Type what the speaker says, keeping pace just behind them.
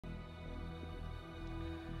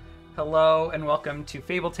Hello and welcome to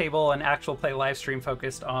Fable Table, an actual play live stream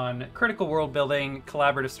focused on critical world building,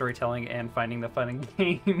 collaborative storytelling, and finding the fun in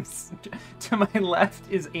games. To my left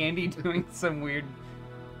is Andy doing some weird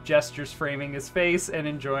gestures, framing his face and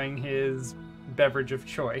enjoying his beverage of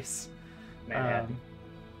choice.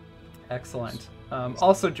 Excellent.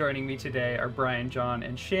 Also joining me today are Brian, John,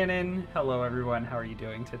 and Shannon. Hello everyone, how are you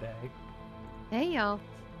doing today? Hey y'all.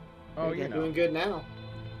 Oh, you're doing good now.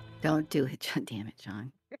 Don't do it, John. Damn it,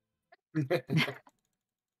 John. Nick,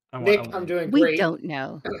 I'm doing great. We don't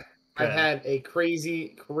know. I've had a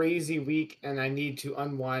crazy week, and I need to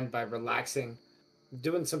unwind by relaxing,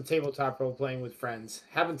 doing some tabletop role playing with friends,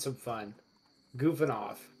 having some fun, goofing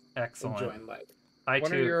off, Excellent. enjoying life.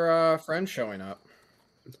 When are your friends showing up?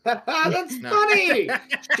 That's funny.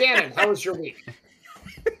 Shannon, how was your week?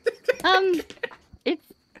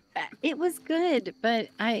 It was good, but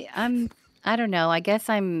I don't know. I guess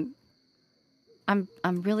I'm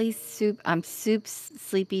really soup's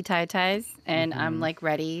sleepy ties, and I'm like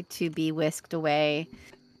ready to be whisked away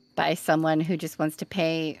by someone who just wants to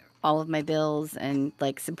pay all of my bills and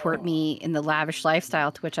like support me in the lavish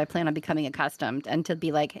lifestyle to which I plan on becoming accustomed, and to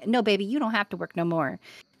be like, no baby, you don't have to work no more.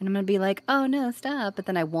 And I'm gonna be like, oh no, stop, but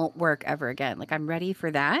then I won't work ever again. Like, I'm ready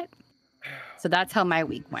for that. So that's how my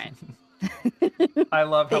week went. I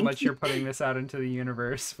love how much you're putting this out into the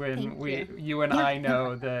universe when you and I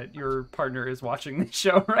know that your partner is watching the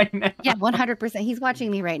show right now. Yeah, 100%. He's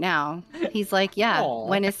watching me right now. He's like, yeah, Aww.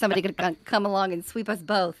 When is somebody going to come along and sweep us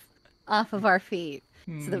both off of our feet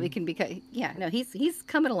so that we can become... Yeah, no, he's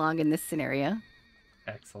coming along in this scenario.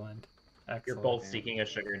 Excellent. You're both seeking a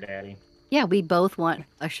sugar daddy. Yeah, we both want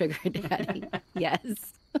a sugar daddy.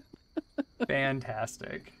 Yes.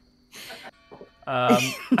 Fantastic.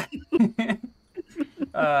 I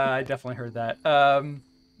definitely heard that.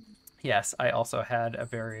 Yes, I also had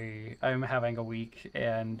I'm having a week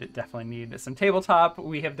and definitely need some tabletop.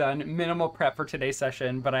 We have done minimal prep for today's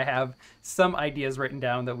session, but I have some ideas written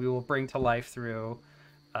down that we will bring to life through,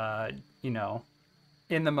 in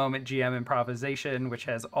the moment GM improvisation, which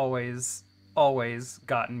has always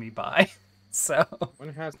gotten me by. So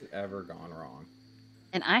when has it ever gone wrong?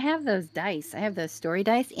 And I have those dice. I have those story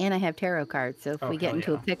dice, and I have tarot cards. So if we get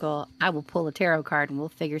into a pickle, I will pull a tarot card, and we'll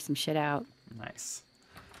figure some shit out. Nice.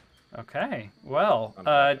 Okay. Well,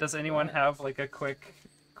 does anyone have like a quick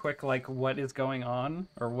like what is going on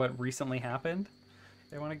or what recently happened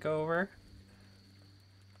they want to go over?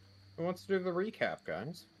 Who wants to do the recap,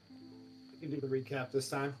 guys? You can do the recap this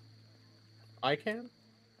time. I can?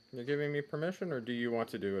 You're giving me permission, or do you want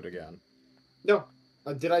to do it again? No.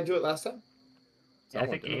 Did I do it last time? Yeah, I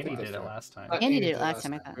think Andy did it last time. Andy did it last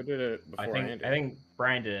time, I thought. Who did it before Andy? I think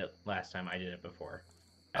Brian did it last time. I did it before.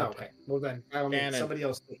 Okay. Well then, somebody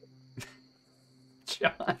else did it.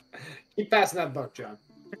 John. Keep passing that buck, John.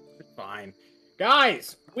 Fine.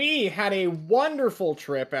 Guys, we had a wonderful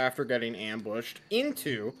trip after getting ambushed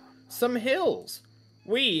into some hills.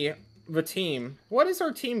 We, the team, what is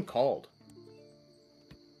our team called?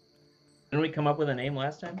 Didn't we come up with a name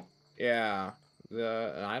last time? Yeah.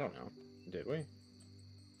 I don't know. Did we?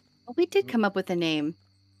 We did come up with a name.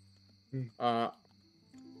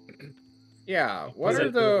 Yeah. What are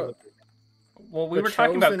the... Well, we were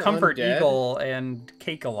talking about Comfort Undead? Eagle and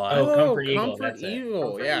Cake a lot. Oh, Comfort Eagle. Comfort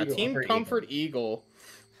Eagle. Yeah, Team Comfort Eagle.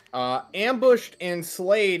 Ambushed and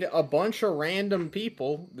slayed a bunch of random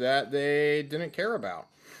people that they didn't care about.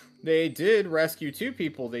 They did rescue 2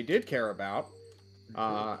 people they did care about.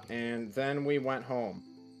 And then we went home.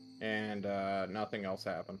 And nothing else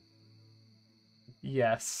happened.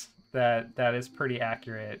 Yes, that is pretty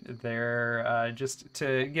accurate. There, just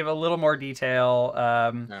to give a little more detail,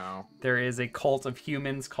 there is a cult of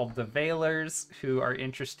humans called the Veilers who are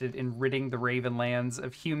interested in ridding the Ravenlands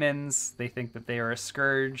of humans. They think that they are a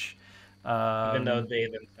scourge. Even though they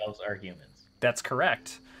themselves are humans. That's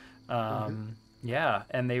correct. Yeah,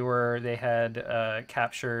 and they had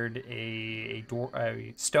captured a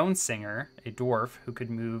stone singer, a dwarf who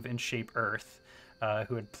could move and shape earth,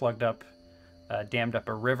 who had dammed up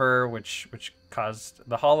a river, which caused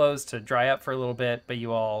the hollows to dry up for a little bit, but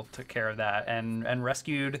you all took care of that and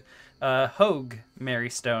rescued Hogue, Mary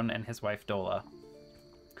Stone, and his wife Dola,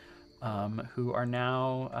 who are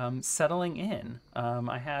now settling in.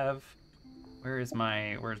 I have where's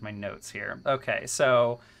my notes here? Okay,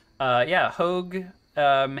 so Hogue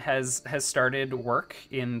has started work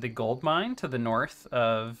in the gold mine to the north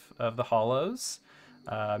of the hollows.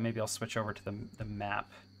 Maybe I'll switch over to the map.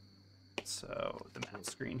 So the map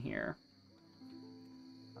screen here,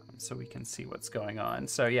 so we can see what's going on.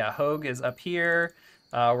 So yeah, Hogue is up here,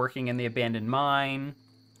 working in the abandoned mine.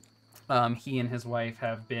 He and his wife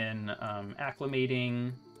have been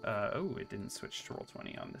acclimating Oh, it didn't switch to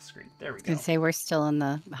Roll20 on the screen. There we go. I was gonna say we're still in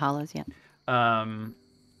the hollows yet.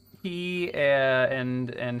 He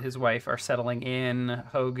and his wife are settling in.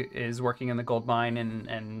 Hogue is working in the gold mine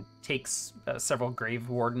and takes several grave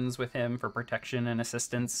wardens with him for protection and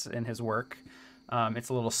assistance in his work. It's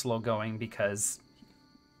a little slow going because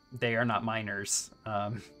they are not miners,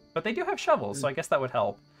 but they do have shovels, so I guess that would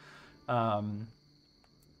help.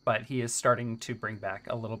 But he is starting to bring back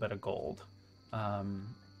a little bit of gold.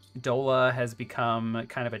 Dola has become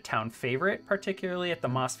kind of a town favorite, particularly at the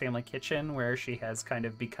Moss family kitchen, where she has kind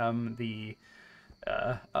of become the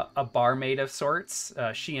a barmaid of sorts.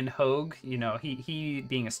 She and Hogue, you know, he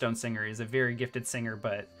being a stone singer is a very gifted singer,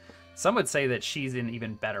 but some would say that she's an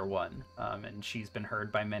even better one. And she's been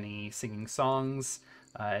heard by many singing songs.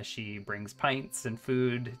 She brings pints and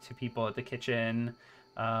food to people at the kitchen.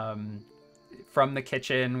 From the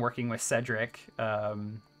kitchen, working with Cedric, her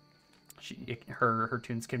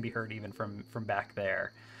tunes can be heard even from back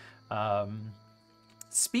there.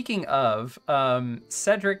 Speaking of,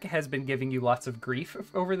 Cedric has been giving you lots of grief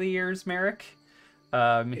over the years, Merrick.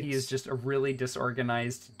 He is just a really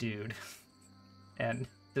disorganized dude and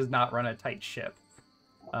does not run a tight ship.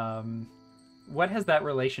 What has that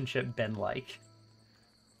relationship been like?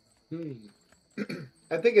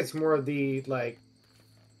 I think it's more of the, like,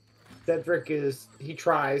 Cedric he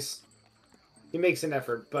tries, he makes an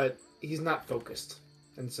effort, but he's not focused.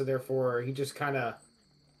 And so therefore he just kind of,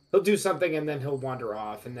 he'll do something and then he'll wander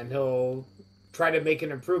off, and then he'll try to make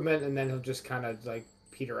an improvement, and then he'll just kind of like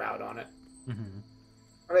peter out on it. Mm-hmm.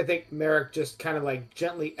 And I think Merrick just kind of like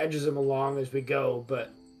gently edges him along as we go,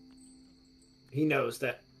 but he knows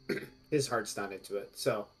that his heart's not into it.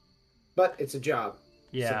 So, but it's a job.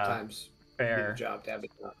 Yeah, sometimes fair. It's a job to have a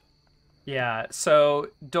job. Yeah, so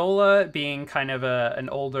Dola being kind of an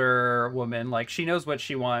older woman, like she knows what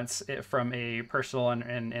she wants from a personal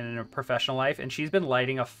and a professional life, and she's been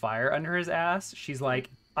lighting a fire under his ass. She's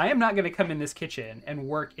like, I am not going to come in this kitchen and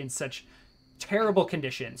work in such terrible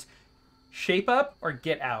conditions. Shape up or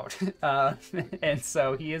get out. And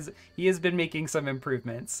so he has been making some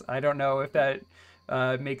improvements. I don't know if that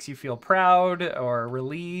makes you feel proud or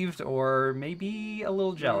relieved or maybe a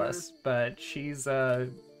little jealous, but she's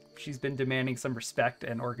been demanding some respect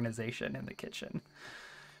and organization in the kitchen.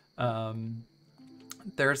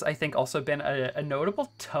 There's, I think, also been a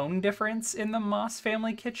notable tone difference in the Moss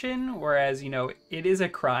family kitchen, whereas, you know, it is a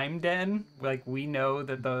crime den. Like, we know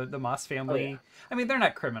that the Moss family, I mean, they're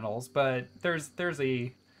not criminals, but there's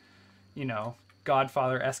a, you know,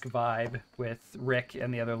 Godfather-esque vibe with Rick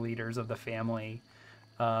and the other leaders of the family.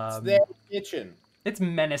 It's their kitchen. It's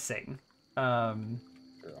menacing.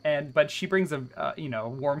 But she brings a you know,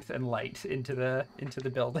 warmth and light into the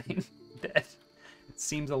building that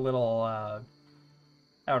seems a little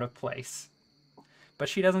out of place, but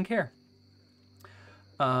she doesn't care.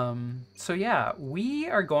 So yeah, we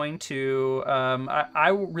are going to I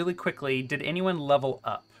really quickly, did anyone level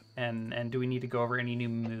up, and do we need to go over any new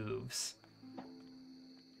moves?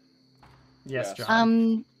 Yes,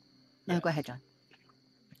 John. No, go ahead, John.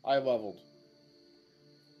 I leveled.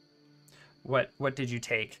 What did you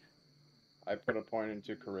take? I put a point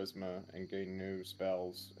into charisma and gain new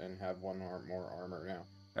spells and have one more armor now.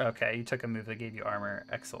 Okay, you took a move that gave you armor.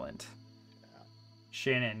 Excellent. Yeah.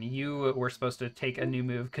 Shannon, you were supposed to take a new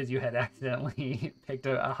move because you had accidentally picked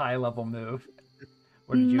a high level move.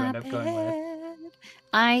 What did you end up going with?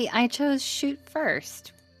 I chose shoot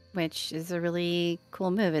first, which is a really cool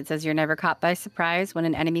move. It says you're never caught by surprise. When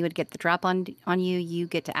an enemy would get the drop on you, you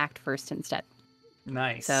get to act first instead.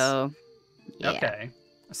 Nice. So, yeah. Okay.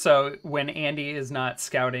 So when Andy is not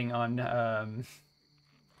scouting on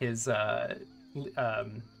his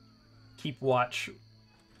keep watch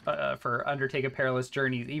for undertake a perilous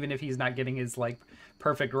journey, even if he's not getting his like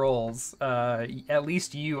perfect rolls, at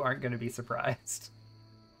least you aren't going to be surprised.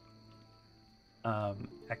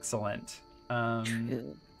 Excellent.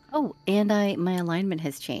 Oh, and my alignment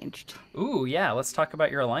has changed. Ooh, yeah. Let's talk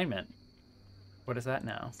about your alignment. What is that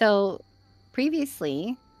now? So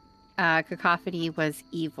previously, Cacophony was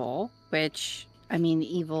evil, which, I mean,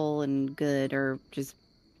 evil and good are just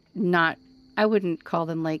not, I wouldn't call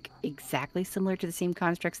them like exactly similar to the same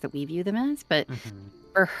constructs that we view them as, but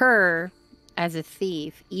for her, as a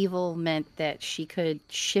thief, evil meant that she could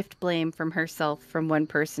shift blame from herself from one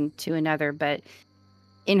person to another, but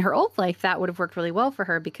in her old life, that would have worked really well for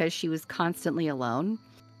her because she was constantly alone.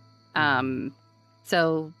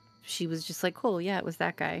 So she was just like, cool, yeah, it was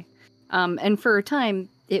that guy. And for a time,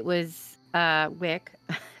 it was Wick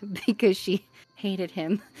because she hated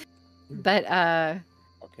him. But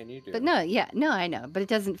what can you do? But no, yeah, no, I know, but it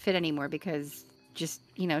doesn't fit anymore because just,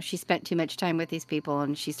 she spent too much time with these people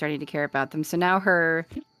and she's starting to care about them. So now her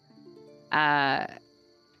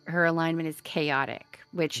alignment is chaotic,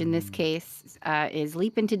 which in this case is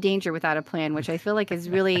leap into danger without a plan, which I feel like is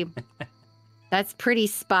really, that's pretty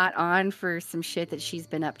spot on for some shit that she's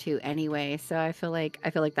been up to anyway. So I feel like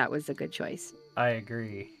that was a good choice. I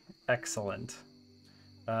agree. Excellent.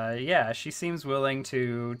 Yeah, she seems willing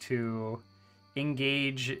to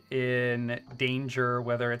engage in danger,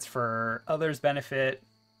 whether it's for others' benefit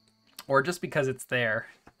or just because it's there.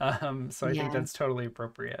 So I think that's totally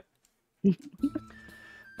appropriate.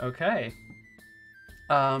 Okay.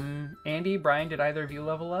 Andy, Brian, did either of you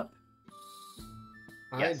level up?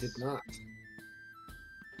 I did not.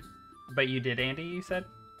 But you did, Andy, you said?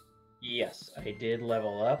 Yes, I did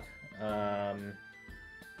level up.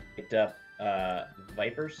 Picked up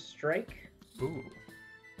Viper's Strike. Ooh.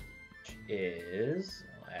 Which is...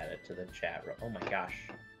 I'll add it to the chat. Oh my gosh.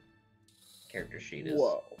 Character sheet is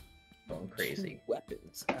going crazy.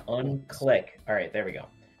 Weapons. Unclick. Alright, there we go.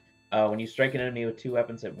 When you strike an enemy with 2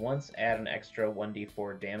 weapons at once, add an extra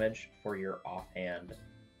 1d4 damage for your offhand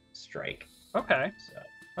strike. Okay.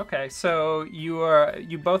 Okay, so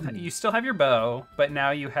you still have your bow, but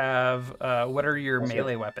now you have what are your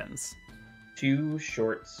melee weapons? 2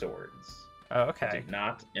 short swords. Oh, okay. I did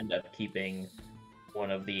not end up keeping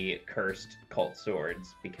one of the cursed cult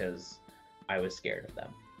swords because I was scared of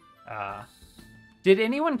them. Did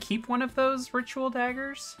anyone keep one of those ritual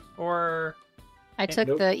daggers? Or I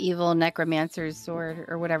took the evil necromancer's sword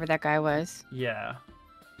or whatever that guy was. Yeah.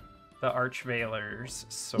 The Archveiler's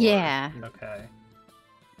sword. Yeah. Okay.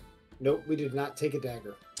 Nope, we did not take a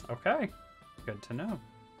dagger. Okay. Good to know.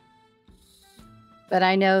 But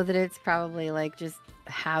I know that it's probably like just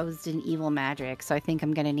housed in evil magic, so I think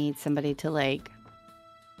I'm gonna need somebody to like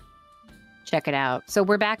check it out. So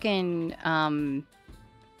we're back in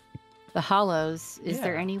the Hollows. Is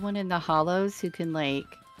there anyone in the Hollows who can like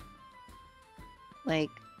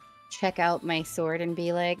check out my sword and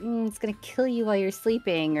be like, it's gonna kill you while you're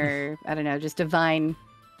sleeping, or I don't know, just divine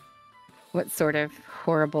what sort of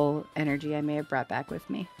horrible energy I may have brought back with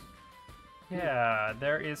me. Yeah,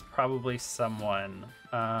 there is probably someone.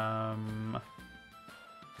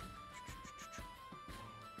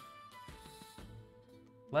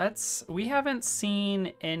 We haven't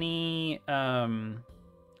seen any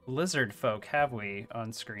lizard folk, have we,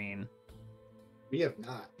 on screen? We have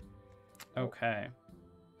not. Okay.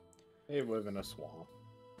 They live in a swamp.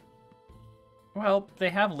 Well, they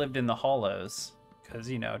have lived in the hollows, because,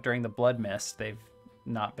 during the Blood Mist, they've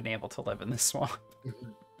not been able to live in the swamp.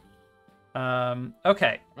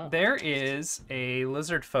 Okay, there is a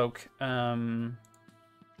lizard folk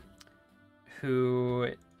who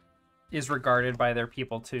is regarded by their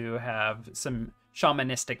people to have some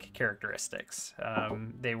shamanistic characteristics.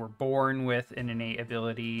 They were born with an innate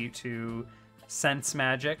ability to sense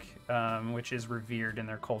magic, which is revered in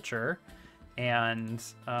their culture, and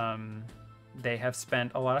they have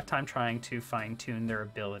spent a lot of time trying to fine-tune their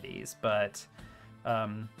abilities, but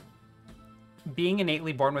being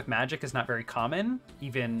innately born with magic is not very common,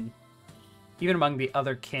 even among the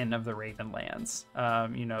other kin of the Ravenlands.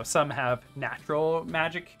 Some have natural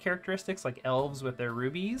magic characteristics, like elves with their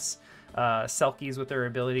rubies, Selkies with their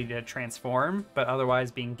ability to transform, but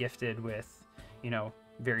otherwise being gifted with,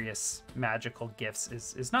 various magical gifts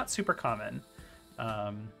is not super common.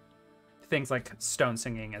 Things like stone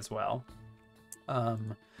singing as well.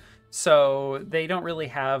 So they don't really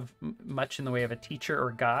have much in the way of a teacher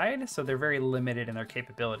or guide, so they're very limited in their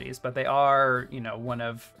capabilities. But they are, one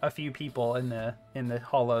of a few people in the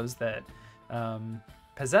Hollows that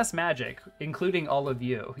possess magic, including all of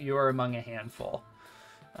you. You are among a handful.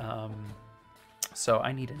 So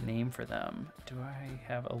I need a name for them. Do I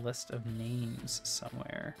have a list of names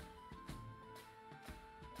somewhere?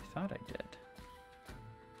 I thought I did.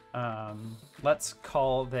 Let's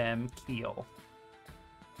call them Keel.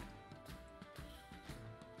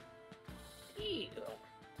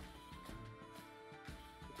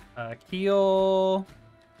 Keel.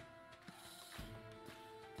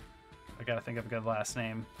 I gotta think of a good last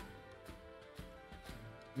name.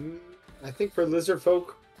 I think for lizard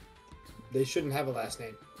folk, they shouldn't have a last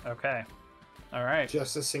name. Okay. All right.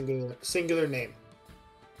 Just a singular name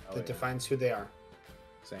that defines who they are.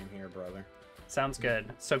 Same here, brother. Sounds good.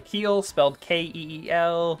 So Keel, spelled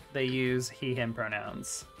Keel. They use he/him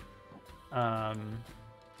pronouns.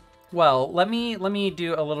 Well, let me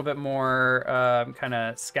do a little bit more kind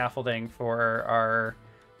of scaffolding for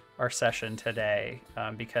our session today,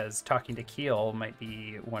 because talking to Keel might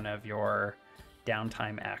be one of your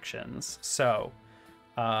downtime actions. So,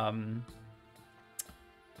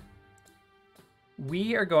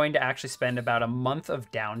 We are going to actually spend about a month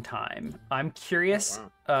of downtime. I'm curious,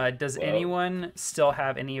 does anyone still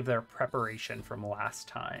have any of their preparation from last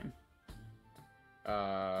time?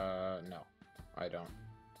 No, I don't.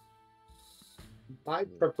 My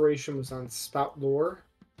preparation was on Spout Lore.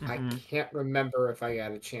 I Mm-hmm. can't remember if I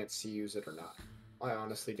got a chance to use it or not. I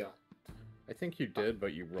honestly don't. I think you did,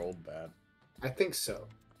 but you rolled bad. I think so.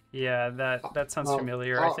 Yeah, that sounds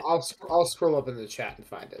familiar. I'll scroll up in the chat and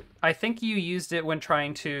find it. I think you used it when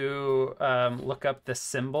trying to look up the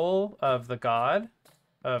symbol of the god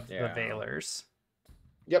of the Veilers.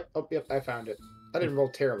 Yep, I found it. I didn't roll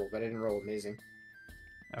terrible, but I didn't roll amazing.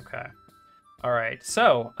 Okay. All right.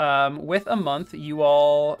 So, with a month, you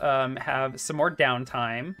all have some more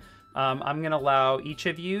downtime. I'm going to allow each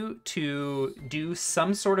of you to do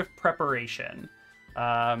some sort of preparation.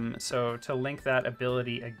 So to link that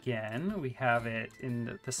ability again, we have it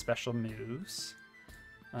in the special moves.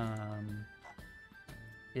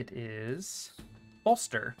 It is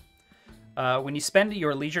bolster. When you spend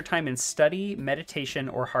your leisure time in study, meditation,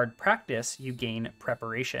 or hard practice, you gain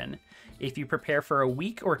preparation. If you prepare for a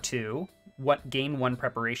week or two, gain 1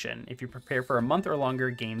 preparation. If you prepare for a month or longer,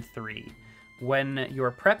 gain 3. When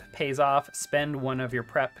your prep pays off, spend 1 of your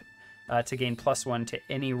prep to gain +1 to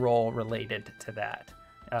any roll related to that.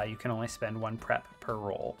 You can only spend 1 prep per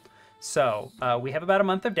roll. So we have about a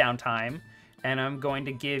month of downtime, and I'm going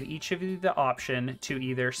to give each of you the option to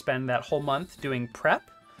either spend that whole month doing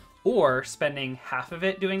prep, or spending half of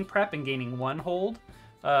it doing prep and gaining 1 hold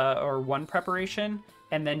or 1 preparation,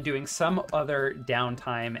 and then doing some other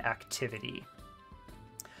downtime activity.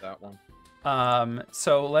 That one.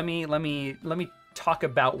 So let me talk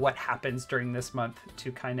about what happens during this month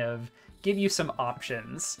to kind of give you some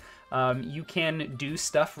options. You can do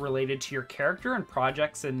stuff related to your character and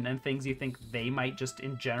projects and things you think they might just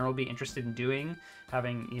in general be interested in doing,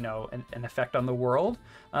 having, you know, an effect on the world.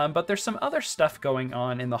 But there's some other stuff going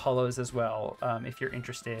on in the Hollows as well, if you're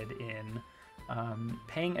interested in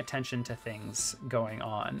paying attention to things going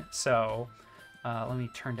on. So let me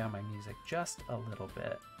turn down my music just a little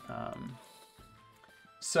bit.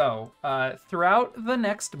 So throughout the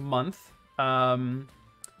next month, oh,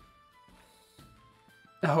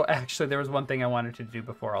 actually, there was one thing I wanted to do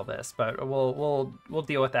before all this, but we'll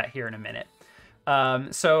deal with that here in a minute.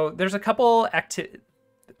 So there's a couple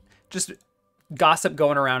just gossip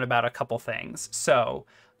going around about a couple things. So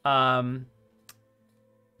around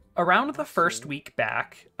the first week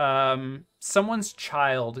back, someone's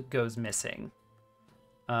child goes missing.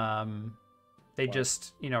 They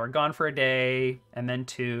just, you know, are gone for a day, and then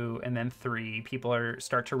 2, and then 3. People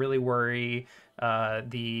start to really worry.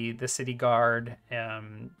 The city guard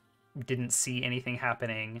didn't see anything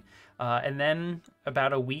happening. And then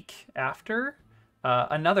about a week after,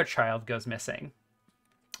 another child goes missing.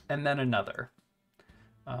 And then another.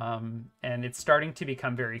 And it's starting to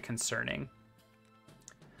become very concerning.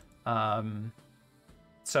 So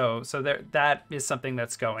that is something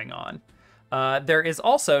that's going on. There is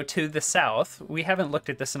also, to the south, we haven't looked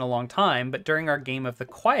at this in a long time, but during our game of the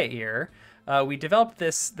Quiet Year, we developed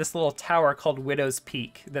this little tower called Widow's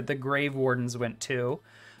Peak that the Grave Wardens went to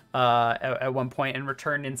at one point and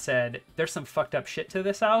returned and said, there's some fucked up shit to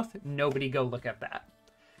the south. Nobody go look at that.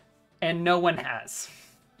 And no one has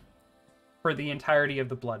for the entirety of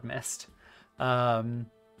the Blood Mist.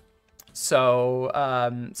 So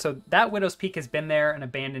that Widow's Peak has been there, an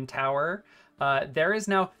abandoned tower. There is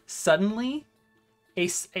now suddenly a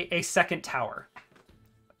second tower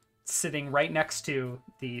sitting right next to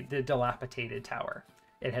the dilapidated tower.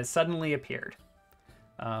 It has suddenly appeared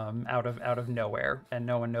out of nowhere, and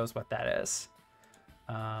no one knows what that is.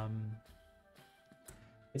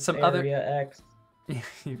 Some Area X.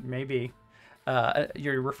 Maybe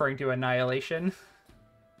you're referring to Annihilation.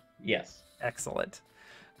 Yes. Excellent.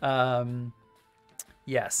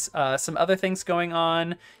 Yes, some other things going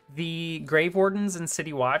on. The Grave Wardens and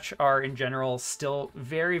City Watch are in general still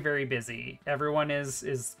very, very busy. Everyone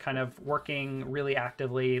is kind of working really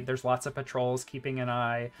actively. There's lots of patrols keeping an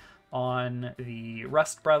eye on the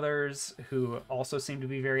Rust Brothers, who also seem to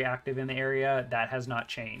be very active in the area. That has not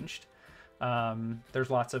changed. There's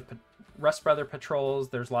lots of Rust Brother patrols.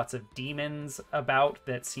 There's lots of demons about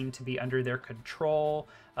that seem to be under their control,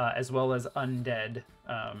 as well as undead,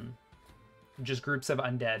 just groups of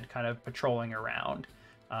undead kind of patrolling around.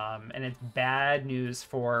 And it's bad news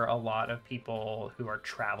for a lot of people who are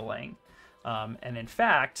traveling. And in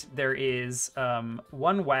fact, there is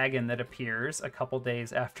one wagon that appears a couple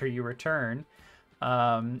days after you return,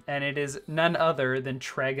 and it is none other than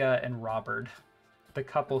Trega and Robert, the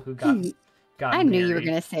couple who got I knew you were married.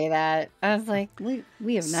 going to say that. I was like,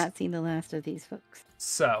 we have not seen the last of these folks.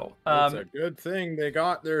 So, it's a good thing they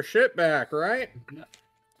got their shit back, right?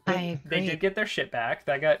 I they agree. did get their shit back.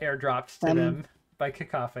 That got airdropped to them by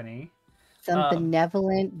Cacophony. Some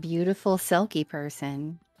benevolent, beautiful Selkie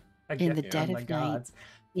person in the dead of night.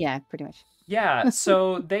 Yeah, pretty much. Yeah,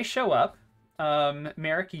 so they show up.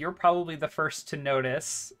 Merrick, you're probably the first to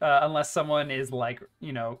notice, unless someone is like,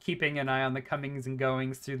 you know, keeping an eye on the comings and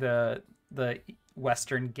goings through the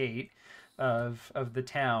western gate of the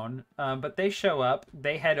town. But they show up.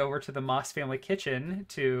 They head over to the Moss family kitchen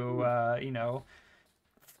to, you know,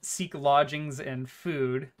 seek lodgings and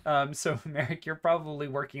food. So Merrick, you're probably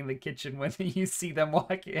working the kitchen when you see them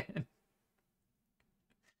walk in.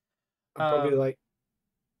 I'll probably like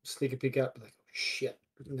sneak a peek out, like, oh, shit,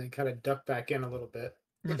 and then kind of duck back in a little bit,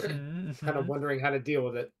 kind of wondering how to deal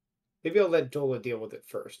with it. Maybe I'll let Dola deal with it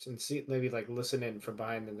first and see, maybe like listen in from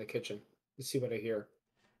behind in the kitchen to see what I hear.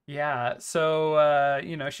 Yeah, so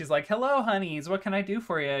you know, she's like, "Hello, honeys. What can I do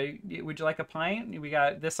for you? Would you like a pint? We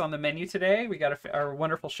got this on the menu today. We got our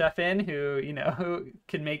wonderful chef in who, you know, who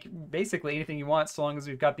can make basically anything you want so long as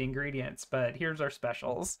we've got the ingredients. But here's our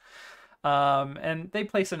specials." And they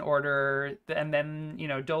place an order, and then, you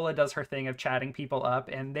know, Dola does her thing of chatting people up,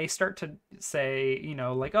 and they start to say, you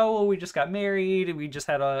know, like, oh, well, we just got married, we just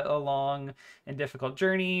had a long and difficult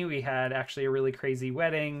journey, we had actually a really crazy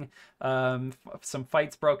wedding, some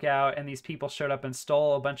fights broke out, and these people showed up and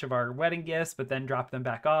stole a bunch of our wedding gifts, but then dropped them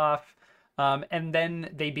back off. And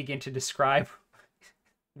then they begin to describe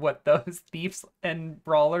what those thieves and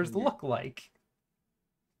brawlers look like.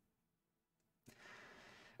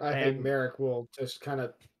 I think Merrick will just kind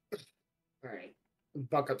of, all right,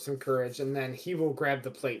 buck up some courage, and then he will grab the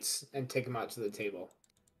plates and take them out to the table,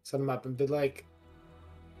 set them up, and be like,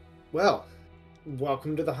 well,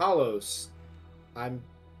 welcome to the Hollows. I'm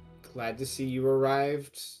glad to see you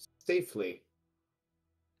arrived safely.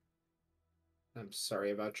 I'm sorry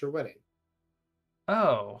about your wedding.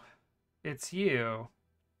 Oh, it's you.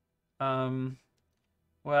 Well,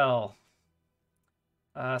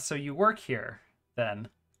 so you work here, then?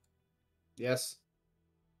 Yes.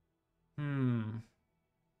 Now,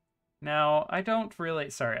 I don't really...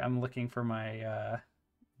 Sorry, I'm looking for my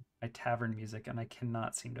my tavern music, and I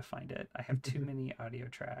cannot seem to find it. I have too many audio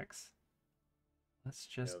tracks. Let's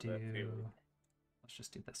just do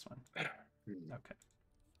this one. Okay.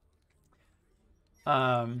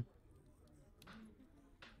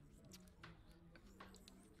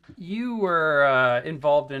 You were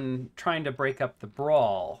involved in trying to break up the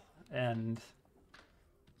brawl, and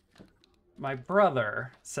my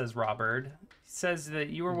brother, says Robert, says that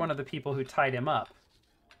you were one of the people who tied him up.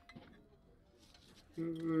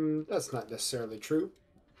 That's not necessarily true.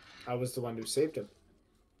 I was the one who saved him.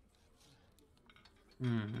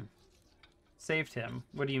 Saved him?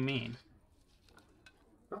 What do you mean?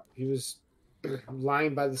 Oh, he was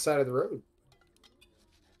lying by the side of the road.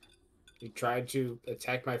 He tried to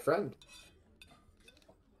attack my friend.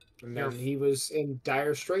 And then he was in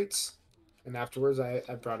dire straits. And afterwards, I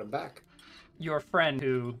brought him back. Your friend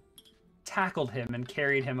who tackled him and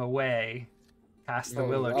carried him away past the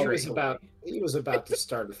willow tree. He was about to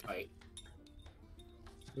start a fight.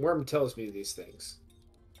 Worm tells me these things.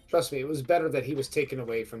 Trust me, it was better that he was taken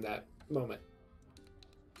away from that moment.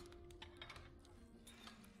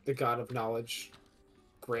 The God of Knowledge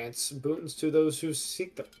grants boons to those who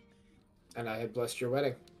seek them. And I had blessed your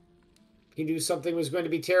wedding. He knew something was going to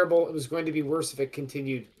be terrible. It was going to be worse if it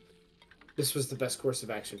continued. This was the best course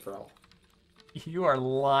of action for all. You are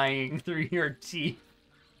lying through your teeth.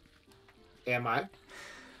 Am I?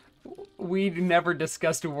 We never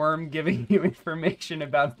discussed Worm giving you information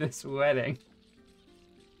about this wedding.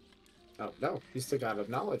 Oh, no. He's the God of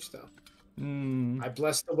Knowledge, though. I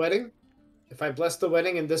blessed the wedding. If I blessed the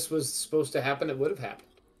wedding and this was supposed to happen, it would have happened.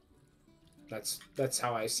 That's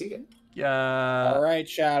how I see it. All right,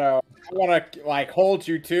 Shadow. I want to hold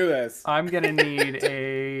you to this. I'm gonna need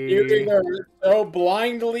a. You are so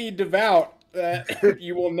blindly devout that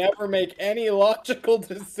you will never make any logical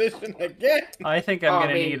decision again. I think I'm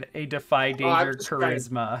gonna need a defy danger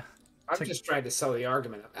charisma. I'm just trying to sell the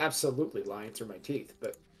argument. I'm absolutely lying through my teeth,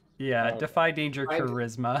 but yeah, defy danger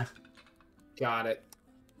charisma. Got it.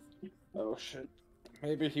 Oh shit.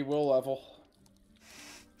 Maybe he will level.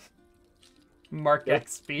 Mark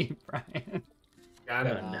XP, Brian. Got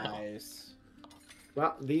it. Nice.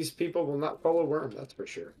 Well, these people will not follow Worm, that's for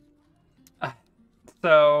sure.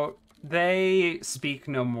 So they speak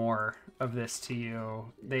no more of this to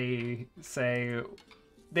you. They say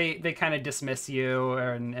they kind of dismiss you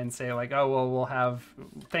and say like, oh well, we'll have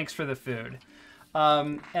thanks for the food.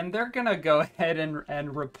 And they're gonna go ahead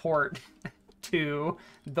and report to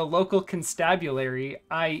the local constabulary,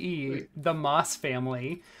 i.e., the Moss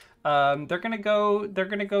family. They're gonna go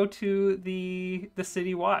to the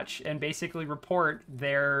city watch and basically report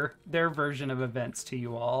their version of events to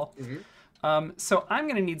you all. So I'm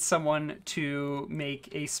gonna need someone to make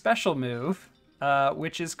a special move,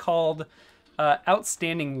 which is called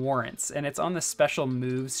Outstanding Warrants, and it's on the special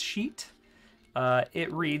moves sheet.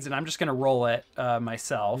 It reads, and I'm just going to roll it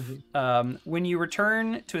myself. When you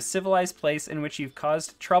return to a civilized place in which you've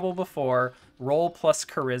caused trouble before, roll plus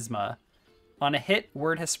charisma. On a hit,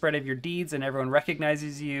 word has spread of your deeds and everyone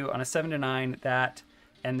recognizes you. On a 7 to 9, that,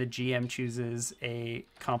 and the GM chooses a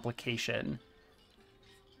complication.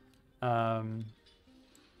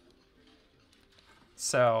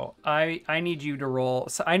 So I need you to roll.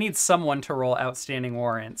 So I need someone to roll Outstanding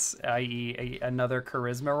Warrants, i.e., another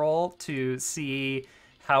charisma roll to see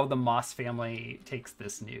how the Moss family takes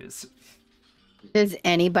this news. Does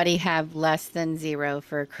anybody have less than 0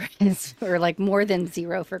 for charisma, or like more than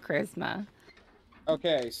 0 for charisma?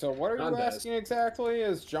 Okay, so what are John you does. asking exactly?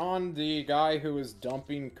 Is John the guy who is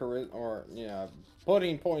dumping charisma, or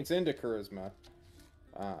putting points into charisma?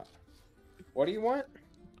 What do you want?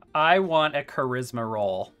 I want a charisma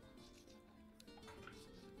roll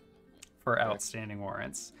for Outstanding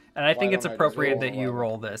Warrants. And I think it's don't I just appropriate roll that you 11?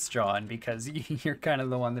 roll this, John, because you're kind of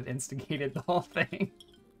the one that instigated the whole thing.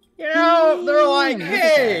 You know, they're like, look at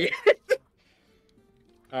hey!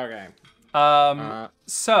 Okay.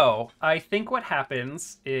 So I think what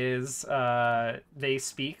happens is they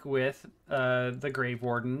speak with the Grave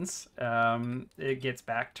Wardens. It gets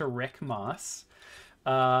back to Rick Moss.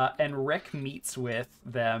 And Rick meets with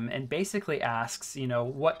them and basically asks,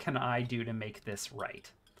 what can I do to make this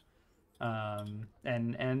right?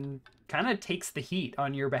 And kind of takes the heat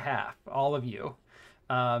on your behalf, all of you.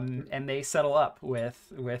 And they settle up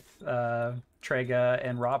with Trega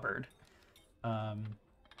and Robert.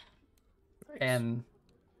 And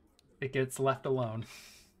it gets left alone.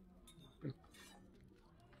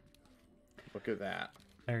 Look at that.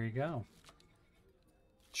 There you go.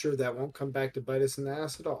 Sure, that won't come back to bite us in the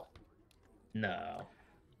ass at all. No.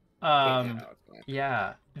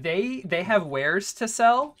 Yeah. They have wares to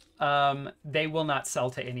sell. They will not sell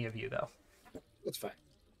to any of you though. That's fine.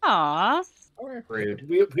 Aw, Rude.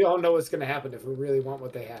 We all know what's going to happen if we really want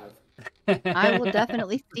what they have. I will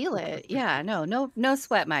definitely steal it. Yeah, no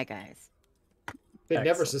sweat, my guys. They'd never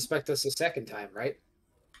Excellent. suspect us a second time, right?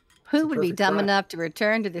 Who a would be perfect dumb crime. enough to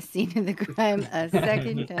return to the scene of the crime a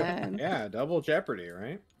second time? Yeah, double jeopardy,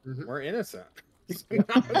 right? Mhm. We're innocent. So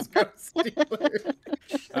now let's go steal it.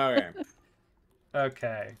 Okay.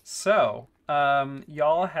 Okay. So,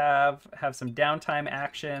 y'all have some downtime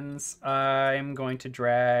actions. I'm going to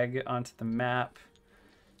drag onto the map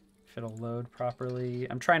if it'll load properly.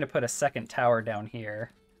 I'm trying to put a second tower down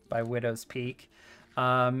here by Widow's Peak.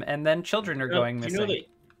 And then children are going Do missing. you know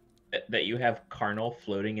that you have Carnal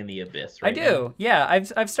floating in the abyss I right do. now? Yeah,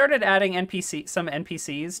 I've started adding some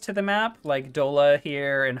NPCs to the map, like Dola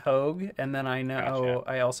here and Hogue, and then I know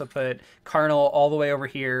I also put Carnal all the way over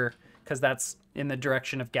here because that's in the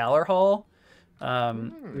direction of Gallarhall.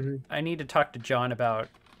 I need to talk to John about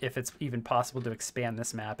if it's even possible to expand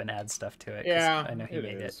this map and add stuff to it. 'cause Yeah, I know he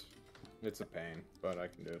made it. is. It's a pain, but I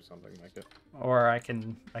can do something like it. Or I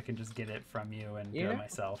can just get it from you and do Yeah. it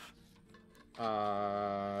myself.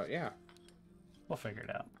 Yeah. We'll figure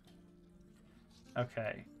it out.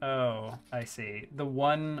 Okay. Oh, I see. The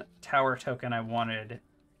one tower token I wanted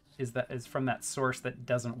is from that source that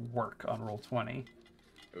doesn't work on Roll20.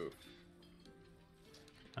 Ooh.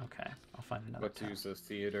 Okay, I'll find another. Let's use the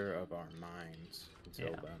theater of our minds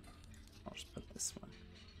until Yeah. then. I'll just put this one.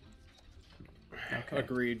 Okay.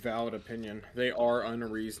 Agreed, valid opinion. They are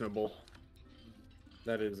unreasonable.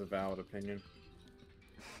 That is a valid opinion.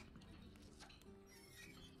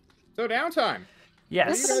 So downtime. Yes.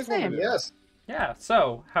 What do you guys want to do? Yes. Yeah.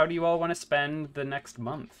 So, how do you all want to spend the next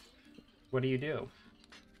month? What do you do?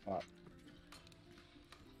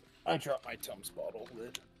 I dropped my Tums bottle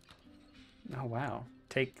lid. Oh wow.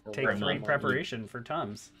 Take For a 3 month. preparation for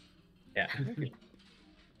Tums. Yeah.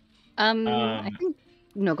 I think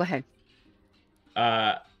no. Go ahead.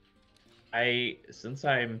 Since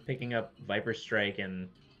I'm picking up Viper Strike and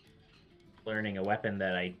learning a weapon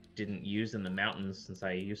that I didn't use in the mountains, since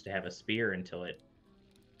I used to have a spear until it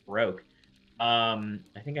broke, I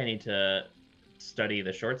think I need to study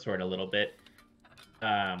the short sword a little bit.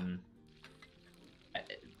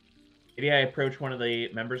 Maybe I approach one of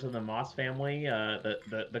the members of the Moss family,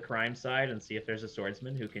 the crime side, and see if there's a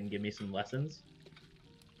swordsman who can give me some lessons.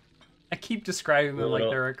 I keep describing them like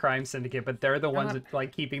Little- they're a crime syndicate, but they're the ones that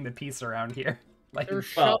like keeping the peace around here. Like, They're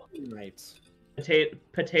Well- shovel knights.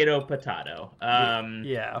 Potato.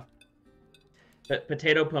 Yeah.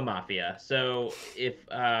 Potato mafia. So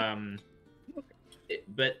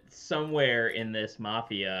but somewhere in this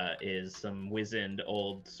mafia is some wizened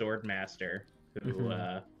old sword master who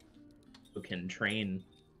can train,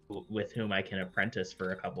 with whom I can apprentice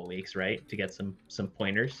for a couple weeks, right, to get some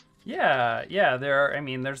pointers. Yeah, there are, I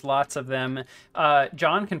mean, there's lots of them.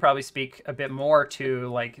 John can probably speak a bit more to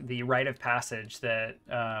like the rite of passage that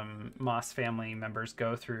Moss family members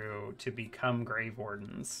go through to become grave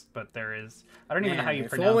wardens. But there is, I don't even know how you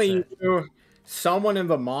pronounce only it. You, someone in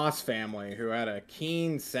the Moss family who had a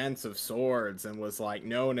keen sense of swords and was like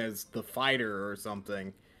known as the fighter or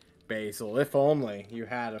something, Basil. If only you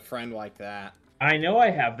had a friend like that. I know I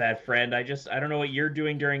have that friend. I don't know what you're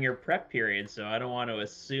doing during your prep period, so I don't want to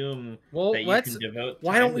assume that you can devote time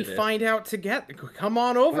Why don't we to this. find out together? Come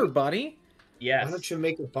on over, buddy. Yes. Why don't you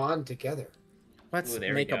make a bond together? Let's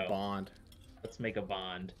make a bond. Let's make a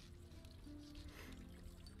bond.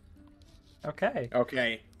 Okay.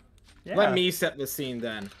 Okay. Yeah. Let me set the scene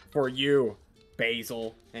then for you,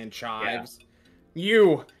 Basil and Chives. Yeah.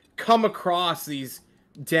 You come across these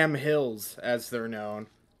Dem Hills, as they're known,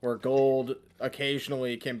 where gold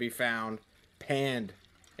occasionally can be found panned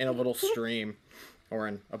in a little stream, or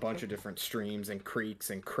in a bunch of different streams and creeks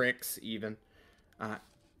and cricks even.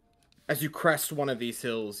 As you crest one of these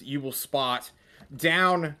hills, you will spot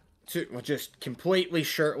down to, just completely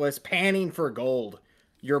shirtless, panning for gold,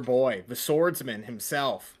 your boy, the swordsman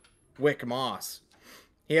himself, Wick Moss.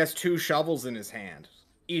 He has 2 shovels in his hand,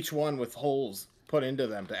 each one with holes put into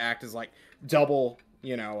them to act as like double,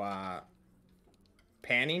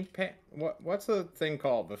 panning? What's the thing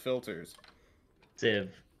called? The filters?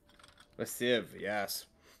 Sieve. A sieve, yes.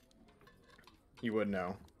 You would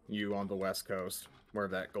know. You on the West Coast, where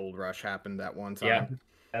that gold rush happened that one time. Yeah,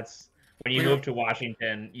 that's when you move to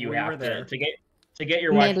Washington. You have to get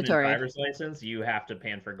your Mandatory. Washington driver's license. You have to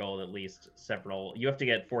pan for gold at least several. You have to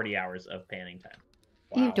get 40 hours of panning time.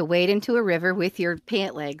 Wow. You have to wade into a river with your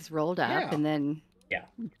pant legs rolled up, and then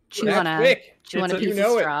chew on a piece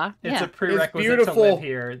of straw. It's a prerequisite to live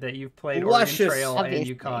here that you've played Oregon Trail and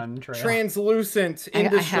Yukon Trail. Translucent,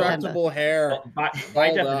 indestructible hair. Well,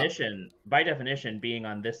 by definition, being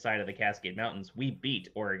on this side of the Cascade Mountains, we beat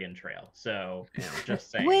Oregon Trail. So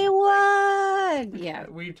just saying. We won! Yeah.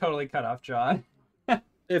 We totally cut off John.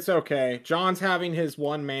 It's okay. John's having his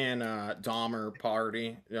one-man Dahmer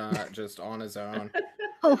party just on his own.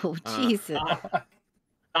 Oh, Jesus.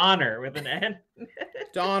 Donner with an N.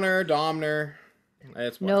 Domner.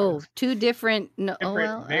 It's 2 different.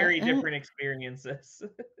 Very different experiences.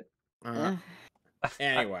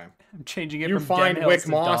 Anyway, I'm changing it. You from find Wick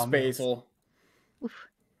Moss, Basil.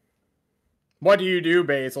 What do you do,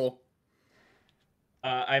 Basil?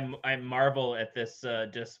 I marvel at this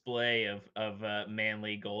display of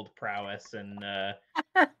manly gold prowess and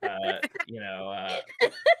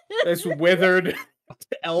this withered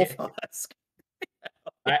elf husk.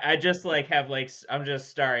 I just I'm just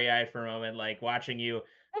starry-eyed for a moment, like watching you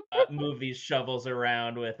move these shovels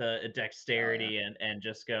around with a dexterity and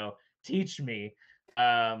just go, teach me.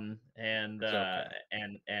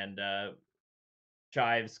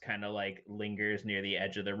 Chives kind of like lingers near the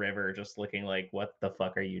edge of the river, just looking like, what the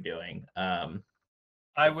fuck are you doing?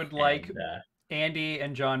 I would like Andy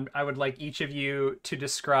and John, I would like each of you to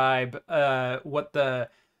describe what the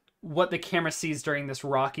camera sees during this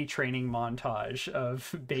Rocky training montage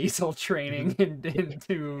of Basil training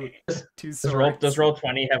into swords. Does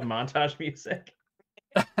Roll20 have montage music?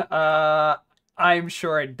 I'm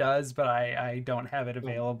sure it does, but I don't have it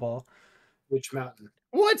available. Which mountain?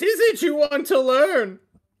 What is it you want to learn?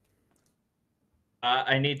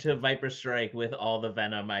 I need to Viper Strike with all the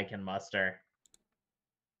venom I can muster.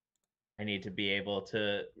 I need to be able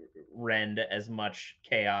to rend as much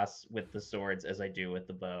chaos with the swords as I do with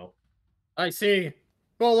the bow. I see.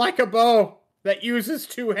 Well, like a bow that uses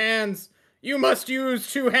 2 hands, you must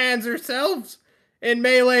use 2 hands yourselves in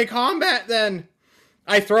melee combat then.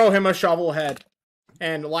 I throw him a shovel head.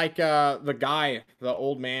 And like the guy, the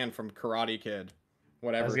old man from Karate Kid,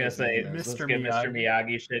 whatever. I was gonna say, let's get Mr.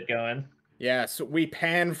 Miyagi shit going. Yes, we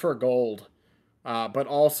pan for gold, but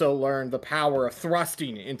also learn the power of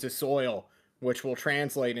thrusting into soil, which will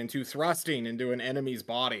translate into thrusting into an enemy's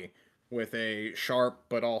body with a sharp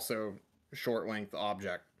but also short-length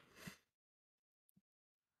object.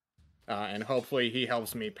 And hopefully he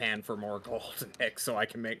helps me pan for more gold, Nick, so I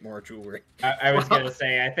can make more jewelry. I was gonna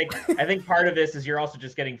say, I think part of this is you're also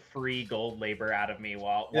just getting free gold labor out of me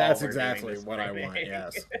while that's we're exactly doing this what I want.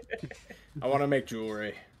 Yes, I want to make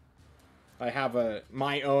jewelry. I have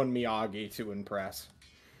my own Miyagi to impress.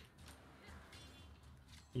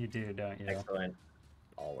 You do, don't you? Excellent.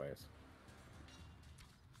 Always.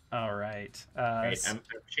 All right. Right.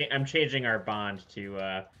 I'm changing our bond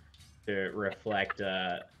to reflect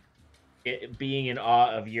being in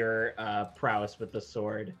awe of your prowess with the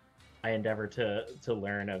sword. I endeavor to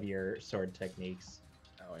learn of your sword techniques.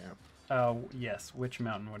 Oh yeah. Oh yes. Which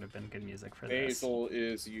mountain would have been good music for this? Basil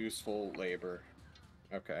is useful labor.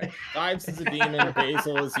 Okay. Ives is a demon.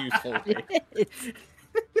 Basil is useful labor.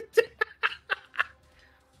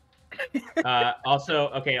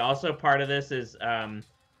 Also part of this is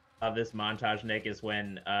of this montage, Nick, is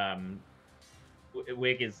when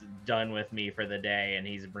Wick is done with me for the day and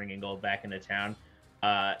he's bringing gold back into town.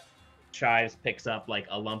 Chives picks up like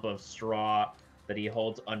a lump of straw that he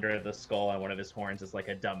holds under the skull on one of his horns as like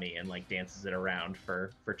a dummy and like dances it around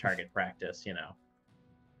for target practice, you know.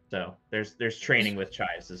 So there's training with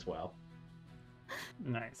Chives as well.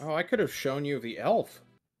 Nice. Oh, I could have shown you the elf.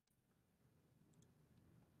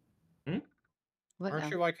 What Aren't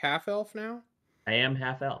elf? you like half elf now? I am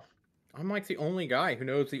half elf. I'm like the only guy who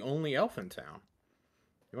knows the only elf in town.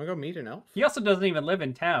 You want to go meet an elf? He also doesn't even live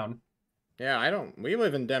in town. Yeah, I don't. We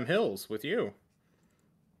live in Dem Hills with you.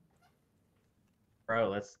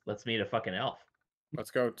 Bro, let's meet a fucking elf.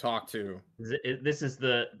 Let's go talk to. This is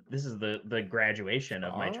the graduation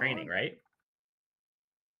of my training, right?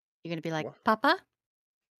 You're gonna be like, What? Papa?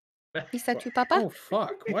 He said to Papa? Oh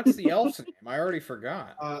fuck! What's the elf's name? I already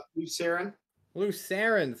forgot. Lucarin.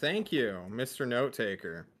 Lucarin, thank you, Mr. Note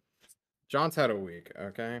Taker. John's had a week.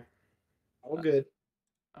 Okay. All good.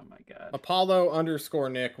 Oh my god.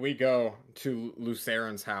 Apollo_Nick. We go to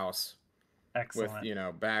Lucarin's house. Excellent.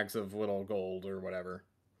 With bags of little gold or whatever,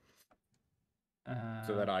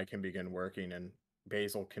 so that I can begin working and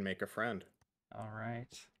Basil can make a friend. All right.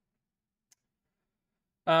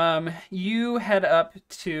 You head up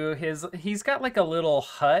to he's got like a little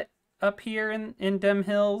hut up here in Dem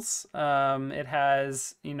Hills. It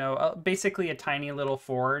has, basically a tiny little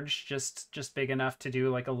forge, just big enough to do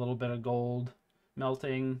like a little bit of gold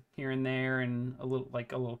melting here and there, and a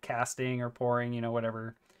little casting or pouring,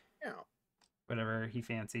 whatever. Yeah. Whatever he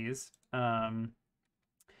fancies. Trying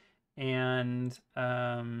to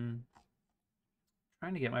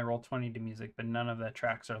get my Roll20 to music, but none of the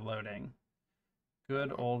tracks are loading.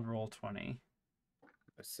 Good old Roll20.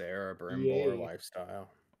 The Sarah Brimbor lifestyle.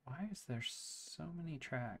 Why is there so many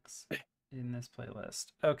tracks in this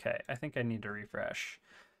playlist? Okay, I think I need to refresh.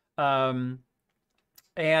 Unlike,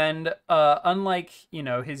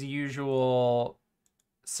 his usual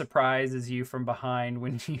surprises you from behind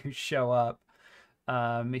when you show up,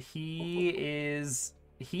 he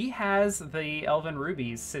has the elven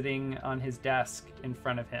rubies sitting on his desk in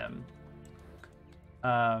front of him.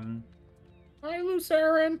 Hi,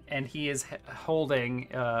 Lucarin. And he is holding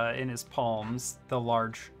in his palms the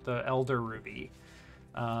elder ruby.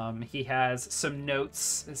 He has some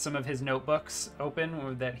notes, some of his notebooks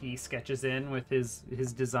open that he sketches in with his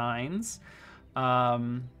designs.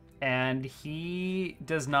 And he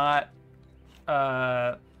does not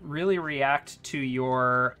really react to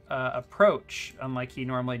your approach, unlike he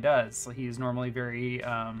normally does. He's normally very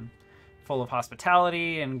full of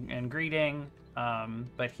hospitality and greeting,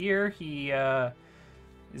 but here he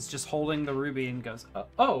is just holding the ruby and goes,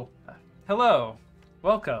 hello,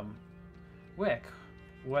 welcome, Wick.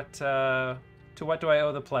 To what do I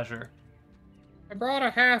owe the pleasure? I brought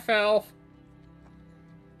a half elf.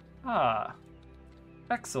 Ah,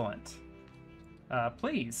 excellent.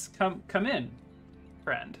 Please come in,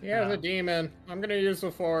 friend. He has a demon. I'm gonna use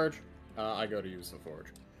the forge. I go to use the forge.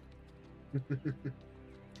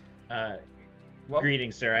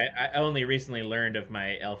 Greetings, sir. I only recently learned of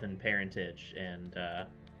my elfin parentage and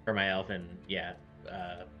or my elfin,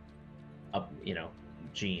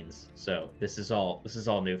 genes. So this is all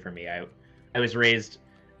new for me. I was raised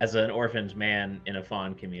as an orphaned man in a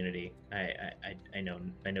fawn community. I know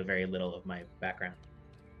very little of my background.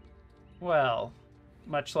 Well,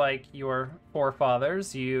 much like your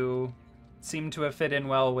forefathers, you seem to have fit in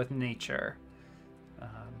well with nature.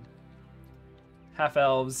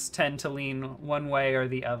 Half-elves tend to lean one way or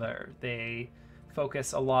the other. They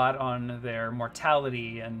focus a lot on their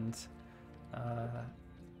mortality and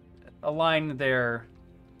align their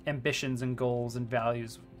ambitions and goals and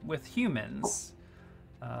values with humans.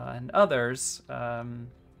 And others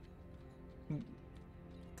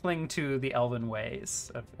cling to the elven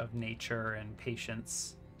ways of nature and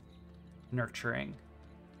patience, nurturing.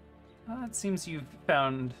 It seems you've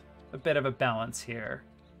found a bit of a balance here.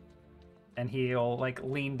 And he'll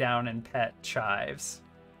lean down and pet Chives.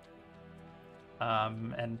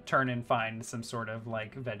 And turn and find some sort of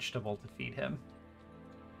vegetable to feed him.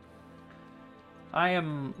 I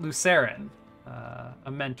am Lucarin,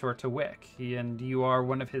 a mentor to Wick. And you are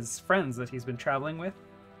one of his friends that he's been traveling with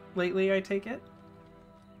lately, I take it?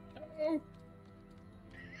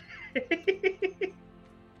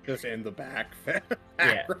 Just in the back.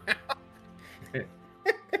 Yeah.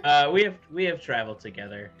 We have traveled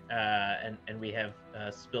together, and we have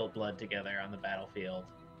spilt blood together on the battlefield,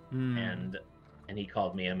 and he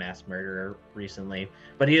called me a mass murderer recently.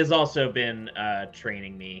 But he has also been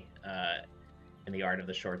training me in the art of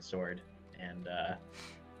the short sword, and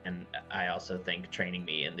I also think training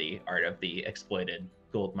me in the art of the exploited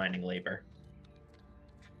gold mining labor.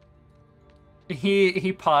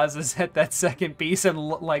 He pauses at that second piece and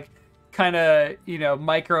like kind of,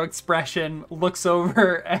 micro expression, looks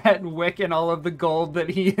over at Wick and all of the gold that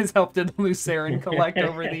he has helped Luceren collect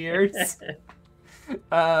over the years.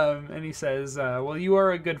 And he says, well, you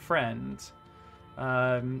are a good friend.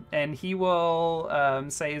 And he will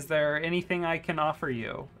say, is there anything I can offer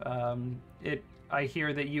you? I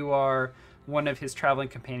hear that you are one of his traveling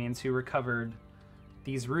companions who recovered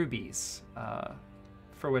these rubies,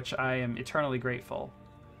 for which I am eternally grateful.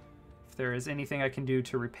 If there is anything I can do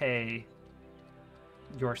to repay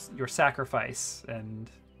your sacrifice and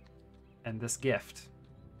this gift,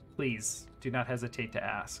 please do not hesitate to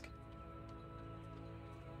ask.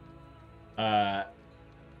 I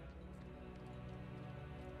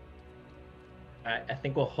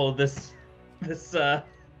think we'll hold this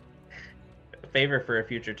favor for a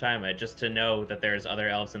future time. Just to know that there's other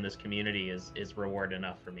elves in this community is reward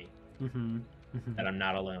enough for me. Mm-hmm. Mm-hmm. That I'm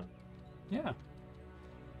not alone.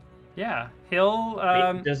 Yeah, he'll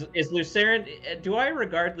is Luceren, do I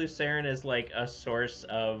regard Luceren as like a source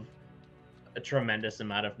of a tremendous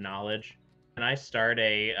amount of knowledge? Can I start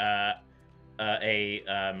a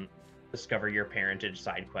discover your parentage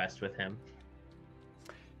side quest with him?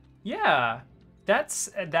 Yeah,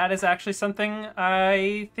 that is actually something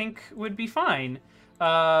I think would be fine.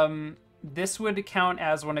 This would count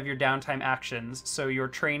as one of your downtime actions, so your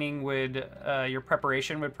training would, your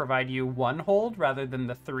preparation would provide you 1 hold rather than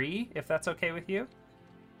the 3, if that's okay with you.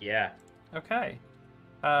 Yeah. Okay.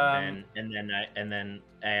 And then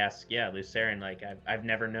I ask, Luceren, like I've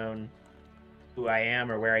never known who I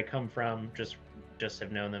am or where I come from. Just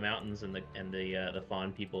have known the mountains and the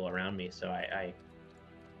fawn people around me. So I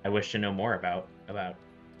wish to know more about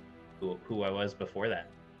who I was before that.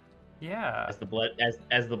 Yeah. As the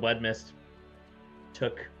blood mist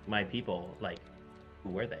took my people, like, who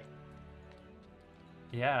were they?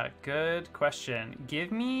 Yeah, good question.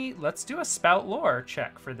 Let's do a spout lore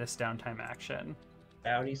check for this downtime action.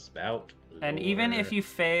 Spouty spout lore. And even if you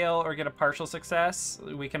fail or get a partial success,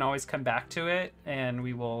 we can always come back to it, and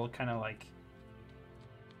we will kind of like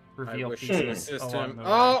reveal pieces along the way.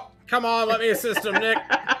 Oh, come on, let me assist him, Nick.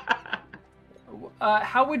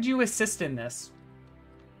 How would you assist in this,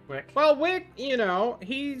 Wick? Well, Wick,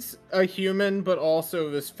 he's a human, but also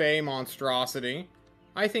this Fey monstrosity.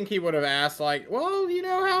 I think he would have asked, like, well,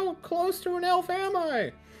 how close to an elf am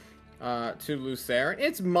I? To Luceren.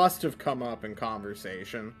 It must have come up in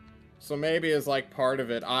conversation. So maybe as, like, part of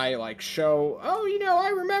it, I, like, show, I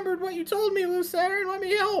remembered what you told me, Luceren, let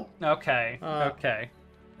me help. Okay, okay.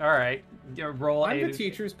 All right. Roll I'm 8. the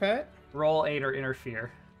teacher's pet. Roll 8 or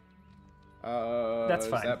interfere. That's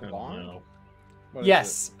fine. Is that bond?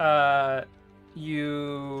 Yes.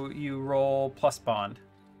 You roll plus bond.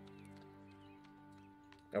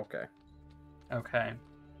 Okay. Okay.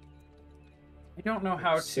 I don't know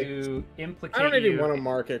how to implicate I don't even you. want to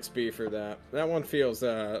mark XP for that. That one feels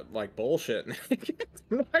like bullshit.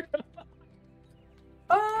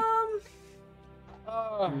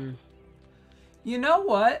 You know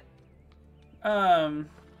what?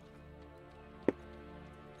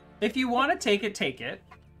 If you want to take it, take it.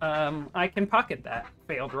 I can pocket that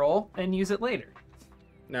failed roll and use it later.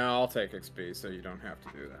 No, I'll take XP, so you don't have to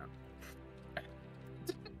do that.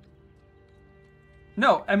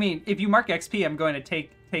 No, I mean, if you mark XP, I'm going to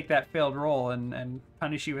take that failed roll and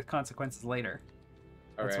punish you with consequences later.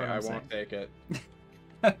 Alright, I won't take it.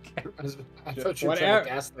 Okay. I thought you were trying to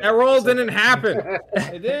gas that roll didn't happen.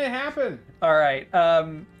 It didn't happen. All right.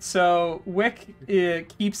 So Wick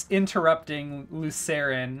keeps interrupting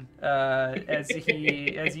Luceren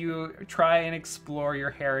as you try and explore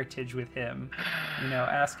your heritage with him.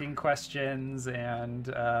 Asking questions and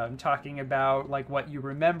talking about like what you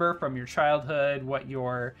remember from your childhood, what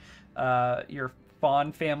your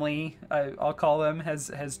fawn family, I'll call them,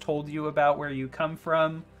 has told you about where you come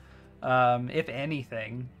from. If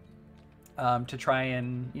anything, to try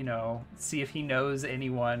and, see if he knows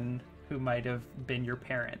anyone who might have been your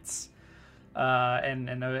parents.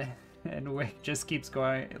 And Wick just keeps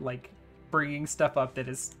going, like, bringing stuff up that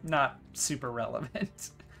is not super relevant.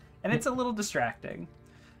 and it's a little distracting.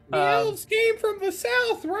 The elves came from the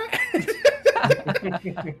south, right?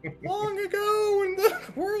 Long ago when the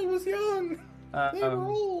world was young. They were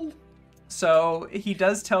old. So he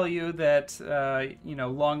does tell you that,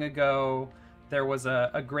 long ago there was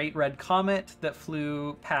a great red comet that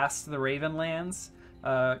flew past the Ravenlands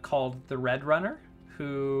called the Red Runner,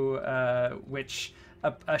 which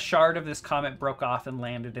a shard of this comet broke off and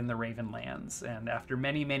landed in the Ravenlands. And after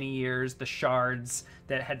many, many years, the shards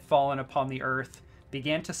that had fallen upon the earth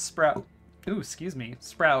began to sprout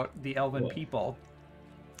the elven people,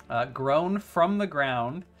 grown from the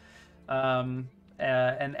ground, and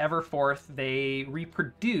ever forth they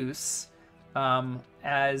reproduce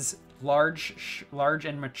as large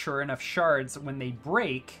and mature enough shards. When they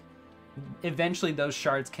break, eventually those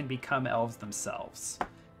shards can become elves themselves.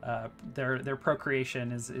 Their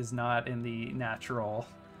procreation is not in the natural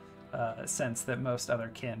sense that most other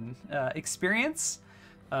kin experience.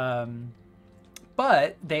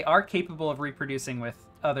 But they are capable of reproducing with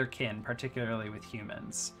other kin, particularly with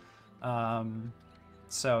humans.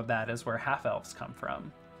 So that is where half-elves come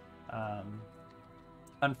from.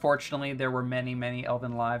 Unfortunately, there were many, many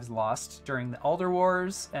elven lives lost during the Elder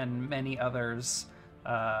Wars, and many others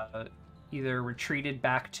either retreated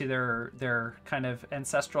back to their kind of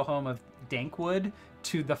ancestral home of Dankwood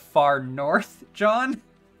to the far north, John.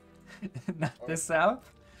 Not the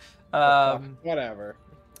south. Whatever.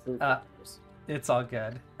 It's all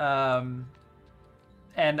good.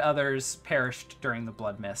 And others perished during the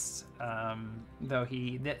Blood Mists. Though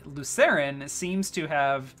Lucerin seems to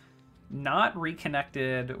have not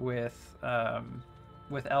reconnected with other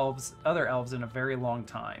elves in a very long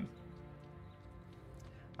time.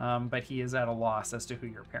 But he is at a loss as to who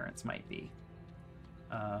your parents might be.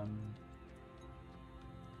 And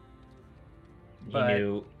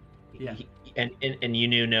you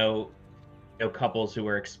knew no couples who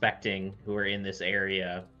were in this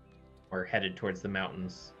area or headed towards the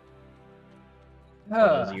mountains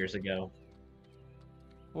all those years ago.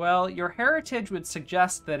 Well, your heritage would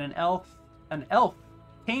suggest that an elf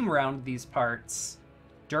came around these parts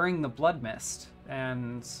during the Blood Mist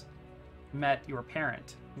and met your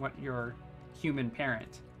human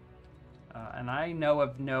parent. And I know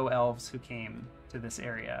of no elves who came to this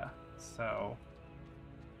area, so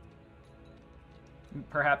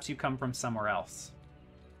perhaps you come from somewhere else.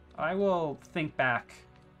 I will think back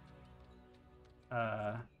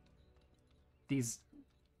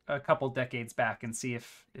a couple decades back and see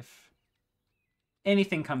if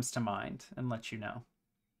anything comes to mind and let you know.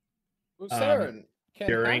 Lucerin,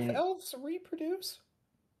 can half-elves reproduce?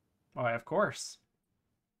 Why, of course.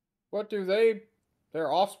 What do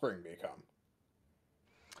their offspring become?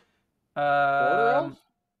 Quarter elf?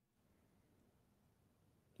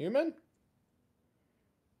 Human?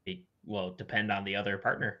 Well, depend on the other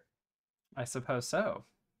partner. I suppose so.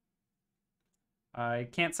 I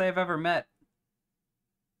can't say I've ever met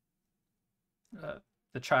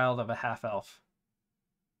the child of a half-elf.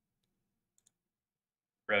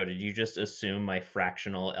 Bro, did you just assume my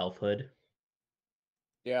fractional elfhood?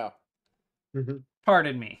 Yeah.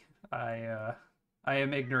 Pardon me. I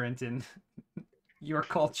am ignorant in your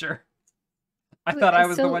culture. I thought I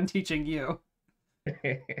was the one teaching you.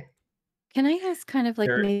 Can I ask kind of like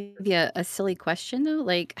maybe a silly question though?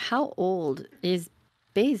 Like, how old is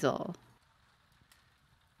Basil?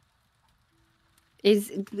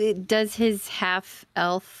 Does his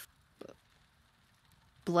half-elf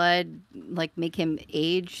blood like make him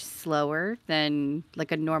age slower than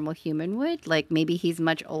like a normal human would? Like maybe he's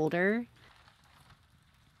much older.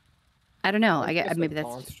 I don't know. Maybe that's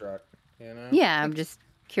construct, you know? Yeah, I'm just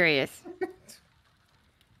curious.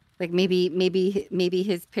 Like maybe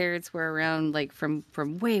his parents were around like from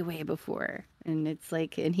way before, and it's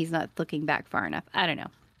like, and he's not looking back far enough. I don't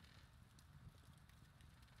know.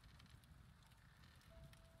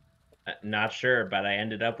 Not sure, but I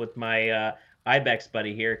ended up with my ibex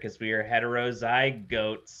buddy here because we are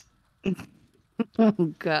heterozygotes.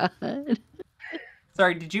 Oh God.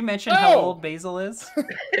 Sorry, did you mention how old Basil is?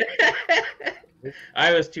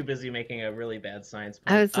 I was too busy making a really bad science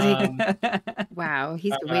point. I was like, wow,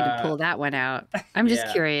 he's the way to pull that one out. I'm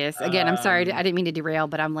just curious. Again, I'm sorry, I didn't mean to derail,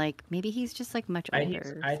 but I'm like, maybe he's just like much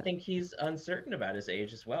older. I think he's uncertain about his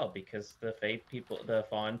age as well, because the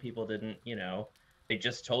Fawn people didn't, they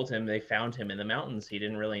just told him they found him in the mountains. He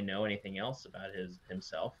didn't really know anything else about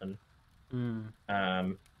himself, and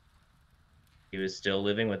he was still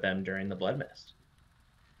living with them during the Blood Mist.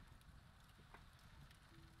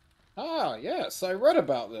 Ah, yes, I read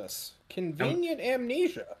about this. Convenient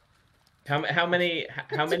amnesia. How many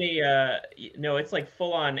no, it's like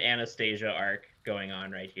full on Anastasia arc going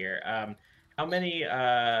on right here.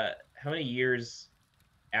 How many years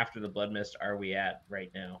after the Blood Mist are we at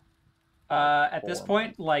right now? At this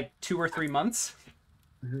point, like 2 or 3 months.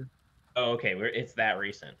 Mm-hmm. Oh, okay. It's that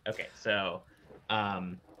recent. Okay, so,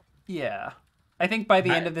 yeah, I think by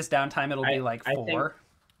the end of this downtime, it'll be like 4.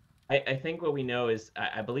 I think what we know is,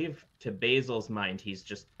 I believe, to Basil's mind, he's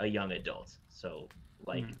just a young adult. So,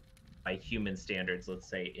 like, by human standards, let's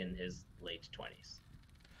say in his late 20s.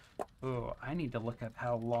 Oh, I need to look up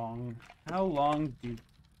how long do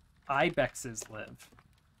ibexes live?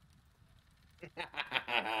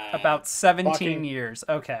 About 17 years.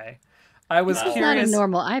 Okay. I was It's curious. not a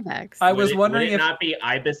normal ibex. I was wondering would it not be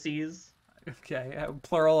ibises? Okay,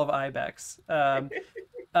 plural of ibex. Yeah,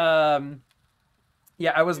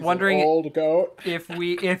 I was wondering old goat.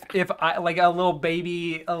 if I like a little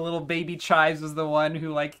baby Chives was the one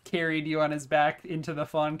who like carried you on his back into the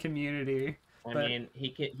fawn community. I mean,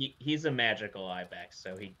 he's a magical ibex,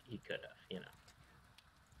 so he could have, you know.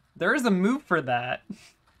 There is a move for that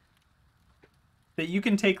you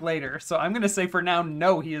can take later. So I'm gonna say for now,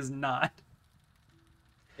 no, he is not.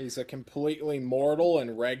 He's a completely mortal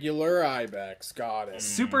and regular ibex. Got it.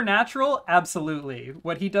 Supernatural, absolutely.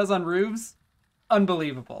 What he does on roofs,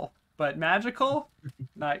 unbelievable. But magical,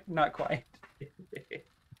 not quite.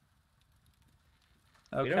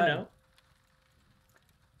 Okay. We don't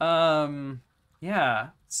know. Yeah.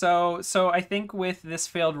 So I think with this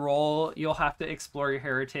failed roll, you'll have to explore your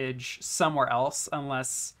heritage somewhere else,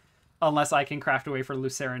 unless I can craft a way for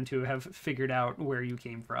Luceren to have figured out where you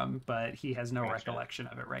came from, but he has no recollection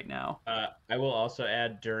of it right now. I will also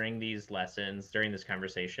add, during these lessons, during this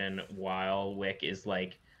conversation, while Wick is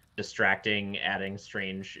like distracting, adding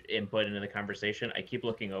strange input into the conversation, I keep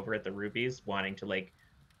looking over at the rubies, wanting to like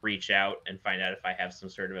reach out and find out if I have some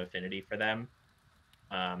sort of affinity for them.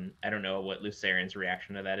 I don't know what Luceren's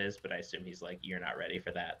reaction to that is, but I assume he's like, "You're not ready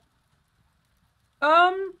for that."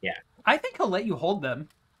 Yeah. I think he'll let you hold them.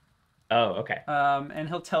 Oh, okay. And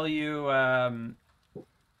he'll tell you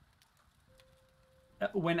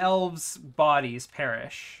when elves' bodies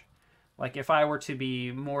perish, like if I were to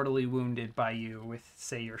be mortally wounded by you with,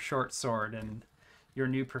 say, your short sword and your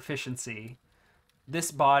new proficiency,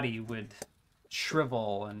 this body would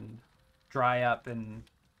shrivel and dry up and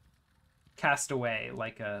cast away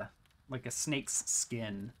like a snake's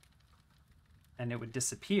skin, and it would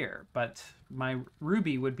disappear, but my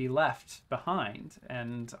ruby would be left behind,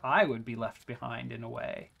 and I would be left behind in a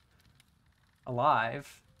way,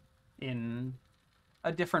 alive in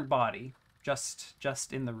a different body, just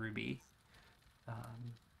in the ruby.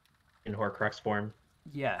 In Horcrux form?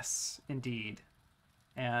 Yes, indeed.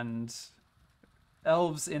 And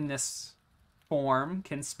elves in this form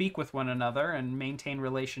can speak with one another and maintain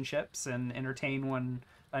relationships and entertain one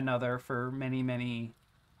another for many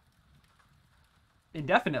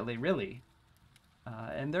indefinitely, really.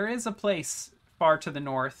 And there is a place far to the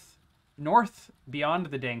north beyond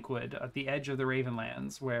the Dankwood, at the edge of the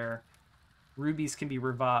Ravenlands, where rubies can be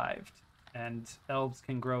revived and elves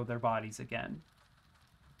can grow their bodies again.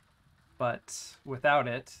 But without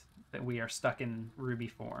it, that we are stuck in ruby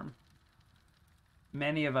form.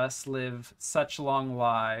 Many of us live such long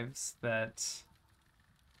lives that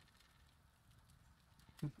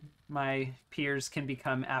my peers can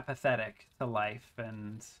become apathetic to life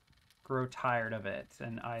and grow tired of it,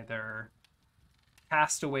 and either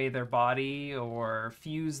cast away their body or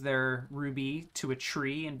fuse their ruby to a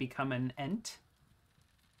tree and become an ent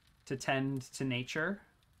to tend to nature.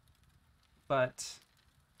 But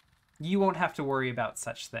you won't have to worry about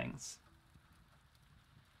such things.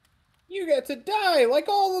 You get to die like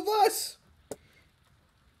all of us!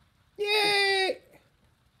 Yay!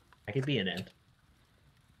 I could be an ent.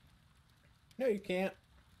 No, you can't.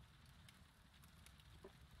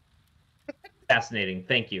 Fascinating.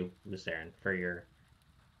 Thank you, Luceren, for your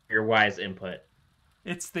wise input.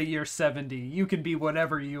 It's the year 70. You can be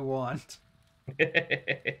whatever you want.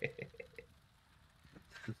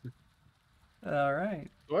 All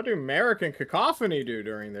right. What do Merrick and Cacophony do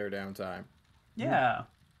during their downtime? Yeah.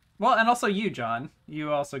 Well, and also you, John.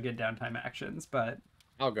 You also get downtime actions, but...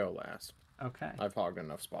 I'll go last. Okay. I've hogged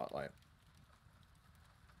enough spotlight.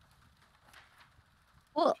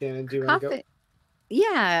 Well, Shannon, do you want to go?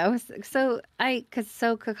 Yeah, so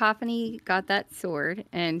Cacophony got that sword,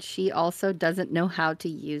 and she also doesn't know how to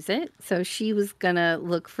use it. So she was gonna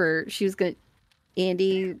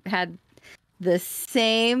Andy had the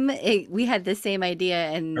same, we had the same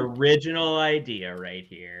idea, and original idea right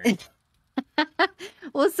here.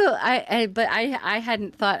 Well, so I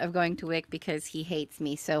hadn't thought of going to Wick because he hates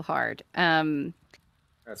me so hard. But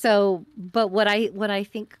what I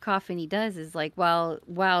think Cacophony does is like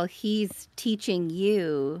while he's teaching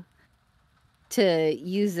you, to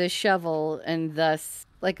use a shovel and thus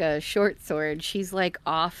like a short sword, she's like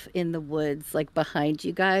off in the woods, like behind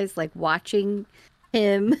you guys, like watching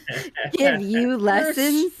him give you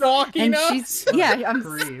lessons. Stalking and us? she's yeah, I'm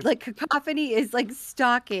Creep. like Cacophony is like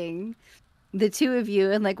stalking the two of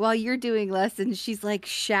you, and like while you're doing lessons, she's like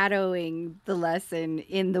shadowing the lesson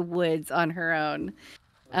in the woods on her own.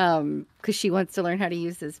 Because she wants to learn how to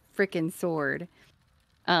use this frickin' sword.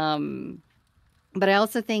 But I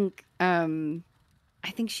also think I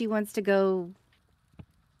think she wants to go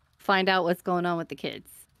find out what's going on with the kids.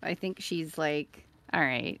 I think she's like, all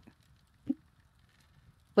right,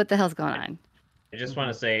 what the hell's going on? I just want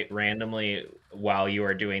to say randomly while you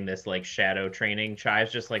are doing this like shadow training,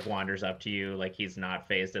 Chives just like wanders up to you like he's not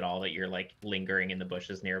phased at all that you're like lingering in the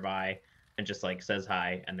bushes nearby and just like says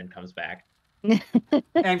hi and then comes back. And But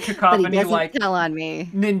he Cacophony doesn't like tell on me.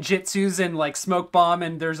 ninjutsus and like smoke bomb,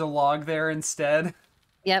 and there's a log there instead.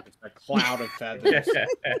 Yep. A cloud of feathers.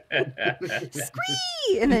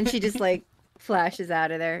 Squee! And then she just like flashes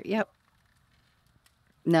out of there. Yep.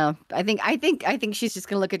 No, I think she's just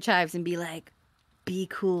gonna look at Chives and be like, "Be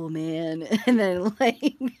cool, man," and then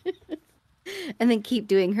like, and then keep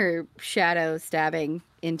doing her shadow stabbing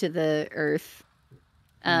into the earth.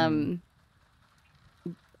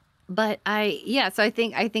 But so I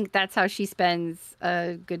think that's how she spends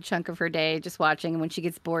a good chunk of her day, just watching. And when she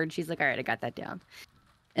gets bored, she's like, "All right, I got that down,"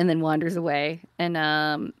 and then wanders away. And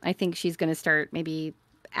I think she's gonna start maybe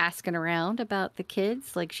asking around about the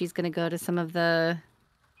kids. Like she's gonna go to some of the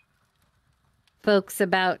folks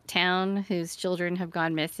about town whose children have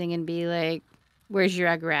gone missing and be like, "Where's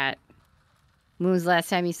your rat? When was the last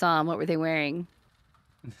time you saw them? What were they wearing?"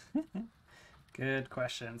 Good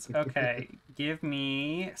questions. Okay, give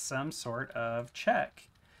me some sort of check.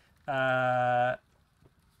 Hang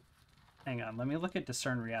on, let me look at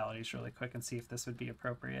Discern Realities really quick and see if this would be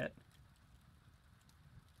appropriate.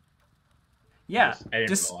 Yeah, I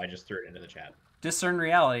didn't know. I just threw it into the chat. Discern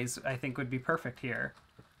Realities, I think, would be perfect here.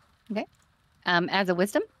 Okay. As a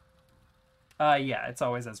wisdom? Yeah, it's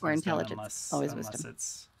always as or wisdom, intelligence. unless Wisdom.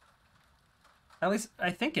 it's. At least I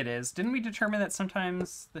think it is. Didn't we determine that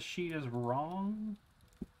sometimes the sheet is wrong?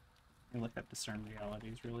 Let me look up Discern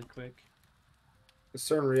Realities really quick.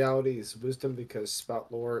 Discern reality is wisdom because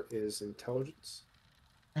spout lore is intelligence.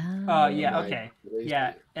 Yeah, Right. okay. Raised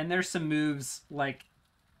Yeah, you. and there's some moves like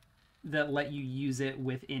that let you use it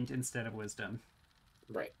with int instead of wisdom.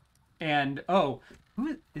 Right. And who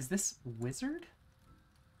is this wizard?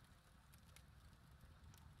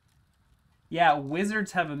 Yeah,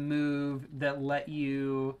 wizards have a move that let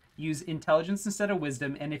you use intelligence instead of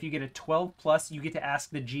wisdom, and if you get a 12 plus, you get to ask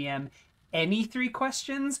the GM any 3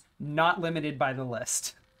 questions, not limited by the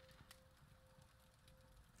list.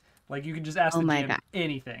 Like you can just ask the GM God.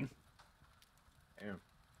 anything. Damn.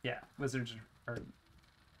 Yeah, wizards are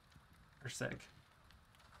sick.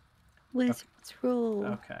 Wizards rule.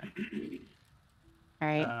 Okay. All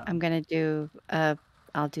right, I'm gonna do.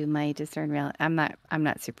 I'll do my discern reality. I'm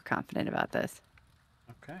not super confident about this.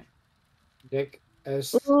 Okay. Nick,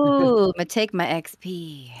 as Ooh, I'm gonna take my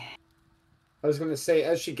XP. I was going to say,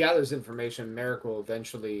 as she gathers information, Merrick will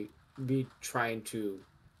eventually be trying to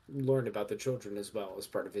learn about the children as well as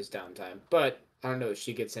part of his downtime. But I don't know if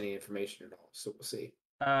she gets any information at all, so we'll see.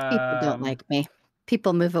 People don't like me.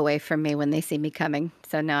 People move away from me when they see me coming.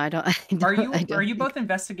 So no, I don't. Are you both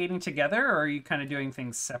investigating together, or are you kind of doing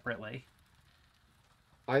things separately?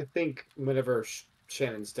 I think whenever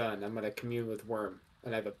Shannon's done, I'm going to commune with Worm,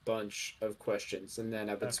 and I have a bunch of questions, and then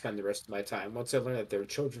I would spend the rest of my time. Once I learn that their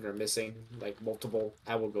children are missing, like multiple,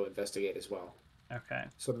 I will go investigate as well. Okay.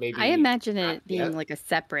 So maybe I imagine it being like a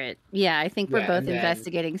separate. Yeah, I think we're both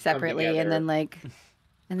investigating separately, and then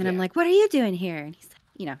I'm like, "What are you doing here?" And he's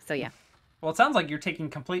like, so yeah. Well, it sounds like you're taking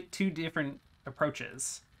two different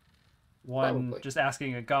approaches. One Probably. just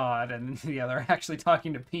asking a god, and the other actually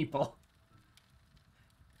talking to people.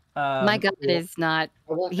 My god is not.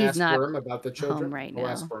 I won't he's ask not Worm about the children. home right I'll now.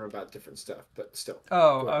 ask Worm about different stuff, but still.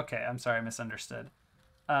 Oh, okay. I'm sorry, I misunderstood.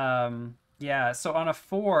 Yeah. So on a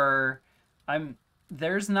 4,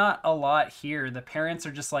 there's not a lot here. The parents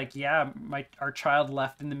are just like, yeah, our child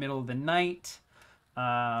left in the middle of the night.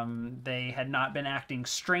 They had not been acting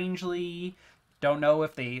strangely. Don't know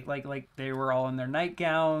if they like they were all in their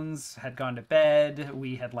nightgowns, had gone to bed.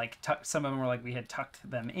 We had some of them were like we had tucked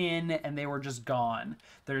them in, and they were just gone.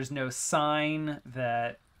 There's no sign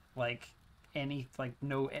that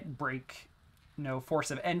no break, no force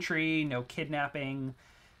of entry, no kidnapping.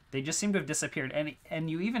 They just seem to have disappeared. And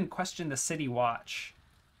you even question the city watch,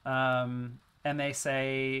 and they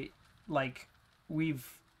say we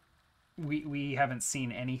haven't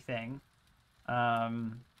seen anything.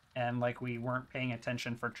 and like we weren't paying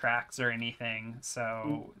attention for tracks or anything,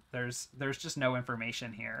 so there's just no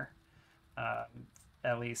information here.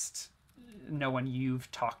 At least no one you've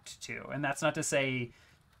talked to. And that's not to say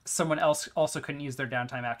someone else also couldn't use their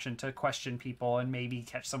downtime action to question people and maybe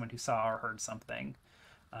catch someone who saw or heard something.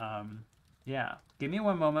 Yeah, give me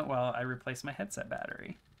one moment while I replace my headset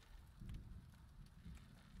battery.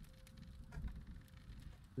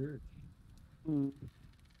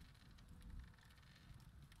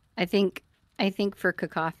 I think for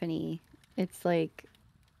Cacophony, it's like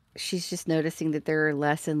she's just noticing that there are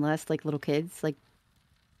less and less like little kids like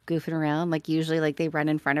goofing around. Like usually like they run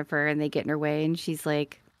in front of her and they get in her way and she's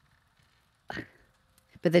like,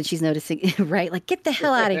 but then she's noticing, right? Like, get the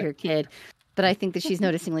hell out of here, kid. But I think that she's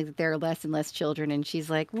noticing like that there are less and less children and she's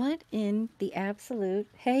like, what in the absolute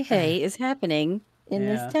hey is happening in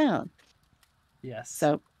this town? Yes.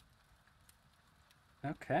 So.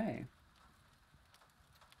 Okay.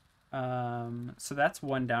 So that's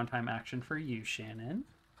one downtime action for you, Shannon.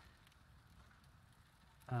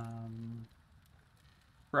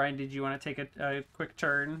 Brian, did you want to take a quick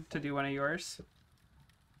turn to do one of yours?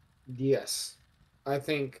 Yes. I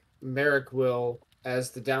think Merrick will,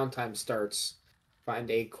 as the downtime starts, find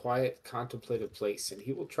a quiet, contemplative place, and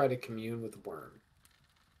he will try to commune with Worm.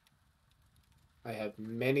 I have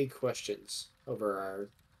many questions over our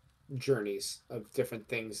journeys of different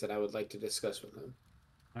things that I would like to discuss with him.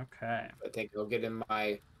 Okay. I think I'll get in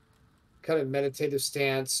my kind of meditative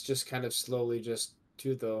stance, just kind of slowly just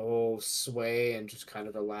do the whole sway and just kind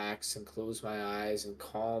of relax and close my eyes and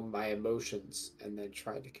calm my emotions and then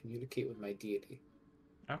try to communicate with my deity.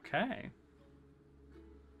 Okay.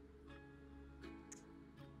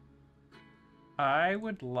 I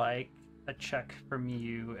would like a check from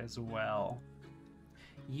you as well.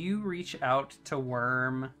 You reach out to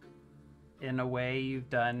Worm in a way you've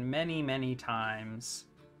done many, many times.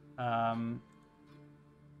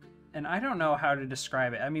 And I don't know how to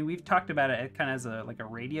describe it. I mean, we've talked about it kind of as a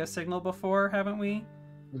radio signal before, haven't we?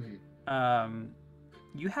 Mm-hmm.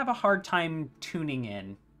 You have a hard time tuning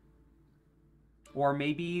in. Or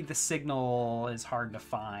maybe the signal is hard to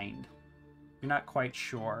find. You're not quite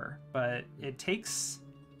sure, but it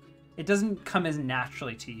doesn't come as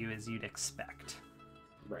naturally to you as you'd expect.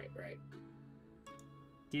 Right.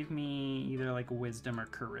 Give me either like wisdom or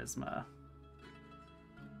charisma.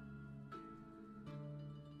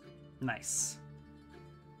 Nice.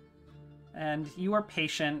 And you are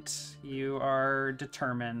patient, you are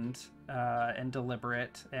determined and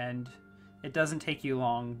deliberate, and it doesn't take you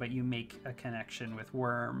long, but you make a connection with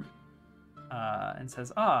Worm and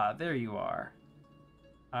says, there you are.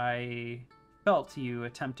 I felt you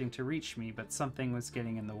attempting to reach me, but something was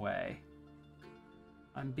getting in the way.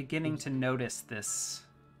 I'm beginning to notice this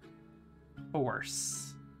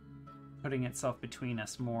force putting itself between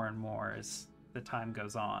us more and more as the time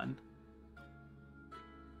goes on.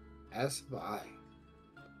 As have I.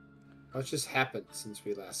 Much has happened since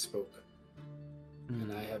we last spoke,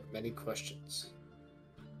 and I have many questions.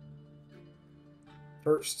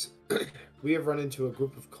 First, we have run into a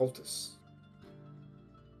group of cultists.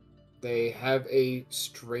 They have a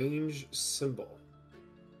strange symbol.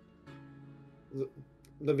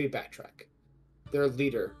 Let me backtrack. Their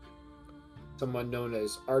leader, someone known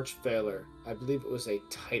as Archveiler, I believe it was a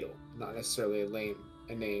title, not necessarily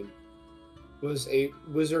a name, was a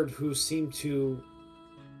wizard who seemed to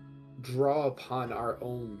draw upon our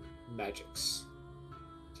own magics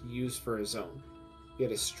to use for his own. He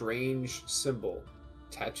had a strange symbol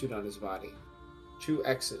tattooed on his body. 2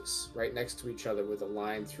 X's right next to each other with a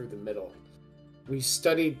line through the middle. We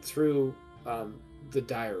studied through the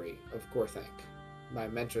diary of Gorthank, my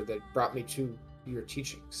mentor that brought me to your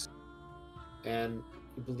teachings. And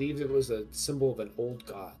we believed it was a symbol of an old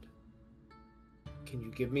god. Can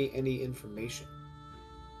you give me any information?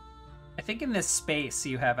 I think in this space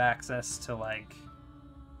you have access to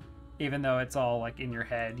even though it's all in your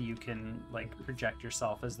head, you can project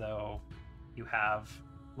yourself as though you have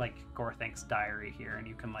Gorthank's diary here, and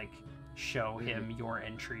you can show him your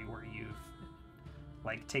entry where you've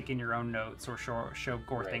taken your own notes, or show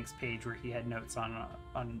Gorthank's page where he had notes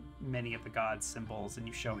on many of the gods' symbols, and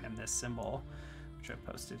you show him this symbol, which I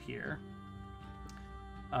posted here.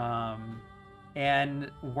 And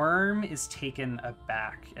Worm is taken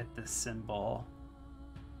aback at this symbol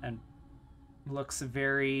and looks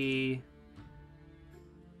very...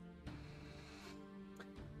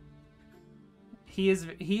 He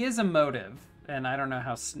is emotive, and I don't know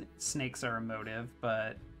how snakes are emotive,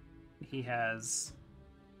 but he has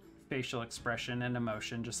facial expression and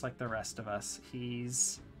emotion just like the rest of us.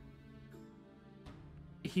 He's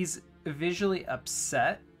visually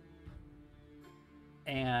upset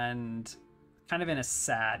and kind of in a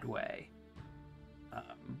sad way.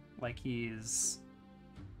 Like he's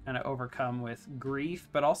kind of overcome with grief,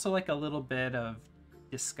 but also like a little bit of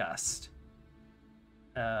disgust.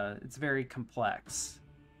 It's very complex.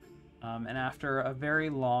 And after a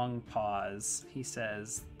very long pause, he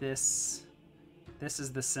says, This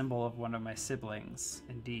is the symbol of one of my siblings,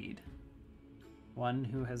 indeed. One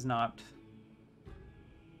who has not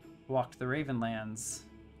walked the Ravenlands,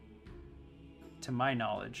 to my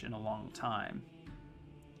knowledge, in a long time.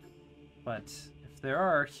 But if there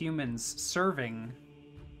are humans serving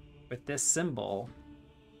with this symbol,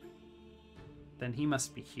 then he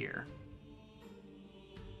must be here.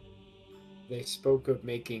 They spoke of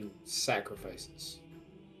making sacrifices.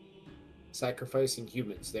 Sacrificing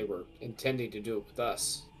humans. They were intending to do it with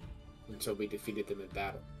us until we defeated them in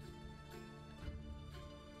battle.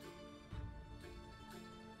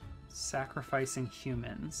 Sacrificing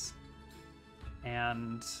humans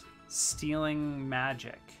and stealing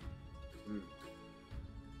magic.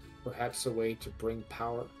 Perhaps a way to bring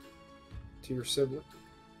power to your sibling?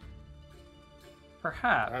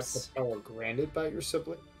 Perhaps the power granted by your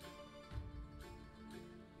sibling?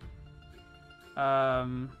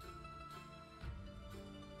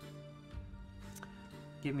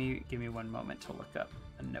 Give me one moment to look up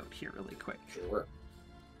a note here really quick. Sure.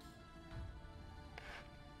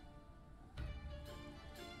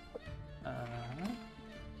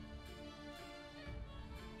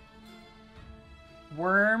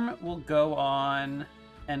 Worm will go on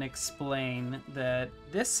and explain that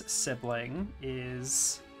this sibling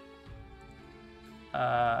is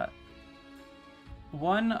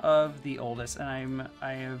one of the oldest, and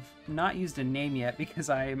I have not used a name yet because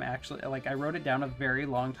I am actually, like, I wrote it down a very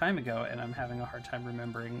long time ago and I'm having a hard time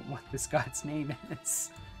remembering what this god's name is.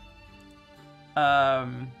 Oh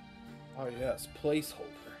yes, placeholder.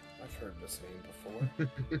 I've heard this name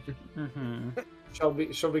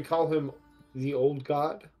before. Shall we call him the old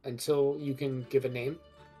god until you can give a name?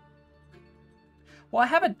 Well, I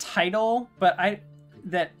have a title, but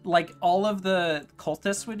that like all of the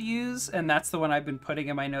cultists would use, and that's the one I've been putting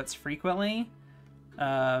in my notes frequently.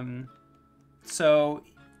 So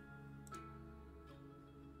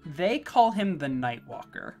they call him the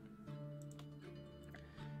Nightwalker.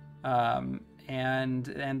 And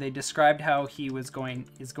they described how his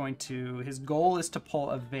goal is to pull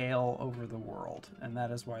a veil over the world, and that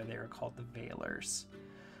is why they are called the Veilers.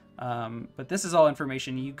 But this is all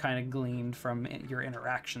information you kind of gleaned from your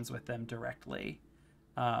interactions with them directly.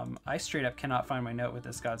 I straight up cannot find my note with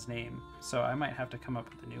this god's name, so I might have to come up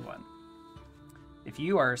with a new one. If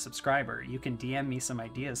you are a subscriber, you can DM me some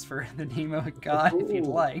ideas for the name of a god if you'd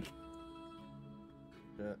like.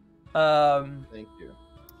 Yeah. Thank you.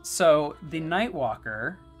 So the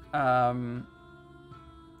Nightwalker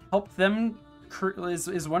helped them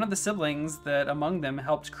is one of the siblings that among them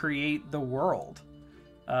helped create the world,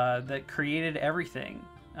 that created everything.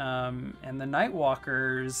 And the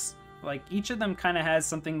Nightwalkers, like, each of them kind of has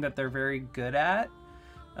something that they're very good at,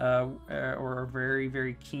 or very,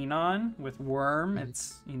 very keen on. With Worm,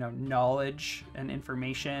 it's, knowledge and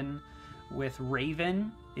information. With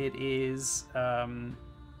Raven, it is the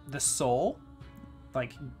soul.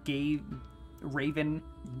 Like, Raven,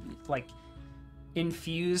 like,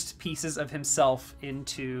 infused pieces of himself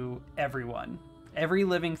into everyone. Every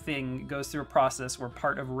living thing goes through a process where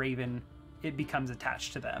part of Raven, it becomes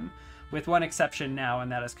attached to them. With one exception now, and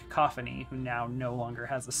that is Cacophony, who now no longer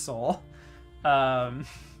has a soul.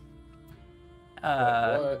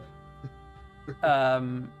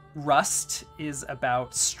 Rust is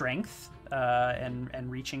about strength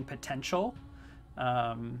and reaching potential.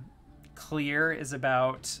 Clear is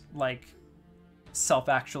about, like,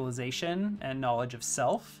 self-actualization and knowledge of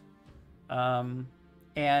self. And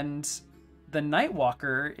the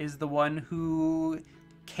Nightwalker is the one who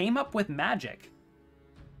came up with magic.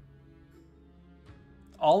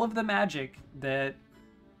 All of the magic that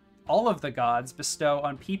all of the gods bestow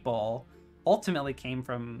on people ultimately came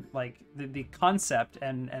from, like, the concept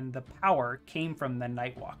and the power came from the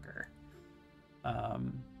Nightwalker.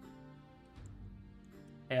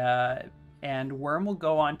 And Worm will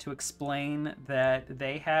go on to explain that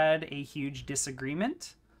they had a huge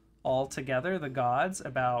disagreement all together, the gods,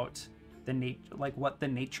 about what the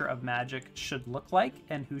nature of magic should look like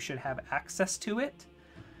and who should have access to it.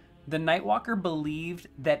 The Nightwalker believed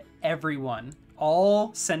that everyone,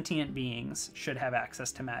 all sentient beings, should have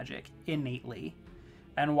access to magic innately.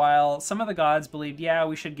 And while some of the gods believed, yeah,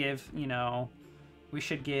 we should give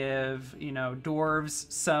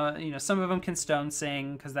dwarves some of them can stone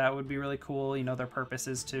sing because that would be really cool. Their purpose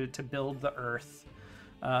is to build the earth.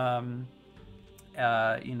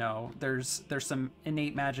 You know, there's some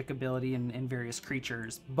innate magic ability in various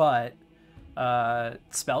creatures, but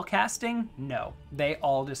spell casting, no. They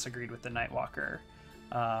all disagreed with the Nightwalker,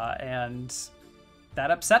 and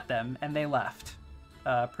that upset them, and they left,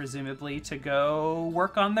 presumably to go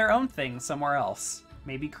work on their own thing somewhere else,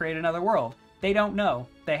 maybe create another world. They don't know.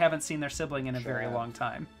 They haven't seen their sibling in a very long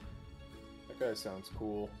time. That guy sounds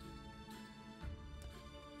cool.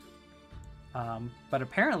 But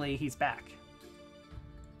apparently he's back.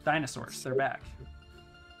 Dinosaurs, they're back.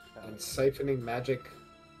 And siphoning magic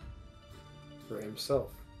for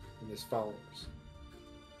himself and his followers.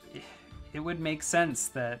 It would make sense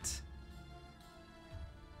that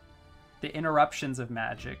the interruptions of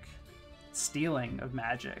magic, stealing of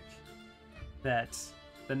magic, that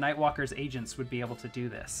the Nightwalker's agents would be able to do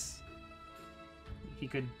this. He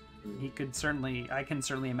could certainly, I can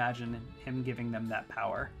certainly imagine him giving them that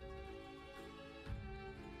power.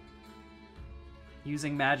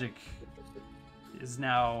 Using magic is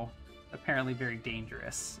now apparently very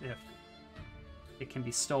dangerous if it can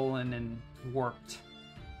be stolen and warped,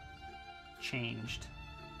 changed.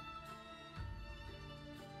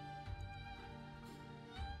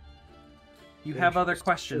 You have other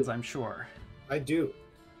questions, I'm sure. I do.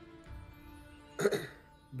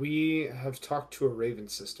 We have talked to a Raven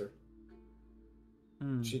sister.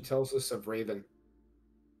 She tells us of Raven.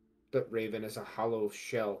 That Raven is a hollow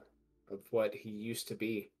shell of what he used to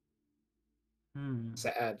be.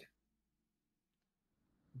 Sad.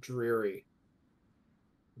 Dreary.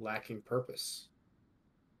 Lacking purpose.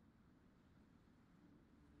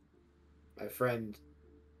 My friend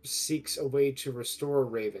seeks a way to restore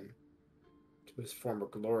Raven to his former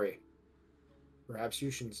glory. Perhaps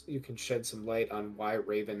you can shed some light on why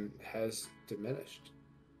Raven has diminished.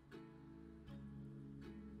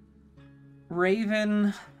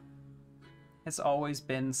 Raven has always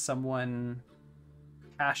been someone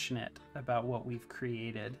passionate about what we've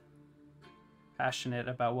created, passionate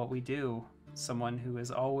about what we do, someone who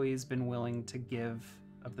has always been willing to give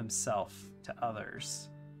of themselves to others,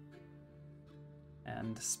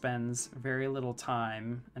 and spends very little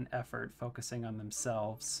time and effort focusing on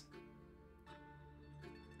themselves.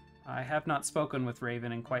 I have not spoken with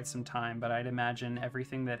Raven in quite some time, but I'd imagine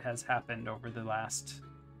everything that has happened over the last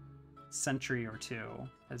century or two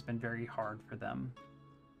has been very hard for them.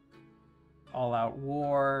 All-out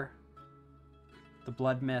war, the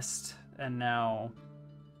Blood Mist, and now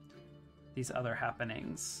these other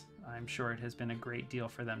happenings. I'm sure it has been a great deal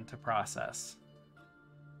for them to process.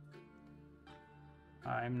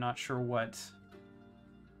 I'm not sure what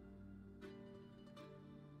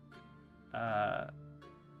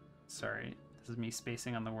sorry, this is me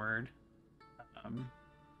spacing on the word.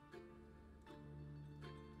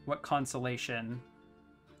 What consolation?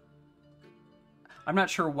 I'm not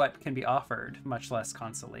sure what can be offered, much less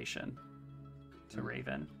consolation, to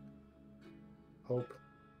Raven. Hope.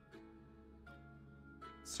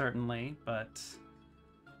 Certainly, but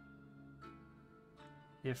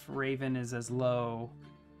if Raven is as low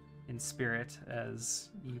in spirit as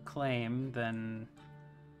you claim, then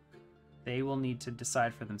they will need to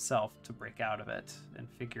decide for themselves to break out of it and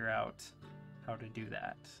figure out how to do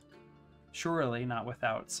that. Surely not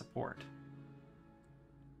without support.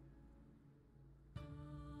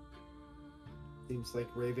 Seems like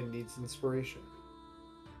Raven needs inspiration.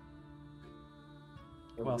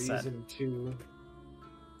 Well said.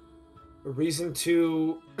 A reason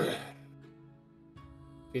to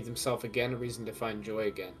feed themselves again, a reason to find joy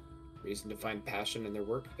again, a reason to find passion in their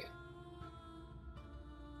work again.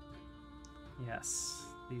 Yes,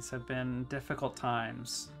 these have been difficult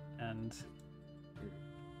times, and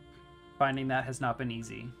finding that has not been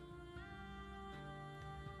easy.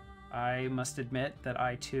 I must admit that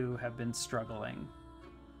I too have been struggling,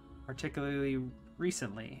 particularly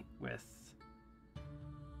recently, with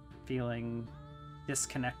feeling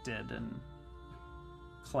disconnected and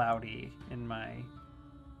cloudy in my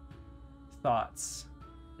thoughts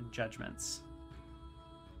and judgments.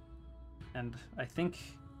 And I think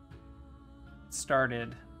it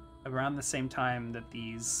started around the same time that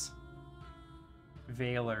these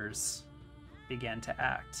Veilers began to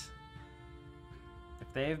act.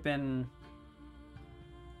 If they have been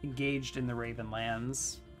engaged in the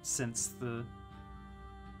Ravenlands since the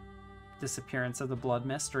disappearance of the Blood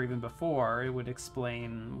Mist, or even before, it would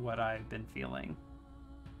explain what I've been feeling.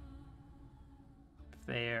 If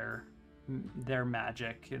their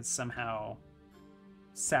magic is somehow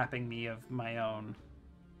sapping me of my own,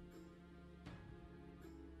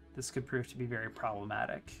 this could prove to be very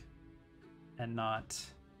problematic and not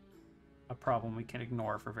a problem we can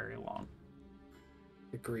ignore for very long.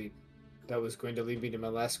 Agreed. That was going to lead me to my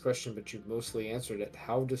last question, but you mostly answered it.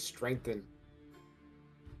 How to strengthen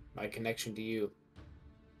my connection to you?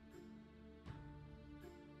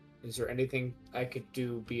 Is there anything I could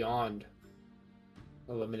do beyond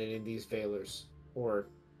eliminating these Veilers or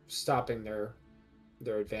stopping their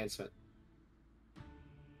advancement?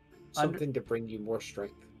 Something to bring you more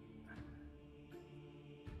strength.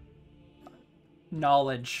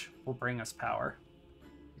 Knowledge will bring us power.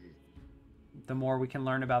 The more we can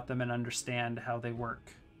learn about them and understand how they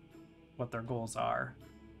work, what their goals are,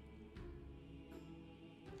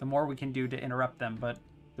 the more we can do to interrupt them, but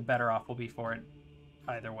the better off we'll be for it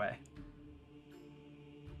either way.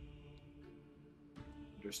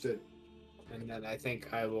 Understood. And then I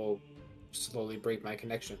think I will slowly break my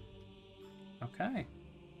connection. Okay.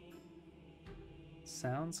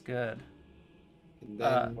 Sounds good. And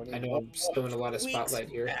then I know I'm still in a lot of spotlight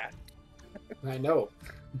here. I know.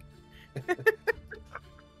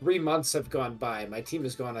 3 months have gone by. My team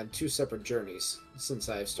has gone on 2 separate journeys since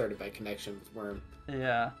I've started my connection with Worm.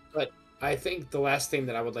 Yeah. But I think the last thing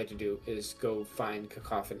that I would like to do is go find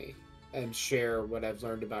Cacophony and share what I've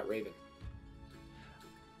learned about Raven.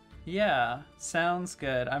 Yeah, sounds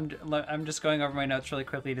good. I'm just going over my notes really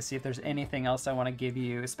quickly to see if there's anything else I want to give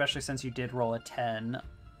you, especially since you did roll a 10.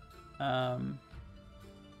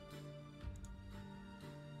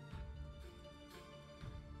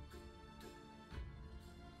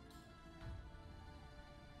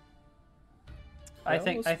 I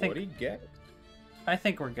think what do you get? I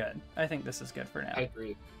think we're good. I think this is good for now. I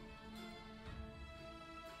agree.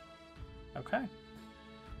 Okay.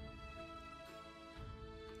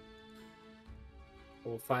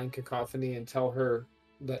 We'll find Cacophony and tell her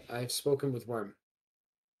that I've spoken with Worm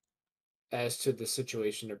as to the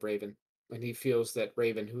situation of Raven. And he feels that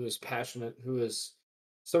Raven, who is passionate, who is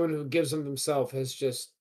someone who gives of himself, has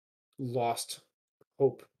just lost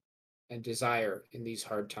hope and desire in these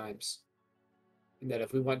hard times. And that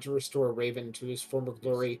if we want to restore Raven to his former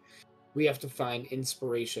glory, we have to find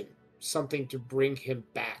inspiration, something to bring him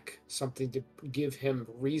back, something to give him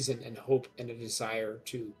reason and hope and a desire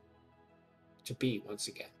to be once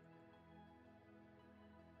again.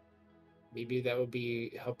 Maybe that will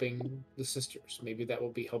be helping the sisters. Maybe that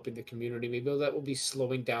will be helping the community. Maybe that will be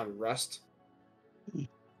slowing down rust.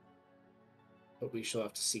 But we shall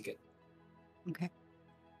have to seek it. Okay.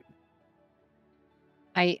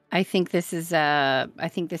 I think this is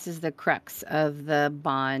the crux of the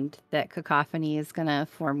bond that Cacophony is gonna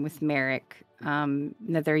form with Merrick.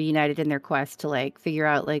 That they're united in their quest to like figure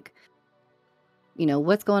out like, you know,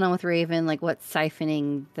 what's going on with Raven, like what's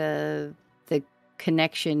siphoning the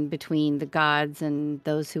connection between the gods and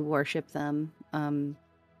those who worship them.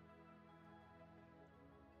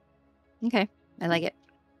 Okay, I like it.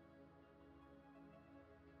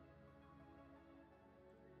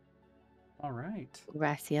 All right.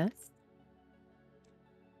 Gracias.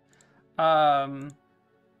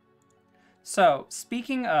 So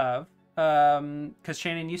speaking of, because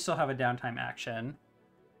Shannon, you still have a downtime action.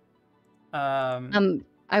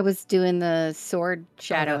 I was doing the sword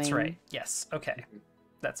shadowing. Oh, that's right. Yes. Okay.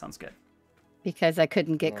 That sounds good. Because I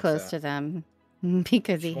couldn't get close to them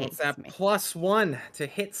because he hates that me. +1 to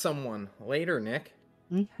hit someone later, Nick.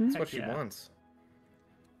 That's what she wants.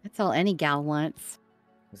 That's all any gal wants.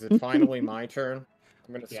 Is it finally my turn?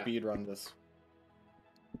 I'm gonna speed run this.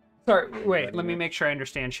 Sorry, wait, let me make sure I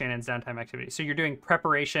understand Shannon's downtime activity. So you're doing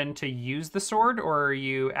preparation to use the sword, or are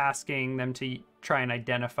you asking them to try and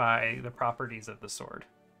identify the properties of the sword?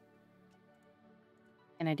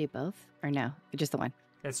 Can I do both? Or no? Just the one?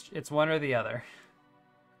 It's one or the other.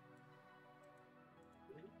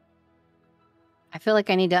 I feel like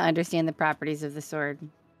I need to understand the properties of the sword.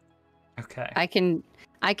 Okay.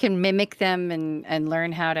 I can mimic them and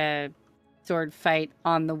learn how to sword fight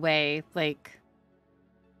on the way, like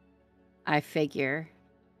I figure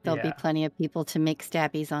there'll be plenty of people to make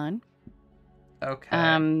stabbies on. Okay.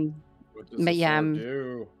 What does the sword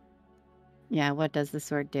do? Yeah, what does the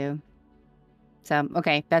sword do? So,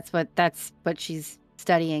 okay, that's what she's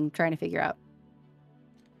studying, trying to figure out.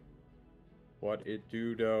 What it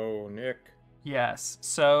do, though, Nick? Yes.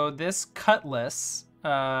 So this cutlass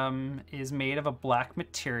is made of a black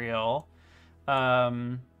material.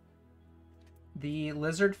 The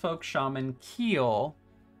lizard folk shaman Keel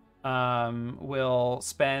will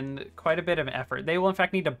spend quite a bit of effort. They will in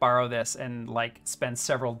fact need to borrow this and like spend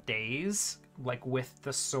several days like with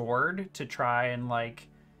the sword to try and like,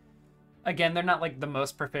 again, they're not like the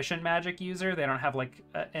most proficient magic user. They don't have like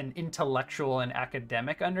an intellectual and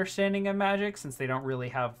academic understanding of magic since they don't really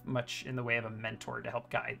have much in the way of a mentor to help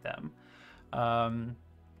guide them.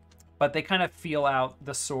 but they kind of feel out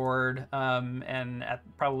the sword, and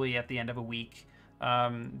probably at the end of a week,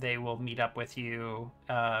 they will meet up with you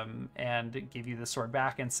and give you the sword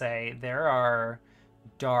back and say, there are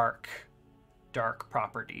dark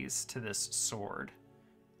properties to this sword.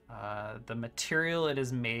 The material it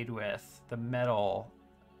is made with, the metal,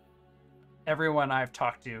 everyone I've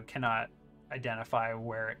talked to cannot identify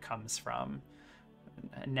where it comes from.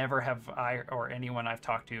 Never have I or anyone I've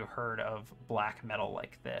talked to heard of black metal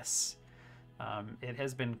like this. It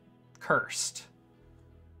has been cursed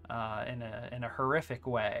in a horrific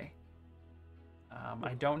way.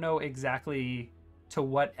 I don't know exactly to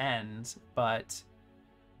what end, but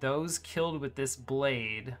those killed with this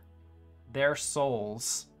blade, their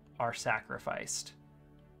souls are sacrificed,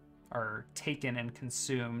 are taken and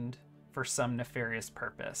consumed for some nefarious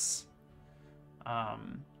purpose.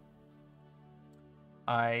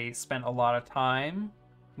 I spent a lot of time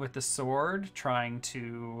with the sword trying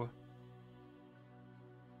to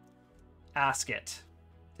ask it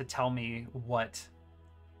to tell me what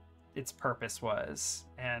its purpose was,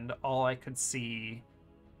 and all I could see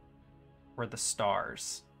were the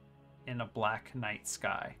stars in a black night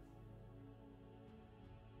sky.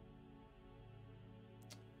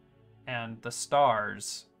 And the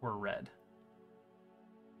stars were red.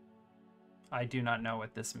 I do not know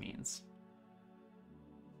what this means.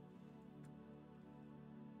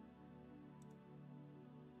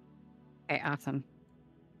 Okay, awesome.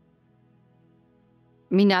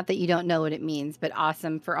 I mean, not that you don't know what it means, but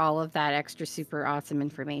awesome for all of that extra super awesome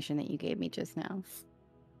information that you gave me just now.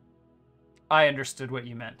 I understood what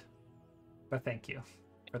you meant, but thank you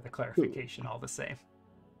for the clarification all the same.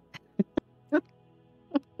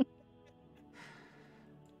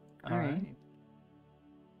 All right.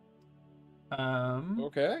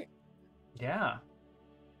 Okay. Yeah.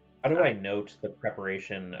 How do I note the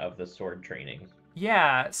preparation of the sword training?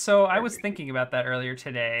 Yeah, so I was thinking about that earlier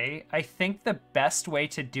today. I think the best way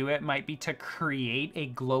to do it might be to create a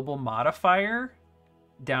global modifier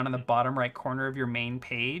down in the bottom right corner of your main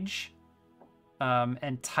page,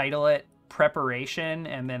 and title it preparation,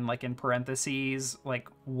 and then like in parentheses, like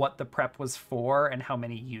what the prep was for and how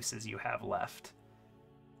many uses you have left.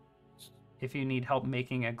 If you need help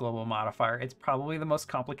making a global modifier, it's probably the most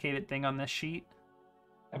complicated thing on this sheet.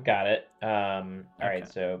 I've got it. All right,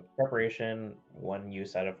 so preparation, 1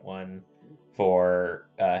 use out of 1 for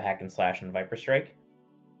hack and slash and Viper Strike.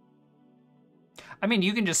 I mean,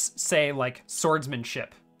 you can just say like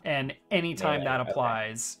swordsmanship, and anytime that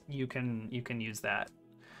applies, you can use that.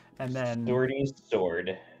 And then Swordy's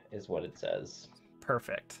sword is what it says.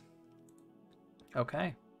 Perfect.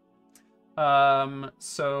 Okay.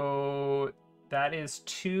 So that is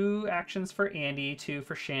 2 actions for Andy, 2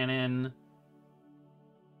 for Shannon.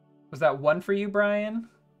 Was that 1 for you, Brian?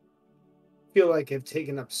 I feel like I've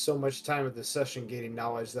taken up so much time with this session gaining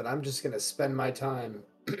knowledge that I'm just going to spend my time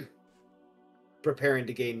preparing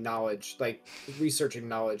to gain knowledge, like researching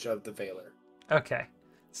knowledge of the Veiler. Okay.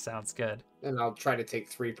 Sounds good. And I'll try to take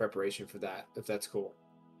 3 preparation for that, if that's cool.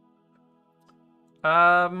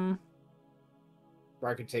 Or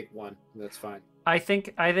I could take 1. That's fine. I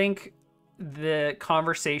think the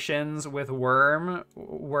conversations with Worm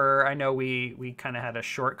were, I know we kind of had a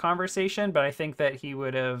short conversation, but I think that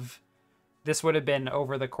this would have been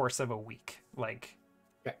over the course of a week, like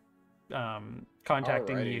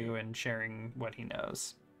contacting Alrighty. you and sharing what he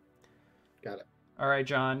knows. Got it. All right,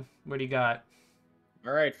 John, what do you got?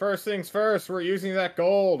 All right, first things first, we're using that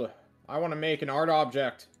gold. I want to make an art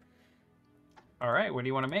object. All right, what do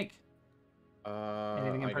you want to make?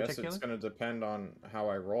 Anything in I guess particular? it's going to depend on how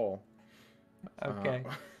I roll. Okay.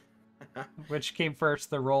 Which came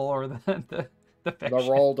first, the roll or the fiction? The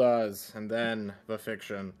roll does, and then the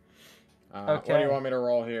fiction. Okay. What do you want me to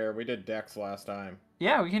roll here? We did Dex last time.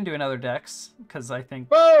 Yeah, we can do another Dex, because I think...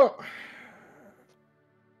 Whoa!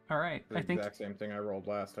 All right, The exact same thing I rolled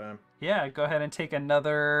last time. Yeah, go ahead and take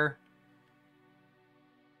another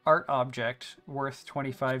art object worth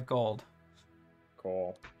 25 gold.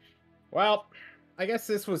 Cool. Well, I guess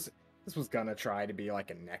this was gonna try to be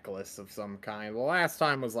like a necklace of some kind. The last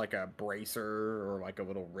time was like a bracer or like a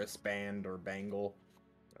little wristband or bangle.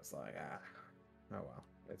 It's like, oh well,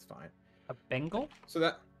 it's fine. A bangle? So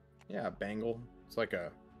that, yeah, a bangle. It's like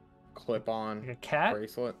a clip-on Like a cat?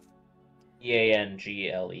 bracelet.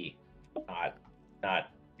 EANGLE, not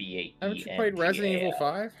BAE. Haven't you played Resident Evil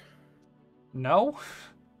 5? No?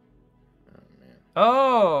 Oh man.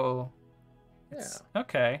 Oh! Yeah.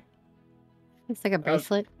 Okay. It's like a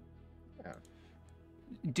bracelet. Yeah.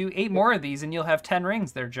 Do 8 more of these and you'll have 10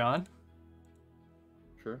 rings there, John.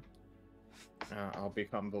 Sure. I'll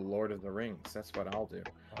become the Lord of the Rings. That's what I'll do.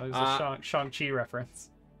 Oh, it was a Shang-Chi reference.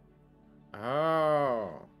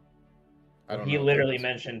 Oh. I don't He know. literally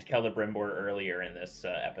mentioned Celebrimbor earlier in this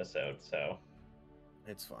episode, so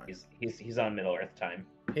It's fine. He's on Middle Earth time.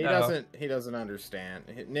 He doesn't understand.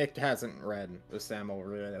 Nick hasn't read the Samuel.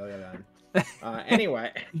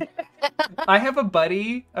 Anyway, I have a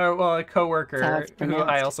buddy, or well, a coworker it's who I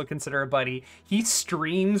pronounced. also consider a buddy. He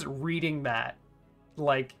streams reading that,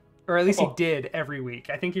 like, or at least he did every week.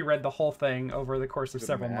 I think he read the whole thing over the course of He's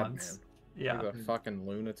a several madman. months. Yeah. He's a fucking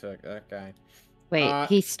lunatic. That guy. Wait,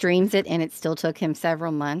 he streams it and it still took him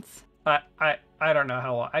several months? I don't know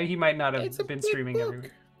how long. He might not It's a have been big streaming every book.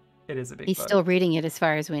 week. It is a big He's book. still reading it as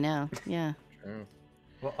far as we know. Yeah. True.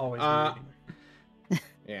 We'll always be reading.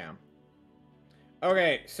 Yeah.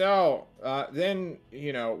 Okay, so then,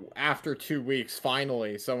 after 2 weeks,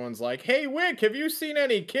 finally, someone's like, "Hey, Wick, have you seen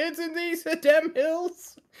any kids in these damn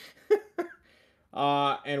hills?"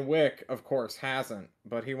 And Wick, of course, hasn't,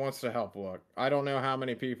 but he wants to help look. I don't know how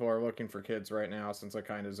many people are looking for kids right now, since I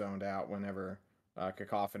kind of zoned out whenever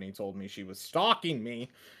Cacophony told me she was stalking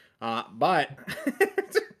me. But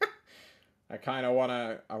I kind of want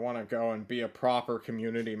to go and be a proper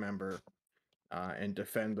community member and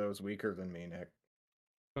defend those weaker than me, Nick.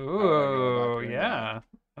 Ooh, yeah.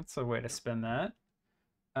 That's a way to spin that.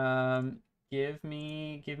 Give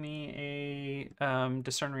me a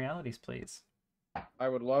discern realities, please. I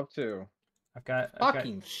would love to. I've got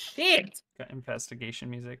shit. Got investigation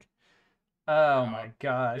music. Oh my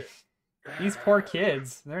god. These poor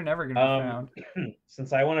kids. They're never gonna be found.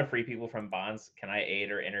 Since I want to free people from bonds, can I aid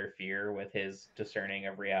or interfere with his discerning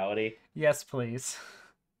of reality? Yes, please.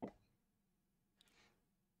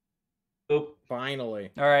 Oop.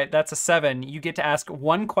 Finally. All right, that's a 7. You get to ask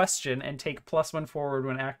one question and take +1 forward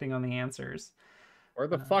when acting on the answers. Where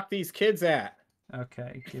the fuck these kids at?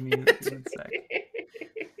 Okay, give me 1 sec.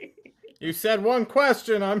 You said one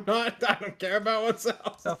question. I don't care about what's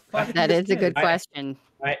else. The fuck That is a good question.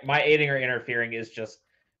 My aiding or interfering is just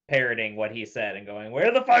parroting what he said and going,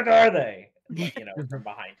 "Where the fuck are they?" Like, from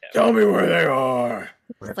behind him. Tell me where they are.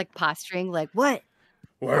 It's like posturing, like, what?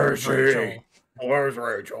 Where's she? Rachel? Where's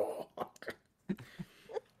Rachel?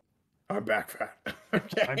 I'm back fat.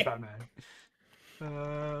 Okay. I'm Batman.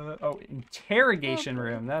 Interrogation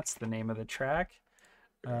room. That's the name of the track.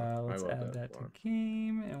 Let's love add that that one. to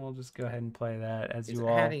game, and we'll just go ahead and play that as He's you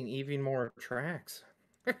all. adding even more tracks.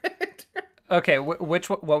 Okay, what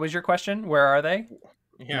was your question? Where are they?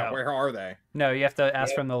 Yeah, No. where are they? No, you have to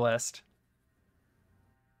ask from the list.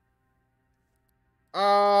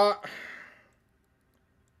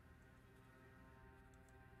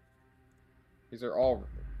 These are all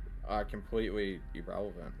completely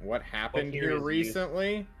irrelevant. What happened here here is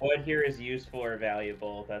recently? What here is useful or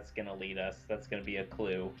valuable? That's gonna lead us. That's gonna be a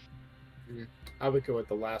clue. I would go with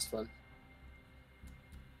the last one.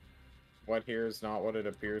 What here is not what it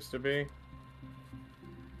appears to be?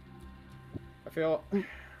 I feel...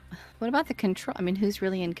 What about the control? I mean, who's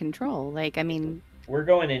really in control? Like, I mean, We're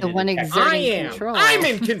going into the one detective- exerting control. I'm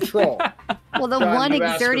in control! Well, the John, one you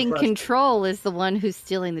asked the exerting question. control is the one who's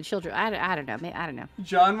stealing the children. I don't know. I don't know.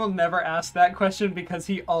 John will never ask that question because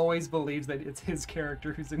he always believes that it's his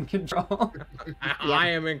character who's in control. I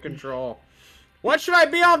am in control. What should I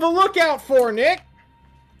be on the lookout for, Nick?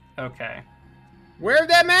 Okay. Where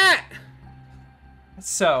them at?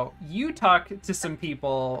 So, you talk to some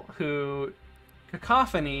people who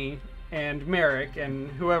Cacophony and Merrick and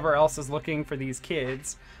whoever else is looking for these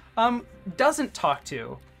kids doesn't talk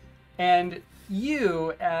to. And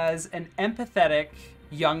you, as an empathetic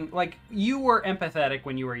young, like, you were empathetic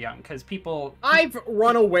when you were young, because people... I've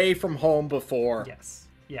run away from home before.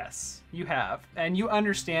 Yes, you have. And you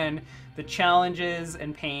understand the challenges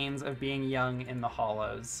and pains of being young in the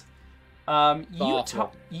Hollows.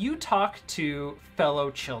 You talk to fellow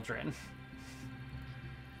children.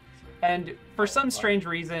 And for some strange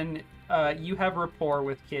reason, you have rapport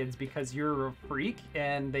with kids because you're a freak,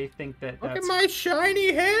 and they think that Look that's... at my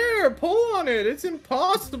shiny hair! Pull on it! It's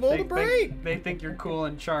impossible to break! They think you're cool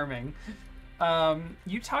and charming.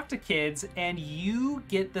 You talk to kids, and you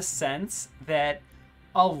get the sense that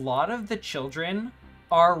a lot of the children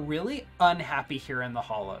are really unhappy here in the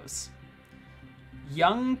Hollows.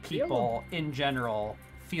 Young people in general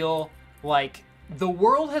feel like the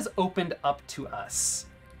world has opened up to us.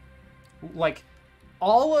 Like,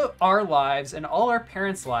 all of our lives and all our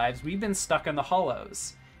parents' lives, we've been stuck in the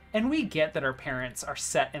Hollows. And we get that our parents are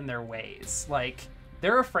set in their ways. Like,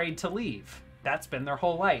 they're afraid to leave. That's been their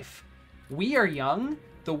whole life. We are young.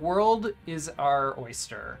 The world is our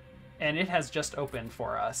oyster. And it has just opened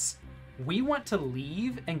for us. We want to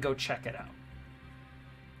leave and go check it out.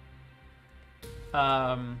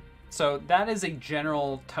 So that is a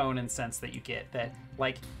general tone and sense that you get. That,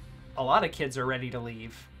 like, a lot of kids are ready to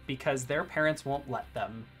leave because their parents won't let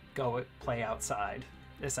them go play outside,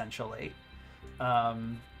 essentially.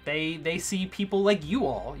 They see people like you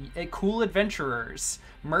all, cool adventurers,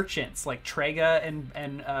 merchants like Trega and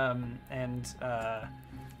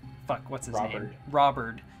fuck, what's his name?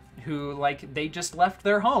 Robert, who like they just left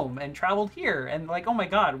their home and traveled here, and like, oh my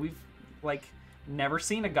god, we've like never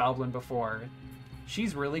seen a goblin before.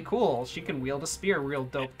 She's really cool. She can wield a spear real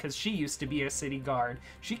dope because she used to be a city guard.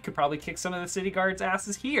 She could probably kick some of the city guards'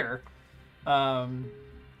 asses here. And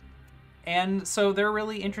so they're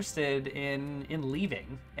really interested in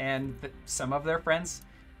leaving. And some of their friends,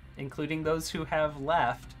 including those who have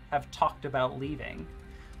left, have talked about leaving.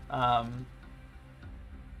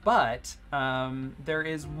 But there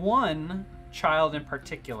is one child in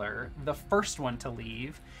particular, the first one to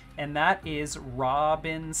leave, and that is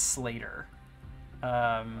Robin Slater.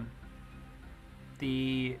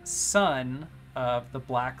 The son of the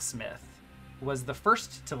blacksmith was the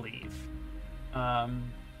first to leave.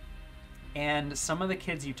 And some of the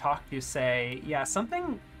kids you talk to say, yeah,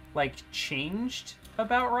 something like changed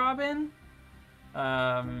about Robin.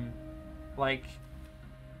 Like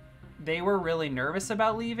they were really nervous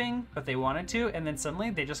about leaving, but they wanted to, and then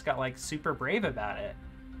suddenly they just got like super brave about it.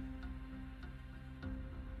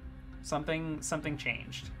 Something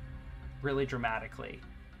changed really dramatically.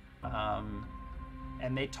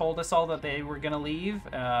 And they told us all that they were going to leave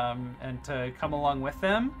and to come along with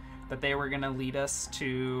them, that they were going to lead us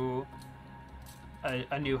to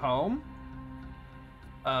a new home.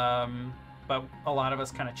 But a lot of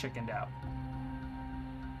us kind of chickened out.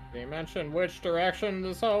 Did you mention which direction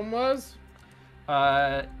this home was?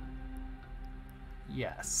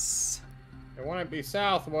 Yes. It wouldn't be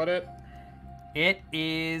south, would it? It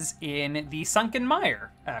is in the Sunken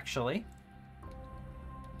Mire, actually.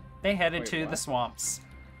 They headed to the swamps.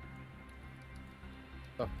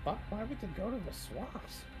 The fuck? Why would they go to the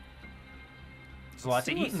swamps? There's a lot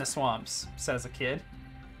to eat in the swamps, says a kid.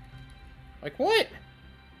 Like what?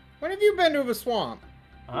 When have you been to the swamp?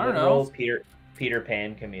 I don't know. Peter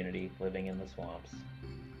Pan community living in the swamps.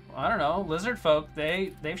 I don't know. Lizard folk,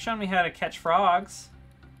 they've shown me how to catch frogs.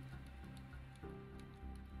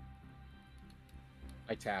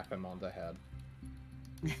 I tap him on the head.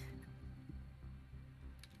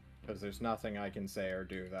 Because there's nothing I can say or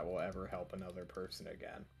do that will ever help another person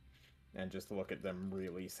again. And just look at them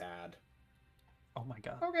really sad. Oh my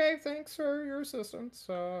god. Okay, thanks for your assistance.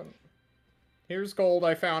 Here's gold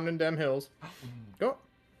I found in them hills. Go.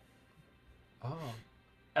 Oh.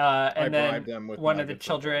 And then one of the nuggets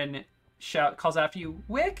children calls after you,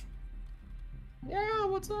 Wick, Yeah,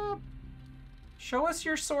 what's up? show us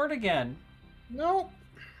your sword again. Nope.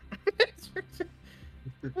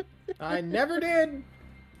 I never did.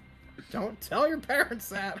 Don't tell your parents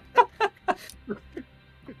that.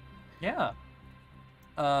 Yeah.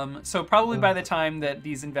 So probably by the time that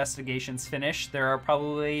these investigations finish, there are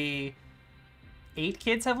probably 8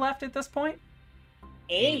 kids have left at this point.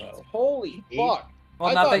 8? Holy fuck. Well,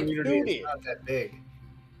 I not thought that you It's not that big.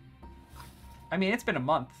 I mean, it's been a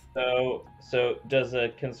month. So does a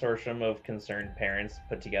consortium of concerned parents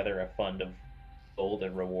put together a fund of gold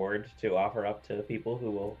and reward to offer up to people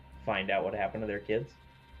who will find out what happened to their kids?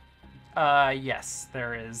 Yes,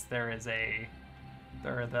 there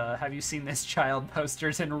are the have you seen this child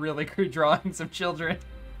posters and really crude drawings of children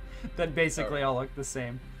that basically all look the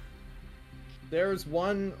same. There's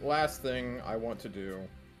one last thing I want to do,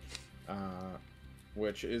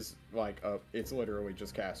 which is like it's literally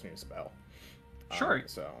just casting a spell. Sure,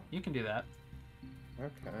 so you can do that.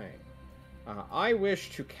 Okay. I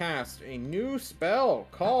wish to cast a new spell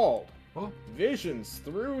called Visions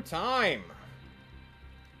Through Time.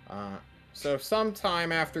 So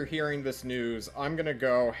sometime after hearing this news, I'm gonna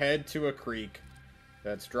go head to a creek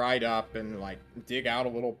that's dried up and like dig out a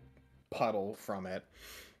little puddle from it,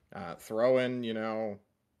 throw in,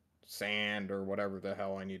 sand or whatever the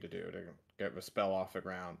hell I need to do to get the spell off the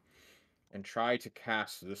ground, and try to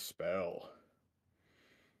cast this spell.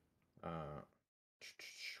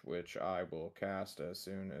 Which I will cast as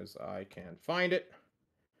soon as I can find it.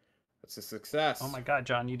 It's a success. Oh my god,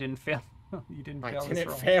 John, you didn't fail. You didn't fail. I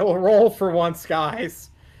didn't fail a roll for once, guys.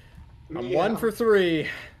 I'm 1 for 3.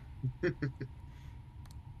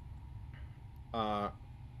 The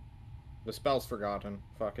spell's forgotten.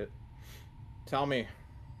 Fuck it. Tell me,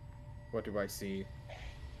 what do I see?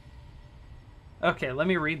 Okay, let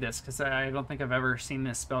me read this because I don't think I've ever seen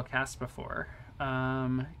this spell cast before.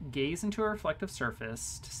 Gaze into a reflective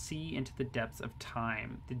surface to see into the depths of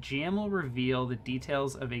time. The GM will reveal the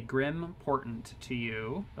details of a grim portent to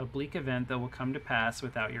you, a bleak event that will come to pass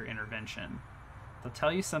without your intervention. They'll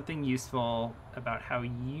tell you something useful about how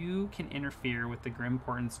you can interfere with the Grim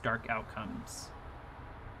Portent's dark outcomes.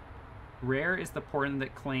 Rare is the portent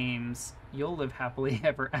that claims you'll live happily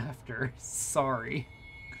ever after. Sorry.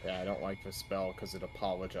 Yeah, I don't like the spell because it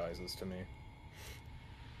apologizes to me.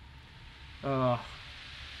 Ugh.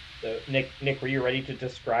 So, Nick, were you ready to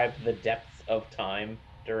describe the depths of time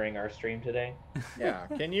during our stream today? Yeah,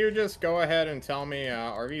 can you just go ahead and tell me,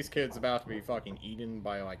 are these kids about to be fucking eaten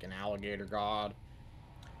by, like, an alligator god?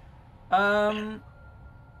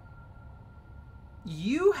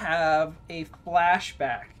 You have a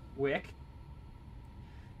flashback, Wick.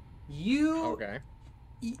 Okay.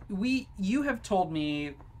 You have told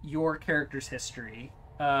me your character's history,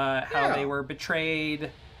 how they were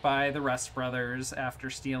betrayed by the Rust brothers after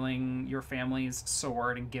stealing your family's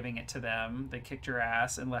sword and giving it to them. They kicked your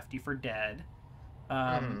ass and left you for dead.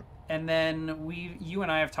 And then you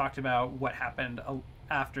and I have talked about what happened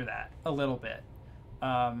after that a little bit.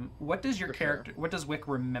 What does your character, what does Wick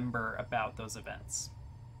remember about those events?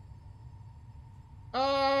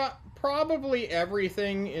 Probably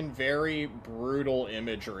everything in very brutal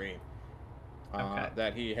imagery.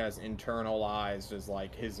 That he has internalized as,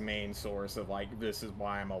 like, his main source of, like, this is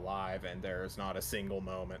why I'm alive, and there's not a single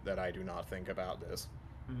moment that I do not think about this.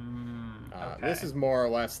 This is more or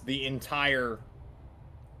less the entire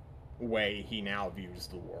way he now views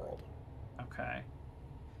the world. Okay.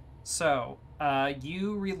 So,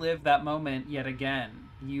 you relive that moment yet again.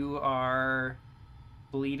 You are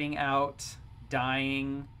bleeding out,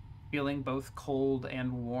 dying, feeling both cold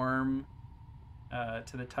and warm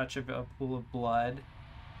to the touch of a pool of blood.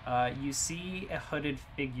 You see a hooded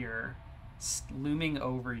figure looming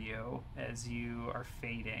over you as you are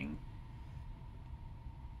fading.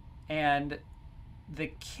 And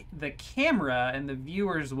the camera and the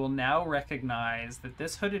viewers will now recognize that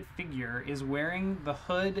this hooded figure is wearing the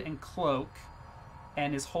hood and cloak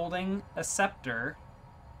and is holding a scepter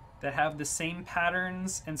that have the same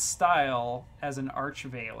patterns and style as an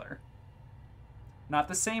Archveiler. Not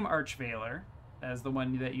the same Archveiler as the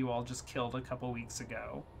one that you all just killed a couple weeks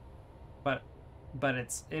ago, but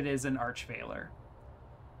it is an Archveiler.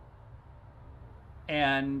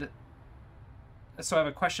 And so I have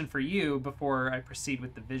a question for you before I proceed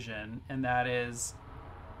with the vision, and that is,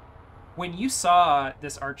 when you saw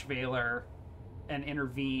this Archveiler and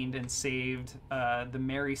intervened and saved the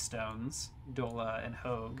Marystones, Dola and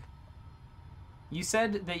Hogue, you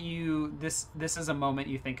said that this is a moment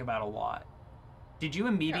you think about a lot. Did you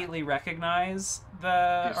immediately recognize the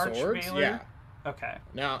Archveiler? Yeah. Okay.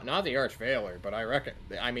 Now, not the Archveiler, but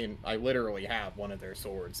I literally have one of their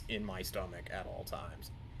swords in my stomach at all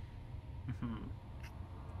times. Mm-hmm.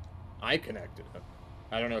 I connected it.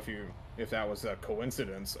 I don't know if that was a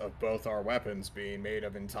coincidence of both our weapons being made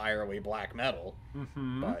of entirely black metal,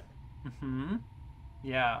 but... Mm-hmm.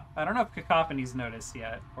 Yeah. I don't know if Cacophony's noticed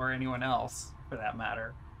yet, or anyone else, for that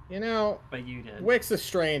matter. You know... But you did. Wick's a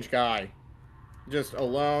strange guy. Just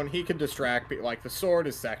alone, he could distract people. Like, the sword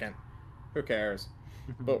is second. Who cares?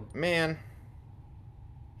 But, man,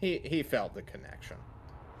 he felt the connection.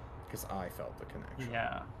 Because I felt the connection.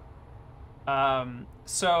 Yeah.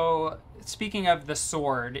 So speaking of the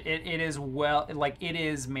sword, it is it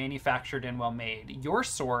is manufactured and well made. Your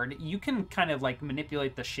sword, you can kind of like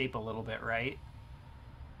manipulate the shape a little bit, right?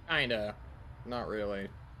 Kinda. Not really.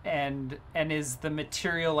 And is the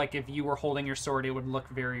material, like, if you were holding your sword, it would look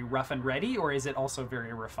very rough and ready, or is it also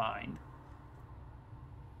very refined?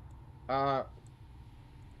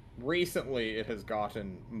 Recently it has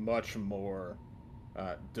gotten much more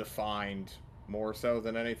defined, more so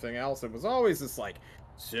than anything else. It was always this, like,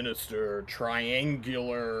 sinister,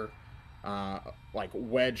 triangular, like,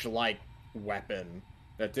 wedge-like weapon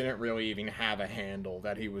that didn't really even have a handle,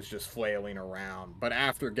 that he was just flailing around. But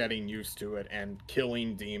after getting used to it and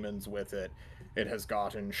killing demons with it, it has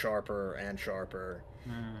gotten sharper and sharper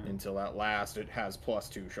until at last it has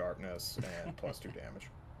 +2 sharpness and +2 damage.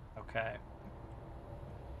 Okay.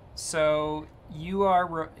 So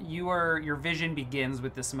your vision begins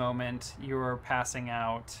with this moment. You're passing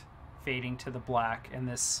out, fading to the black, and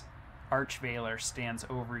this Archveiler stands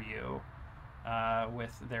over you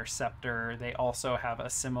with their scepter. They also have a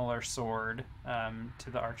similar sword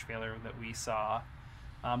to the Archveiler that we saw,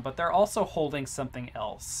 but they're also holding something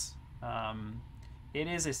else. It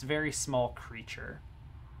is this very small creature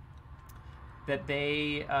that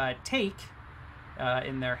they take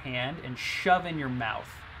in their hand and shove in your mouth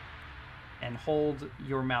and hold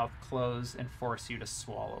your mouth closed and force you to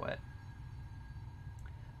swallow it.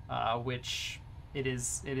 Which it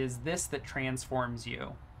is this that transforms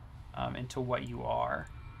you into what you are.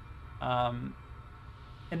 And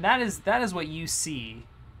that is what you see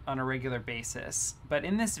on a regular basis. But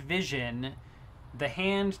in this vision, the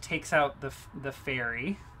hand takes out the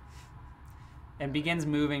fairy and begins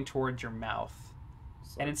moving towards your mouth.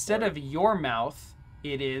 And instead of your mouth,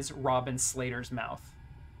 it is Robin Slater's mouth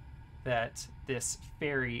that this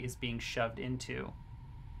fairy is being shoved into.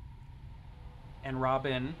 And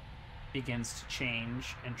Robin begins to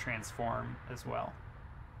change and transform as well.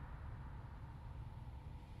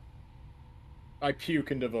 I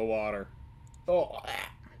puke into the water. Oh.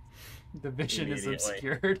 The vision is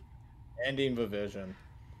obscured. Ending the vision.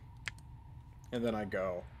 And then I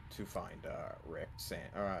go to find Rick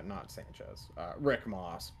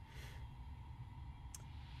Moss,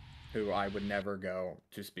 who I would never go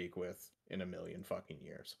to speak with in a million fucking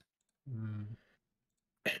years.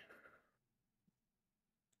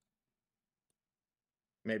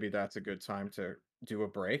 Maybe that's a good time to do a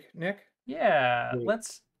break, Nick? Yeah,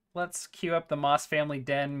 let's cue up the Moss Family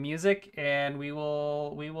Den music, and we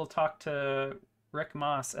will talk to Rick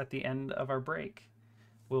Moss at the end of our break.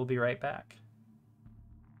 We'll be right back.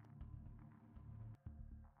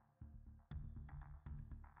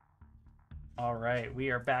 All right,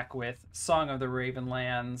 we are back with Song of the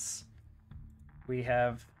Ravenlands. We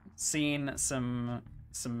have seen some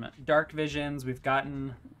dark visions. We've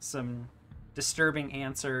gotten some disturbing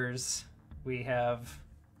answers. We have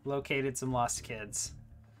located some lost kids,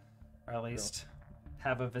 or at least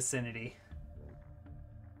have a vicinity.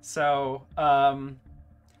 So,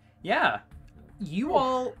 yeah, you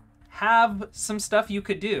all have some stuff you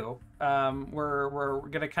could do. We're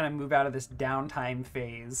gonna kind of move out of this downtime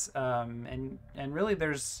phase, and really,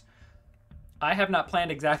 I have not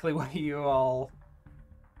planned exactly what you all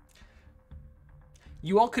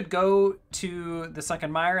could go to the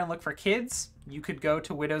Sunken Mire and look for kids. You could go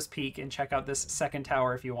to Widow's Peak and check out this second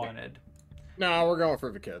tower if you wanted. No, we're going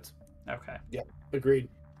for the kids. Okay. Yeah, agreed.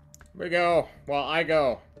 We go. Well, I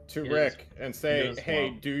go to Yes. Rick and say, Yes, hey,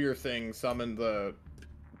 Mom. do your thing. Summon the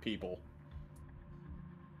people.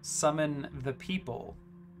 Summon the people.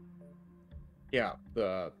 Yeah,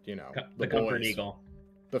 the Comfort boys. Eagle.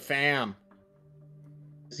 The fam.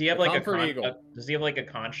 Does he have The like Comfort Eagle. does he have like a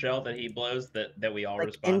conch shell that he blows that we all Like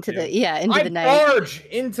respond into to? into I the night. barge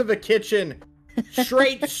into the kitchen,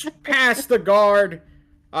 straight past the guard,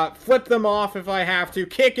 flip them off if I have to,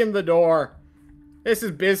 kick in the door. This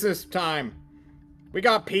is business time. We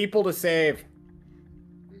got people to save.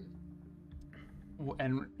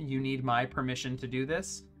 And you need my permission to do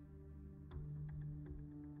this?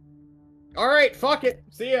 All right, fuck it.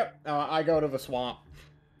 See ya. I go to the swamp.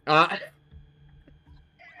 I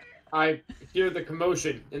hear the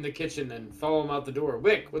commotion in the kitchen and follow him out the door.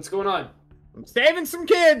 Wick, what's going on? I'm saving some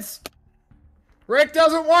kids. Rick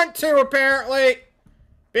doesn't want to, apparently.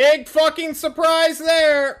 Big fucking surprise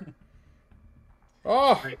there.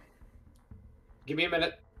 Oh. Right. Give me a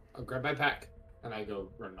minute. I'll grab my pack. And I go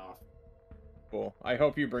running off. Cool. I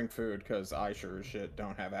hope you bring food, because I sure as shit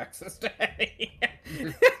don't have access to any.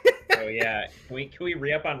 Oh yeah. Can we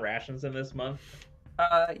re-up on rations in this month?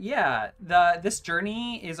 Yeah. This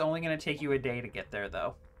journey is only going to take you a day to get there,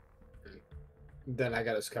 though. Then I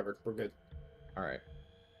got us covered. We're good. All right.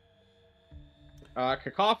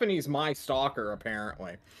 Cacophony's my stalker,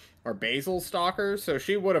 apparently. Or Basil's stalker, so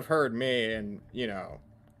she would have heard me, and,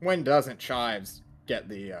 when doesn't Chives get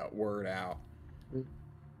the word out?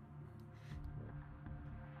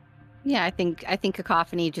 Yeah, I think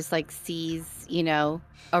Cacophony just like sees,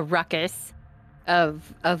 a ruckus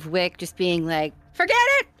of Wick just being like, forget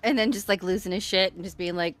it, and then just like losing his shit and just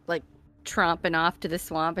being like tromping off to the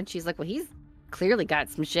swamp, and she's like, well, he's clearly got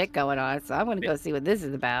some shit going on, so I'm gonna go see what this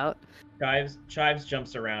is about. Chives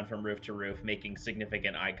jumps around from roof to roof, making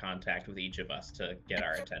significant eye contact with each of us to get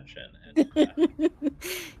our attention. And,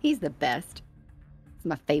 He's the best. He's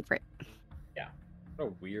my favorite. What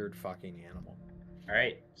a weird fucking animal. all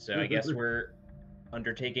right, so I guess we're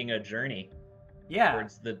undertaking a journey Yeah.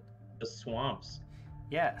 towards the swamps.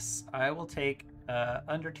 Yes. I will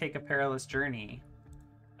undertake a perilous journey.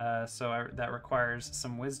 That requires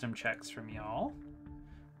some wisdom checks from y'all.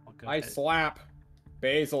 I'll go I ahead. slap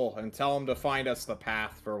Basil and tell him to find us the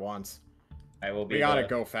path for once. I will be. We gotta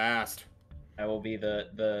go fast. I will be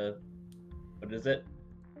the what is it?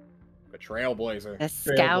 A trailblazer. The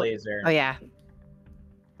scout. Trailblazer. Oh yeah.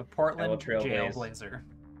 The Portland trailblaze. Jailblazer.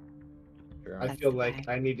 Sure. I feel like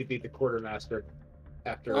I need to be the quartermaster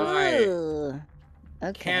after. Ooh.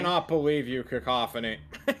 Okay. Cannot believe you, Cacophony.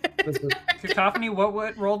 Cacophony,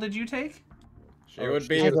 what role did you take? She would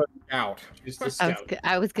be she's the scout. the scout.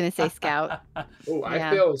 I was gonna say scout. Oh, I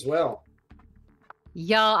Yeah. fail as well.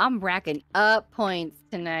 Y'all, I'm racking up points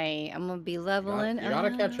tonight. I'm gonna be leveling. You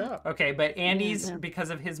gotta catch up. Okay, but Andy's, Yeah. because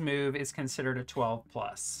of his move, is considered a 12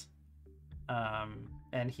 plus.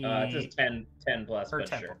 And he just 10 plus, or but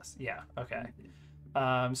 10 sure. plus. Yeah. Okay.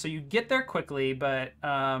 So you get there quickly, but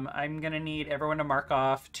I'm gonna need everyone to mark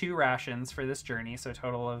off 2 rations for this journey, so a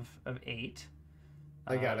total of 8.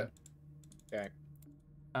 I got it. Okay.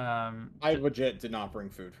 I legit did not bring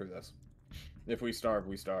food for this. If we starve,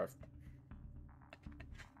 we starve.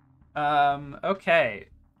 Okay.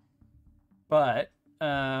 But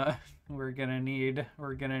we're gonna need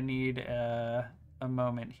a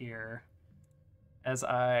moment here as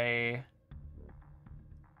I.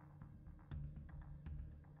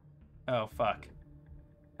 Oh fuck.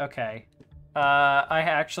 Okay. I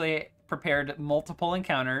actually prepared multiple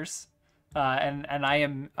encounters, and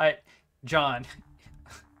John.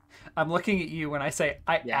 I'm looking at you when I say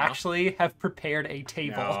I actually have prepared a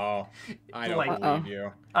table. No, I don't believe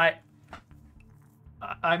you.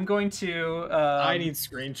 I'm going to. I need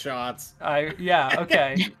screenshots.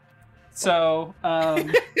 Okay. So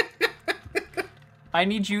I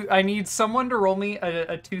need someone to roll me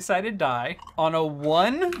a 2-sided die. On a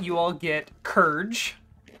 1, you all get Courage,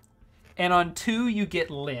 and on 2, you get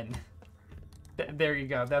Lynn. There you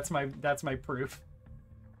go. That's my proof.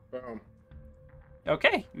 Boom.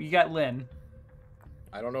 Okay, you got Lynn.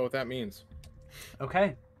 I don't know what that means.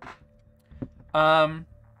 Okay. All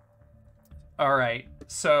right.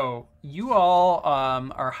 So you all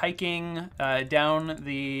are hiking down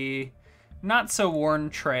the not so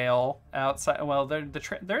worn trail outside. Well,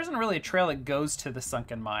 there isn't really a trail that goes to the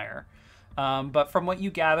sunken mire, but from what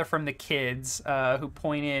you gather from the kids who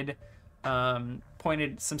pointed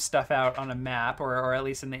some stuff out on a map, or at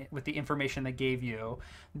least with the information they gave you,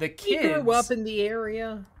 the kids grew up in the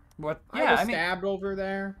area. What? Yeah, I was stabbed over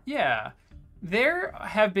there. Yeah. There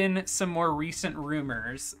have been some more recent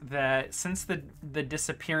rumors that since the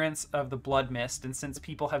disappearance of the blood mist, and since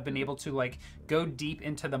people have been able to go deep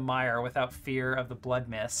into the mire without fear of the blood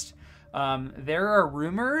mist, there are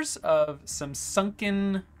rumors of some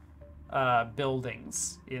sunken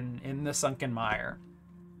buildings in the sunken mire.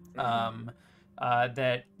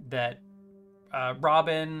 That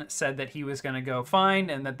Robin said that he was going to go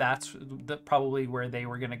find, and that's probably where they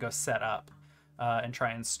were going to go set up. And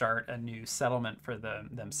try and start a new settlement for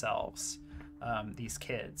themselves, these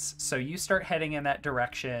kids. So you start heading in that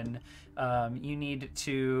direction. You need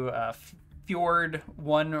to fjord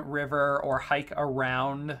one river or hike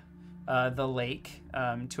around the lake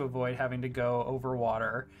to avoid having to go over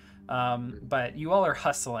water. But you all are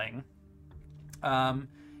hustling. And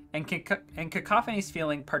Cacophony's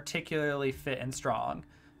feeling particularly fit and strong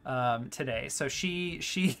today. So she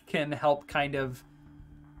can help kind of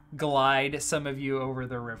glide some of you over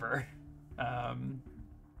the river,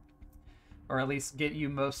 or at least get you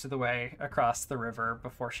most of the way across the river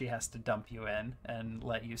before she has to dump you in and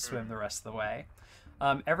let you swim the rest of the way.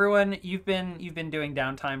 Everyone, you've been doing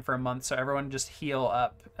downtime for a month, so everyone just heal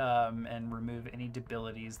up and remove any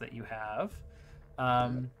debilities that you have.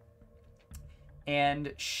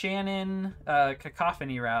 And Shannon,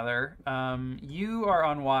 Cacophony rather, you are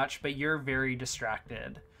on watch, but you're very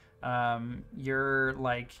distracted. You're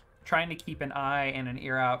trying to keep an eye and an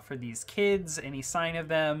ear out for these kids, any sign of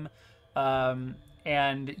them,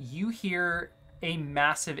 and you hear a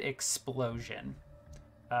massive explosion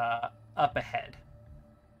up ahead.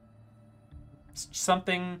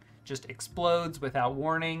 Something just explodes without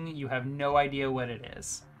warning. You have no idea what it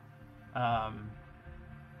is.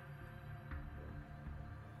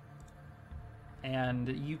 And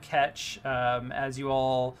you catch, as you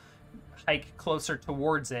all hike closer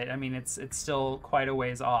towards it. I mean, it's still quite a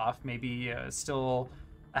ways off, maybe still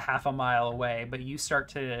a half a mile away, but you start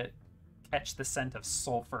to catch the scent of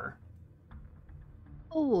sulfur.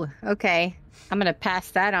 Oh, okay. I'm gonna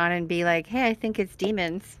pass that on and be like, hey, I think it's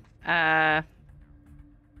demons.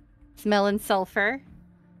 Smelling sulfur.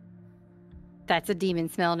 That's a demon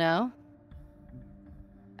smell, no?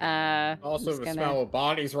 Also the smell of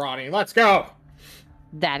bodies rotting. Let's go!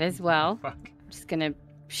 That as well. Fuck. I'm just gonna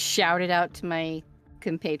shout it out to my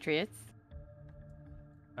compatriots.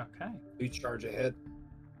 Okay. We charge ahead.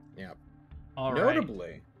 Yep. All right.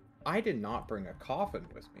 Notably, I did not bring a coffin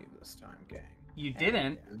with me this time, gang. You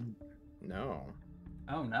didn't? No.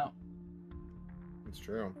 Oh, no. It's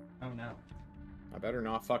true. Oh, no. I better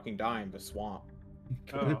not fucking die in the swamp.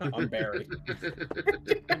 Oh. Unburied.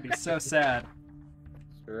 That'd be so sad.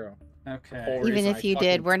 It's true. Okay. Even if you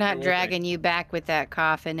did, we're not dragging you back with that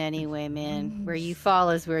coffin anyway, man. Where you fall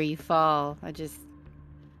is where you fall.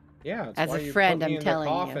 Yeah, it's as why a you friend, put me I'm in telling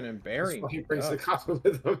the coffin you. and bury That's why he me. brings the coffin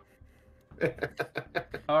with him.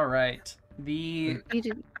 All right. The You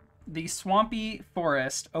did- the swampy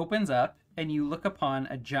forest opens up, and you look upon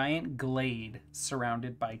a giant glade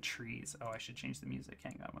surrounded by trees. Oh, I should change the music.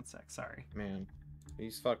 Hang on one sec. Sorry. Man,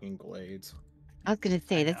 these fucking glades. I was gonna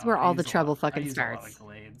say I that's know, where I all the use a trouble lot- I fucking use a lot of starts.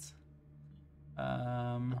 glades.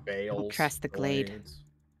 Bales. trust the glade. Glades,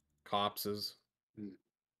 copses.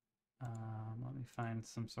 Let me find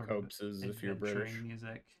some sort Copses, of if you're British. adventuring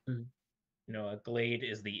music. You know, a glade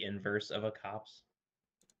is the inverse of a copse.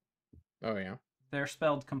 Oh yeah. They're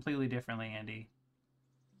spelled completely differently, Andy.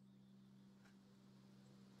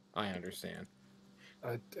 I understand.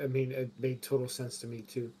 I mean, it made total sense to me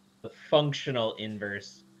too. The functional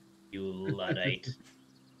inverse, you Luddite.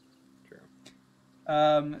 True.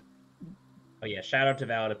 Um, Oh yeah, shout out to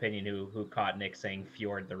Valid Opinion who caught Nick saying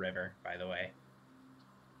fjord the river, by the way.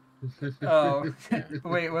 oh,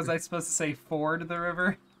 wait, was I supposed to say ford the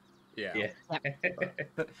river? Yeah. Yeah.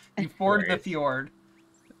 You ford the Glorious. fjord.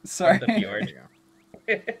 Sorry. The fjord.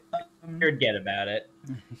 Forget about it.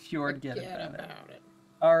 Fjord, get Forget about it. about it.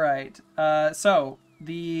 All right. So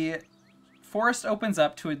the forest opens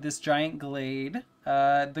up to this giant glade.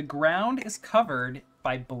 The ground is covered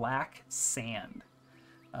by black sand,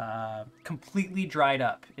 completely dried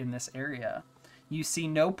up in this area. You see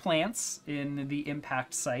no plants in the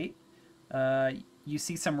impact site. You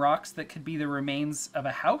see some rocks that could be the remains of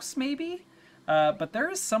a house, maybe. But there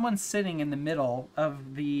is someone sitting in the middle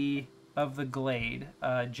of the glade,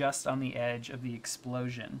 just on the edge of the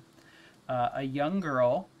explosion. A young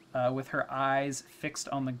girl with her eyes fixed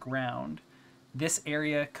on the ground. This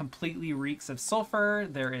area completely reeks of sulfur.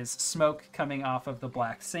 There is smoke coming off of the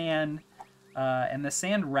black sand, and the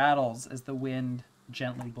sand rattles as the wind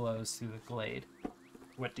gently blows through the glade.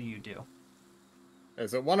 What do you do?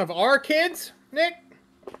 Is it one of our kids, Nick?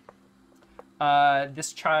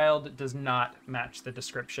 This child does not match the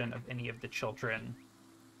description of any of the children.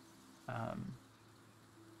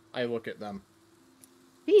 I look at them.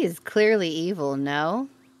 He is clearly evil, no?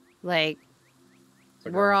 Like It's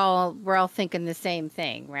a we're girl. all thinking the same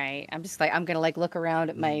thing, right? I'm just like I'm gonna like look around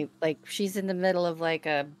at my like she's in the middle of like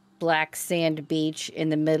a black sand beach in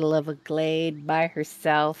the middle of a glade by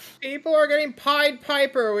herself. People are getting Pied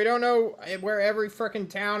Piper. We don't know where every frickin'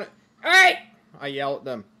 town. Hey! I yell at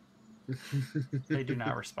them. They do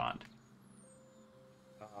not respond.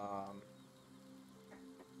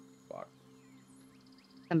 Fuck.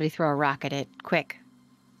 Somebody throw a rock at it, quick.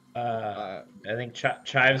 I think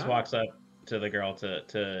Chives walks up to the girl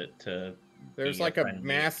to There's be like a friendly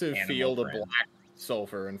massive animal field of friend. black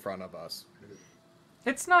sulfur in front of us.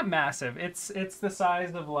 It's not massive. It's the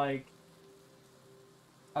size of like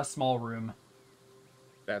a small room.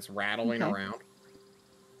 That's rattling Okay. around.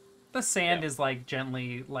 The sand is like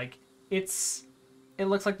gently like it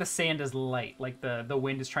looks like the sand is light, like the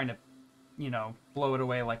wind is trying to, blow it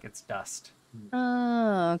away like it's dust.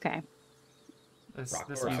 Oh, okay. This Rock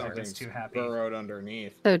this or music Something's is too happy. burrowed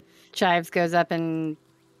underneath. So Chives goes up and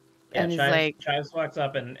Yeah, he's Chives, like, Chives walks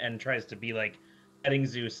up and tries to be like petting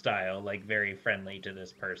zoo style, like very friendly to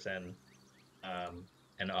this person,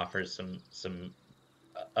 and offers some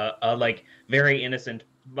like very innocent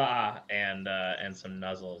bah and some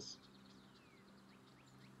nuzzles.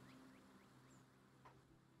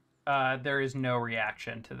 There is no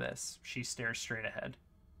reaction to this. She stares straight ahead.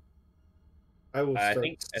 I will I start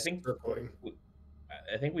think circling.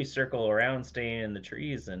 I think we circle around, staying in the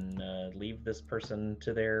trees, and leave this person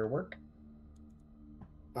to their work.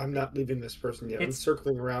 I'm not leaving this person yet. I'm It's-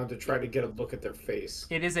 circling around to try to get a look at their face.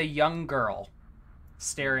 It is a young girl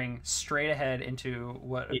staring straight ahead into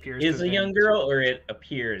what It appears is to a have young been- girl, or it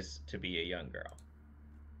appears to be a young girl.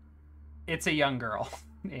 It's a young girl,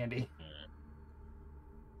 Andy.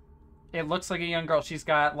 It looks like a young girl. She's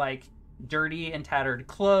got like dirty and tattered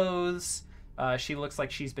clothes. She looks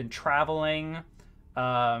like she's been traveling,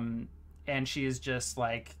 and she is just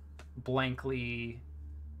like blankly,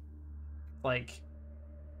 like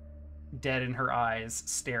dead in her eyes,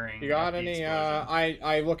 staring. You got at the any? explosion.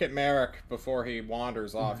 I look at Merrick before he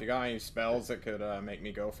wanders off. You got any spells that could make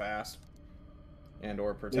me go fast,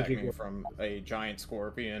 or protect Make you me go- from a giant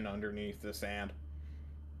scorpion underneath the sand?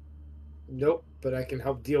 Nope, but I can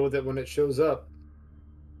help deal with it when it shows up.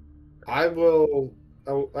 I'll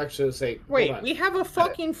actually say, hold Wait, on. we have a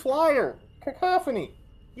fucking flyer. Cacophony.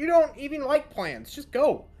 You don't even like plans. Just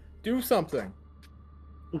go. Do something.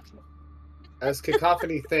 As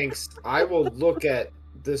Cacophony thinks, I will look at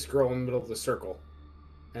this girl in the middle of the circle.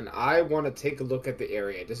 And I want to take a look at the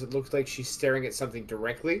area. Does it look like she's staring at something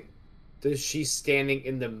directly? Does she standing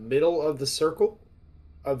in the middle of the circle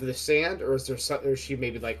of the sand? Or is she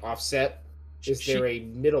maybe like offset Is there a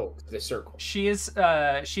middle to the circle? She is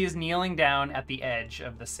kneeling down at the edge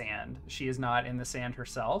of the sand. She is not in the sand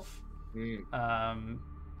herself.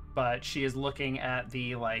 But she is looking at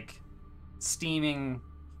the like steaming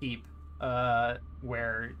heap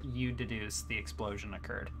where you deduce the explosion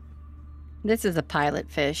occurred. This is a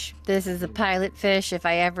pilot fish. This is a pilot fish if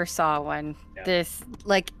I ever saw one. Yeah. This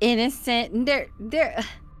like innocent. There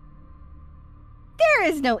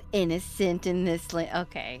is no innocent in this.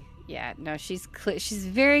 Okay. Yeah, no, she's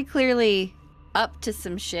very clearly up to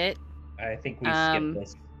some shit. I think we skipped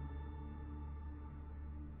this.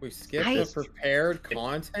 We skipped the prepared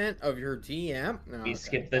content of your DM? No, we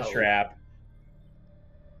skipped the trap.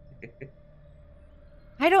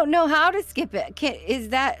 I don't know how to skip it. Can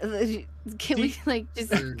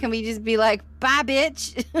we just be like, bye,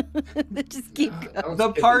 bitch? Just keep going.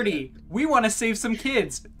 The party. We want to save some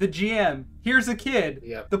kids. The GM. Here's a kid.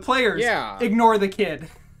 Yep. The players. Yeah. Ignore the kid.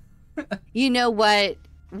 You know what?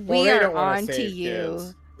 We are on to you.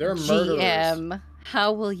 Kids. They're murderers. GM.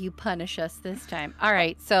 How will you punish us this time? All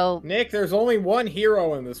right, so... Nick, there's only one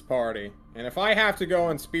hero in this party. And if I have to go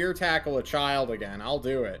and spear tackle a child again, I'll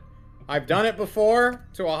do it. I've done it before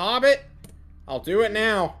to a hobbit. I'll do it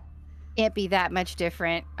now. Can't be that much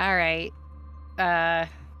different. All right.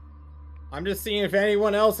 I'm just seeing if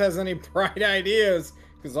anyone else has any bright ideas.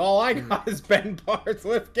 Because all I got is Ben Bards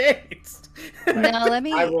lift gates. No, let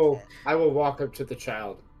me... I will walk up to the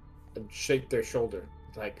child and shake their shoulder.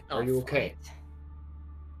 Like, are you okay?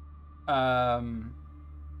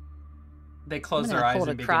 They close their eyes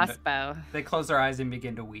and they close their eyes and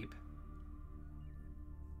begin to weep.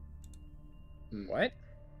 What?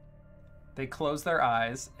 They close their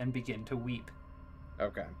eyes and begin to weep.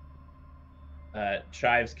 Okay.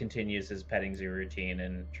 Chives continues his petting zoo routine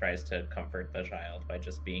and tries to comfort the child by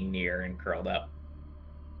just being near and curled up.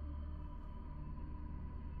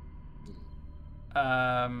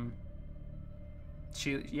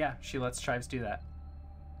 She lets Chives do that.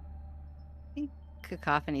 I think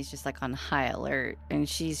Cacophony's just like on high alert, and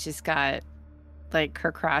she's just got like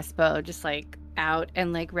her crossbow just like out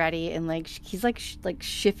and like ready, and like he's like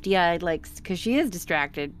shifty eyed, like because she is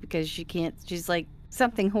distracted because she's like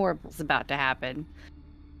something horrible's about to happen.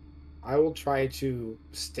 I will try to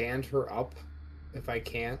stand her up if I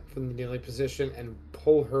can from the kneeling position and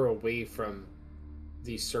pull her away from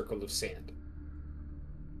the circle of sand.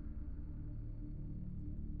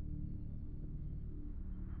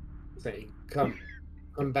 Say, come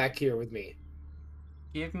back here with me.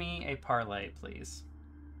 Give me a parlay, please.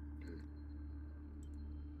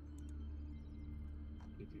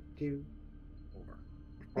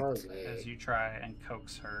 Parlay. As you try and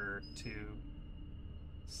coax her to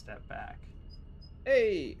step back.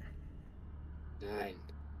 Hey! 9.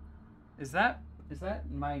 Is that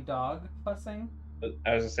my dog fussing?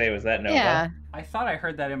 I was gonna say, was that Nova? Yeah. I thought I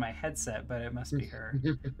heard that in my headset, but it must be her.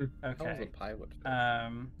 Okay. That was a pilot.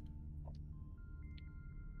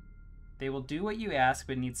 They will do what you ask,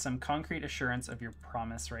 but need some concrete assurance of your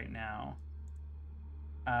promise right now.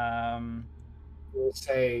 We'll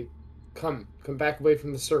say, come back away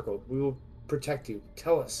from the circle. We will protect you.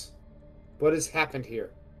 Tell us, what has happened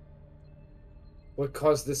here? What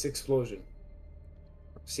caused this explosion?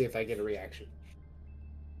 See if I get a reaction.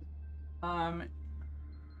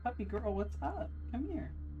 Puppy girl, what's up? Come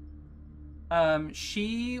here.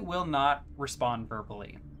 She will not respond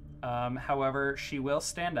verbally. However, she will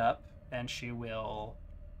stand up and she will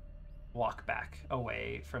walk back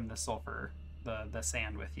away from the sulfur, the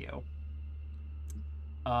sand with you.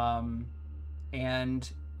 And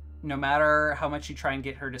no matter how much you try and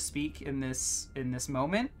get her to speak in this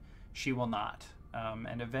moment, she will not.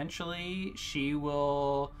 And eventually she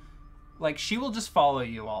will just follow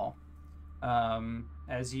you all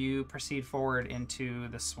as you proceed forward into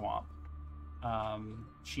the swamp.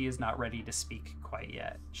 She is not ready to speak quite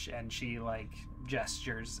yet, and she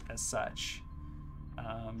gestures as such.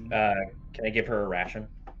 Can I give her a ration?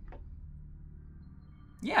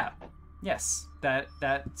 Yeah. Yes. That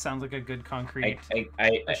sounds like a good concrete.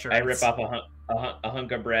 I rip off a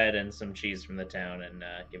hunk of bread and some cheese from the town and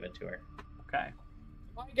give it to her. Okay.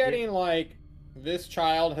 Am I getting this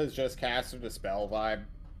child has just casted a spell vibe?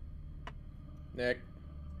 Nick?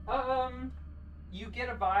 You get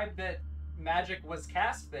a vibe that magic was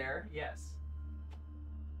cast there, yes.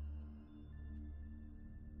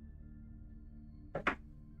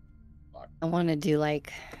 I want to do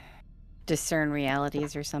discern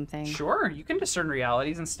realities or something. Sure, you can discern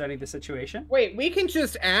realities and study the situation. Wait, we can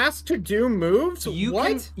just ask to do moves? You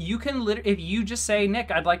can if you just say,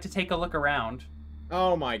 Nick, I'd like to take a look around.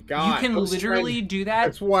 Oh my god! You can literally do that.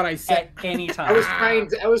 That's what I said. At any time.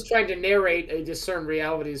 I was trying to narrate a discern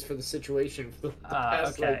realities for the situation for the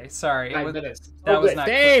past, okay, like, sorry. 5 minutes. That was good. not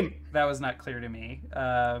Same. that was not clear to me.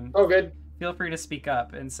 Oh, good. Feel free to speak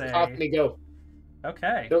up and say. Cacophony, go.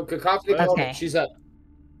 Okay. No, Cacophony, Okay. she's up.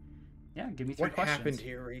 Yeah, give me 3 What questions. happened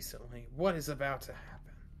here recently? What is about to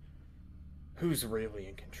happen? Who's really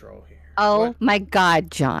in control here? Oh What my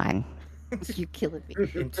God, John. You're killing me.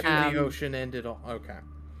 into the ocean ended all? Okay.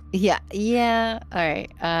 Yeah. All right.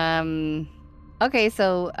 Okay,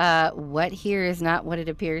 so what here is not what it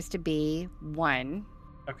appears to be. 1.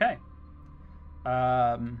 Okay.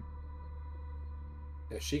 Yeah,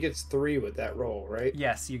 she gets 3 with that roll, right?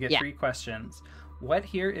 Yes, you get 3 questions. What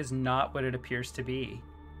here is not what it appears to be?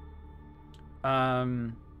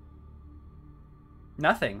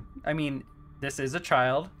 Nothing. I mean, this is a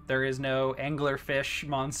child. There is no anglerfish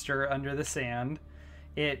monster under the sand.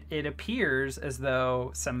 It appears as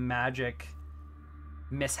though some magic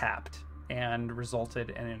mishapped and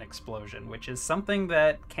resulted in an explosion, which is something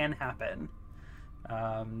that can happen.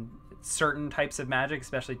 Certain types of magic,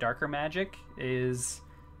 especially darker magic, is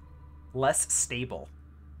less stable.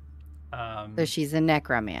 So she's a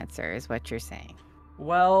necromancer, is what you're saying.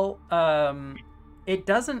 Well, it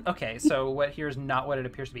doesn't... Okay, so what here is not what it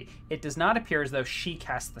appears to be. It does not appear as though she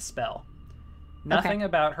cast the spell. Nothing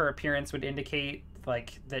about her appearance would indicate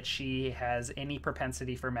like that she has any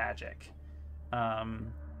propensity for magic.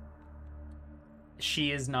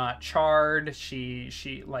 She is not charred. She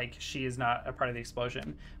is not a part of the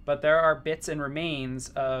explosion. But there are bits and remains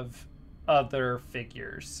of other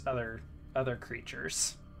figures, other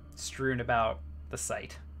creatures strewn about the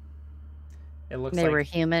site. It looks They like were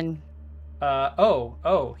human.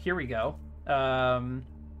 Here we go.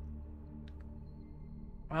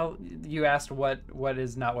 Well, you asked what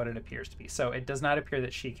is not what it appears to be. So it does not appear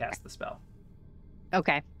that she cast the spell.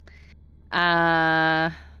 Okay.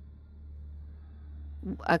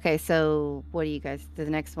 Okay, so what do you guys... The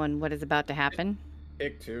next one, what is about to happen?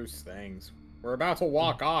 Pick 2 things. We're about to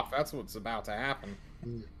walk off. That's what's about to happen.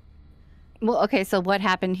 Well, okay, so what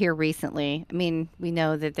happened here recently? I mean, we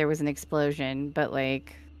know that there was an explosion, but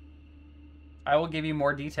like... I will give you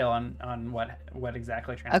more detail on what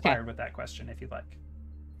exactly transpired with that question if you'd like.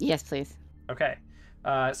 Yes, please. Okay.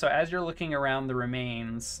 So as you're looking around the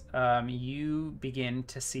remains, you begin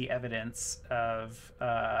to see evidence of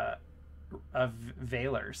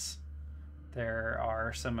veilers. There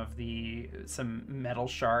are some metal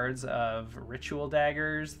shards of ritual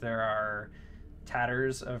daggers. There are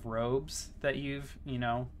tatters of robes that you've,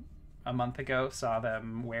 a month ago saw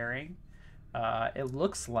them wearing. It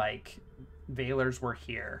looks like veilers were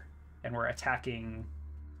here and were attacking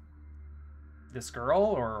this girl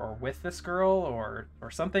or with this girl or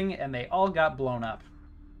something, and they all got blown up.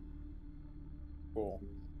 Cool.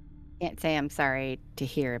 Can't say I'm sorry to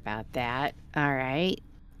hear about that. All right.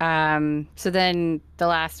 So then the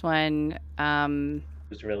last one,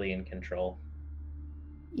 Who's really in control?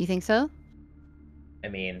 you think so? I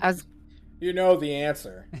mean, You know the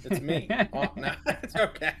answer. It's me. Oh, no, it's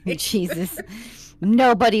okay. Jesus.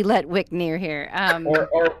 Nobody let Wick near here.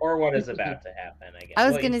 or what is about to happen, I guess. I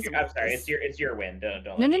was gonna say... I'm sorry, it's your win.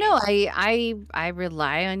 Don't No. I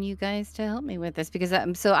rely on you guys to help me with this because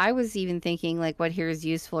so I was even thinking like what here is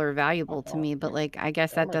useful or valuable to me, but like I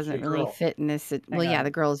guess that doesn't really fit in this. Well, yeah,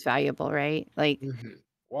 the girl is valuable, right? Like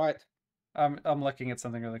What? I'm looking at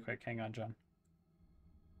something really quick. Hang on, John.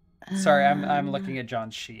 Sorry, I'm looking at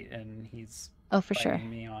John's sheet and he's for sure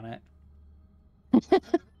me on it.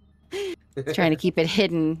 Trying to keep it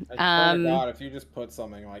hidden. I swear to God, if you just put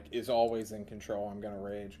something like "is always in control," I'm gonna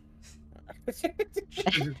rage.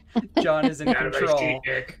 John is in control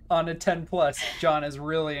on a 10+. John is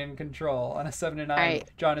really in control on a 7 to 9. Right.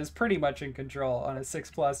 John is pretty much in control on a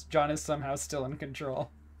 6+. John is somehow still in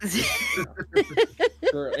control.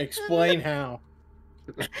 Explain how.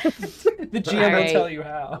 The GM will tell you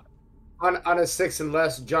how. On a 6 and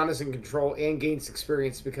less, John is in control and gains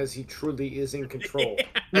experience because he truly is in control.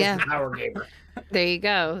 Yeah. As a power gamer. There you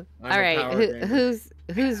go. I'm All a right, power gamer.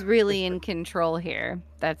 who's really in control here?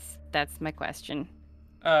 That's my question.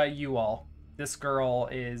 You all. This girl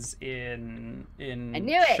is in I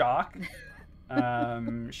knew it. shock.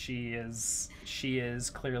 She is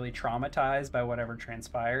clearly traumatized by whatever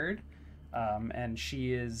transpired, and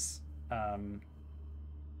she is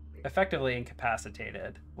effectively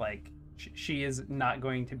incapacitated. Like she is not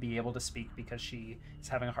going to be able to speak because she is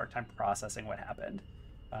having a hard time processing what happened.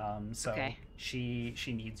 So Okay. she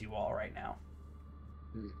needs you all right now.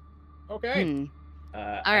 Okay.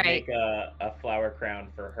 All I right. make a flower crown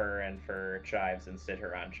for her and for Chives and sit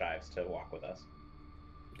her on Chives to walk with us.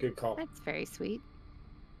 Good call. That's very sweet.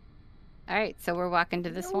 All right, so we're walking to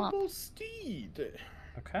the swamp. Noble steed.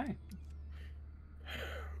 Okay.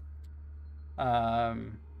 All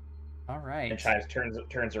right. And Chives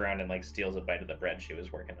turns around and like steals a bite of the bread she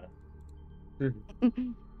was working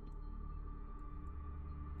on.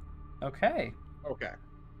 Okay. Okay.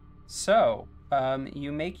 So,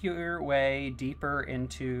 you make your way deeper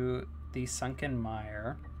into the sunken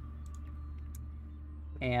mire,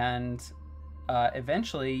 and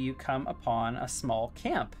eventually you come upon a small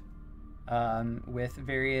camp with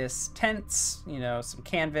various tents, some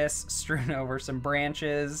canvas strewn over some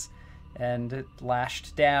branches and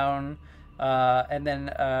lashed down, and then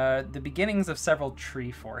the beginnings of several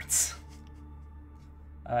tree forts.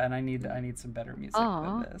 And I need some better music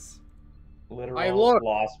than this. Literal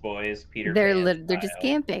Lost Boys, Peter Pan They're just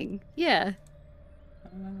camping. Yeah.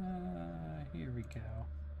 Here we go.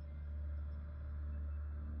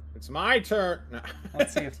 It's my turn.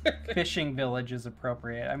 Let's see if fishing village is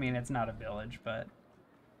appropriate. I mean, it's not a village, but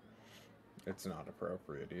it's not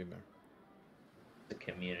appropriate either. The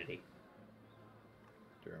community.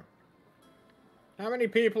 True. How many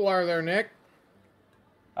people are there, Nick?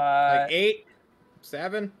 Like 8,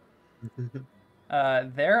 7.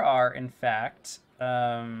 There are, in fact,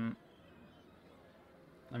 let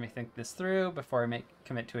me think this through before I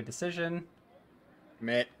commit to a decision.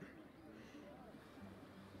 Commit.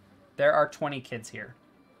 There are 20 kids here.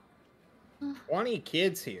 20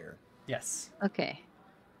 kids here? Yes. Okay.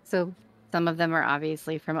 So some of them are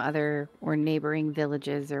obviously from other or neighboring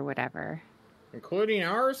villages or whatever. Including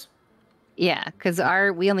ours? Yeah, because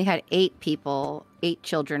we only had 8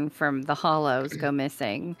 children from the Hollows go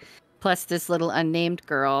missing. Plus this little unnamed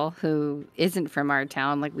girl who isn't from our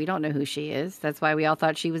town. Like, we don't know who she is. That's why we all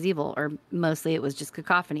thought she was evil. Or mostly it was just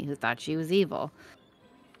Cacophony who thought she was evil.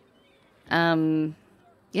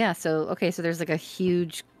 Yeah, so there's like a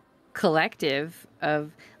huge collective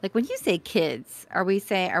of, like, when you say kids, are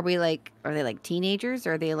they like teenagers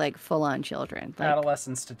or are they like full-on children? Like,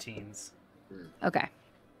 adolescents to teens. Okay.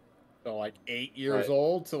 So like 8 years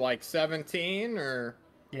old to like 17 or?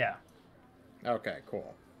 Yeah. Okay,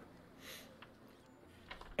 cool.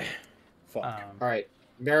 Fuck. All right.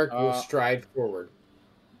 Merrick will stride forward.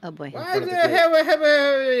 Oh boy. What the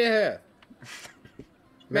hell?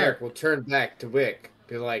 Merrick will turn back to Wick.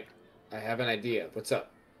 Be like, I have an idea. What's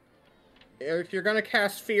up? If you're gonna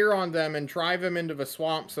cast fear on them and drive them into the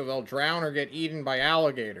swamp so they'll drown or get eaten by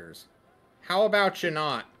alligators, how about you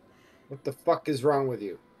not? What the fuck is wrong with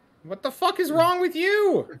you? What the fuck is wrong with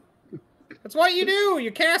you? That's what you do.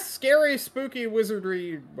 You cast scary, spooky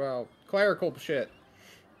wizardry, clerical shit.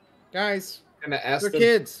 Guys, I'm gonna ask they're them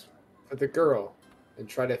kids. for the girl and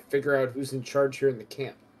try to figure out who's in charge here in the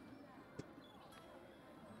camp.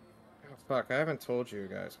 Oh, fuck, I haven't told you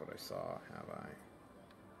guys what I saw, have I?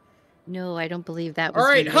 No, I don't believe that was. All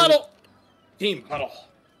right, really... huddle! Team, huddle.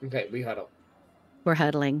 Okay, we huddle. We're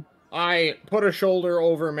huddling. I put a shoulder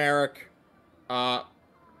over Merrick,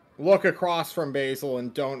 look across from Basil,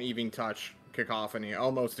 and don't even touch Cacophony.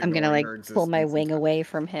 Almost I'm gonna like pull my wing entirely. away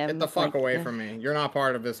from him. Get the fuck away from me. You're not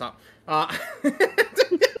part of this.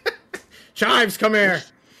 Chives, come here.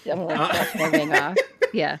 I'm gonna push my wing off.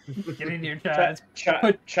 Yeah. Get in your Chives.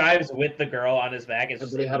 Chives with the girl on his back is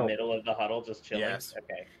just in huddle. the middle of the huddle, just chilling. Yes.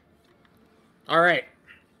 Okay. All right.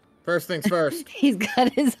 First things first. He's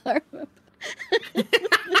got his arm up.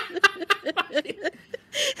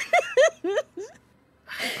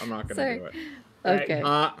 I'm not gonna do it. Okay.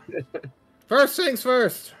 First things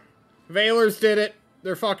first. Veilers did it.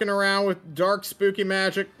 They're fucking around with dark, spooky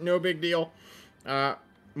magic. No big deal.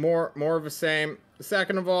 More of the same.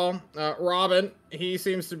 Second of all, Robin, he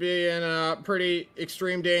seems to be in pretty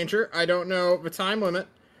extreme danger. I don't know the time limit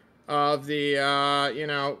of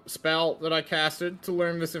the, spell that I casted to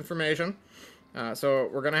learn this information. So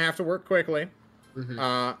we're gonna have to work quickly.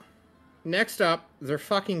 Mm-hmm. Next up, they're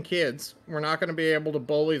fucking kids. We're not gonna be able to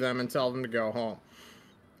bully them and tell them to go home.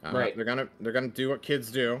 Right. They're gonna do what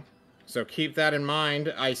kids do. So keep that in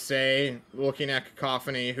mind, I say, looking at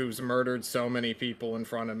Cacophony, who's murdered so many people in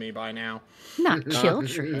front of me by now. Not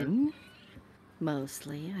children.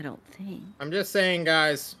 Mostly, I don't think. I'm just saying,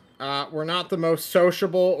 guys, we're not the most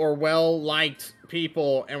sociable or well-liked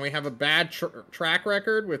people, and we have a bad track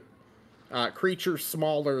record with creatures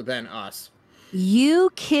smaller than us.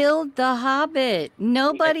 You killed the Hobbit.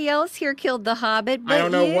 Nobody else here killed the Hobbit but I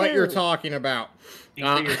don't know you. what you're talking about. Speak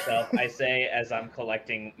for yourself. I say as I'm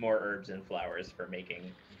collecting more herbs and flowers for making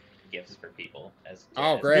gifts for people.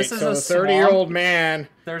 Oh, great. This is so a the 30-year-old man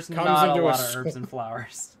There's comes not into a lot a of herbs and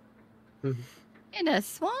flowers. In a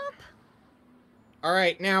swamp? All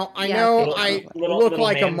right, now I Yeah, know okay. I look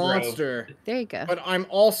like a mangrove. monster, There you go. but I'm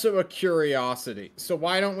also a curiosity. So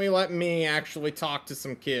why don't we let me actually talk to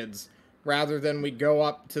some kids rather than we go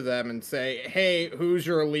up to them and say, "Hey, who's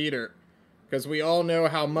your leader?" Because we all know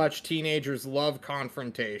how much teenagers love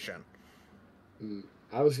confrontation.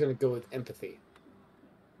 I was gonna go with empathy.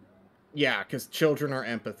 Yeah, because children are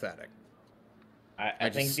empathetic.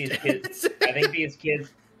 I think these kids. I think these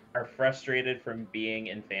kids are frustrated from being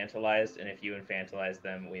infantilized, and if you infantilize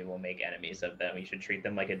them, we will make enemies of them. You should treat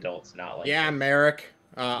them like adults, not like Yeah, kids. Merrick.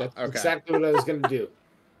 That's Okay. exactly what I was gonna do.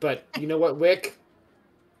 But you know what, Wick?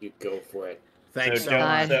 You go for it. Thanks So so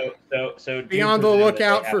don't. much. So Be do on the presume that they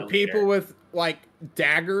lookout have for a leader. people with, like,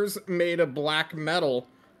 daggers made of black metal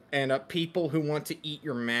and people who want to eat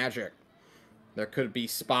your magic. There could be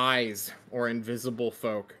spies or invisible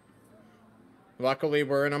folk. Luckily,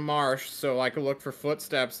 we're in a marsh, so I could look for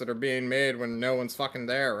footsteps that are being made when no one's fucking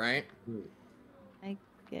there, right? I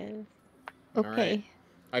guess. All Okay. right.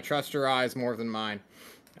 I trust your eyes more than mine.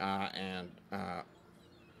 I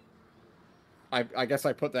guess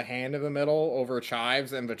I put the hand in the middle over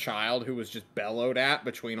Chives and the child who was just bellowed at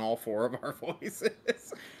between all four of our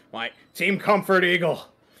voices. Like, Team Comfort Eagle.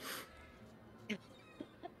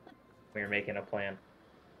 We're making a plan.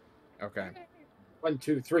 Okay. 1,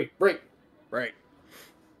 2, 3, break. Right.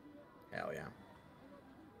 Hell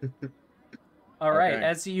yeah. All right. Okay.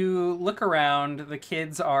 As you look around, the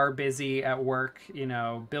kids are busy at work,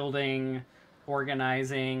 building,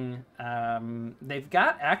 organizing. They've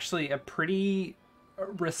got actually a pretty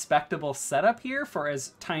respectable setup here for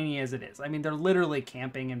as tiny as it is. I mean, they're literally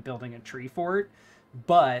camping and building a tree fort,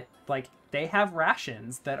 but like they have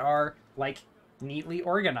rations that are like neatly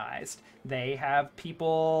organized. They have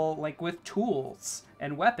people like with tools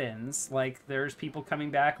and weapons. Like there's people coming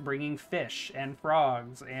back bringing fish and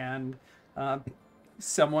frogs and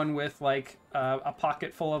someone with like a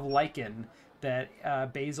pocket full of lichen that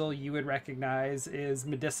Basil you would recognize is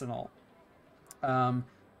medicinal.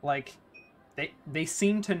 Like they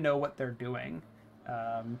seem to know what they're doing.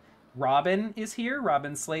 Robin is here,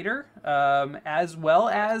 Robin Slater, as well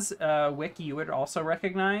as Wick you would also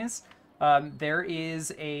recognize. There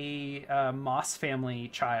is a Moss family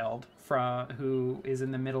child who is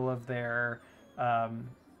in the middle of their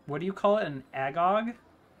what do you call it? An agog?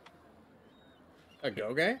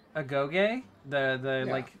 Agoge? Agoge? The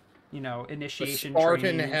Yeah. like initiation The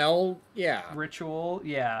Spartan training hell? Yeah. ritual,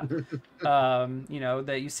 yeah.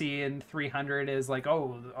 That you see in 300 is like,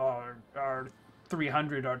 our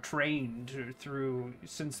 300 are trained through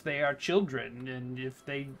since they are children, and if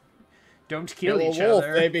they don't kill a each wolf,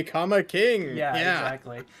 other, they become a king. yeah,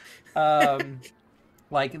 exactly.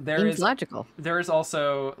 Like Seems logical. there is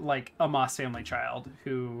also like a Moss family child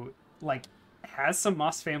who like has some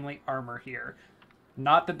Moss family armor here.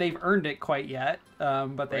 Not that they've earned it quite yet,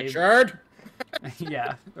 but they've. Richard?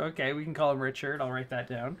 Yeah, okay, we can call him Richard. I'll write that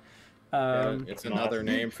down. It's another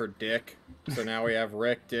name for Dick. So now we have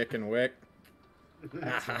Rick, Dick, and Wick.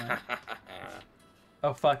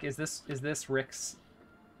 Oh fuck! Is this Rick's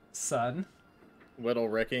son? Little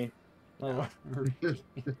Ricky. Little Ricky.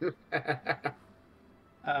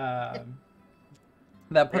 That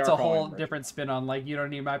puts a whole different spin on like you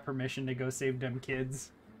don't need my permission to go save them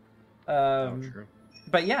kids. True.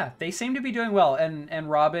 But yeah, they seem to be doing well, and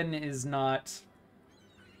Robin is not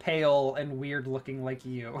pale and weird looking like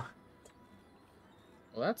you.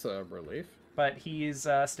 Well, that's a relief. But he's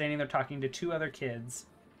standing there talking to two other kids.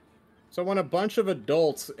 So when a bunch of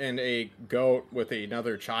adults and a goat with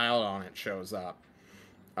another child on it shows up,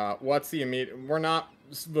 what's the immediate... We're not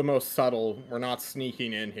the most subtle. We're not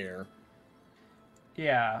sneaking in here.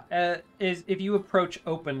 Yeah. If you approach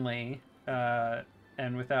openly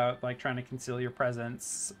and without like trying to conceal your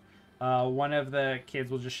presence, one of the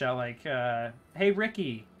kids will just shout like, hey,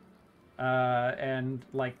 Ricky. And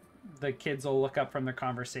like the kids will look up from their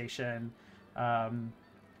conversation.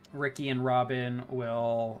 Ricky and Robin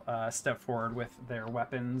will step forward with their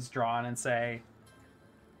weapons drawn and say,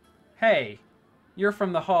 hey, you're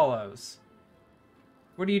from the Hollows.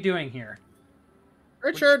 What are you doing here?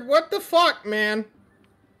 Richard, what the fuck, man?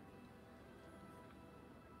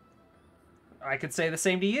 I could say the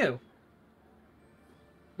same to you.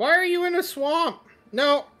 Why are you in a swamp?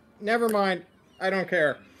 No, never mind. I don't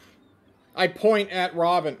care. I point at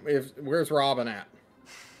Robin. Where's Robin at?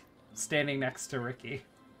 Standing next to Ricky.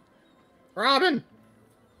 Robin!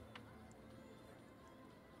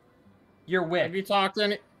 You're Wick. Have you talked to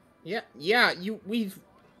any... Yeah, we've...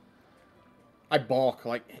 I balk,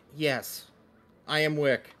 like, yes, I am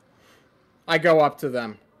Wick. I go up to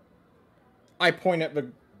them. I point at the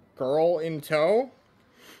girl in tow.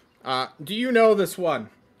 Do you know this one?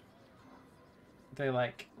 they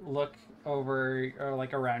like look over or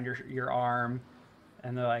like around your arm,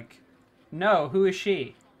 and they're like, "No, who is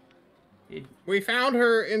she?" We found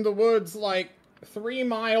her in the woods like 3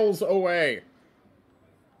 miles away.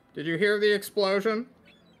 Did you hear the explosion?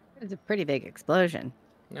 It was a pretty big explosion.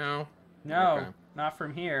 No. No, Okay. not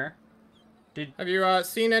from here. Have you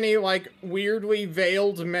seen any like weirdly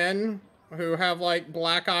veiled men who have like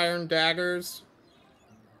black iron daggers?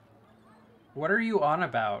 What are you on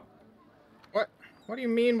about? What do you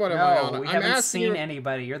mean? What am I on? No, we I'm haven't asking seen you...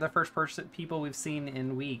 anybody. You're the first people we've seen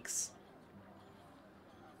in weeks.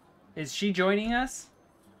 Is she joining us?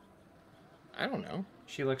 I don't know.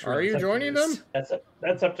 She looks. Are Really you joining confused. them?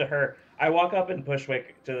 That's up to her. I walk up and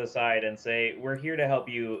Bushwick to the side and say, "We're here to help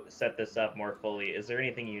you set this up more fully. Is there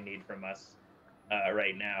anything you need from us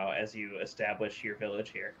right now as you establish your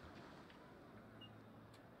village here?"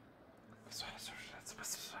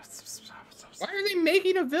 Why are they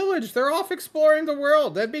making a village? They're off exploring the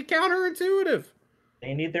world. That'd be counterintuitive.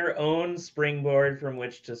 They need their own springboard from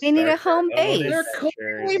which to They start need a home their own base. They're adventures.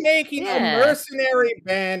 clearly making a Yeah. mercenary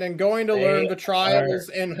band and going to learn the trials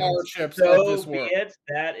and hardships of this So be world. it.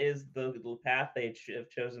 That is the path they have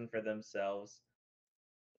chosen for themselves.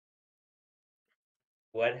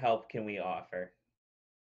 What help can we offer?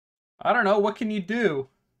 I don't know. What can you do?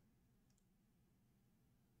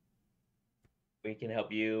 We can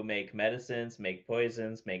help you make medicines, make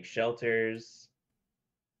poisons, make shelters.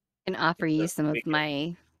 And offer you some of we can-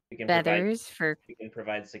 my We can feathers for. We can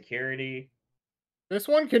provide security. This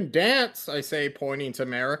one can dance, I say, pointing to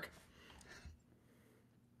Merrick.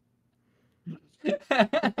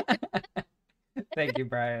 Thank you,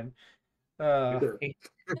 Brian. We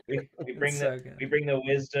bring so the good. we bring the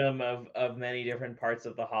wisdom of many different parts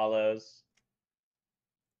of the Hollows.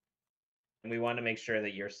 And we want to make sure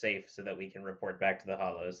that you're safe so that we can report back to the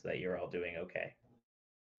Hollows that you're all doing okay.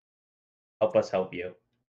 Help us help you.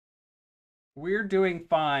 We're doing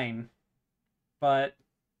fine, but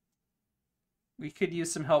we could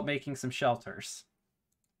use some help making some shelters.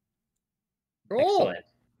 Cool. Excellent.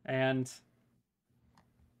 And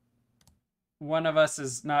one of us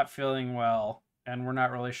is not feeling well, and we're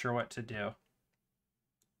not really sure what to do.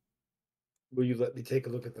 Will you let me take a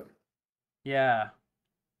look at them? Yeah.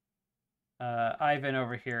 Ivan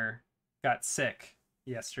over here got sick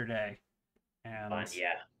yesterday and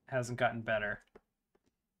Yeah. hasn't gotten better.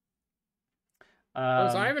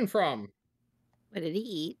 Where's Ivan from? What did he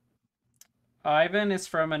eat? Ivan is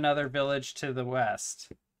from another village to the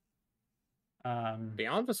west.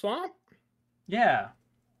 Beyond the swamp? Yeah.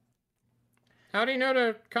 How do you know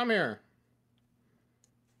to come here?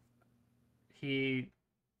 He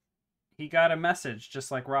got a message just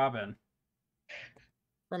like Robin.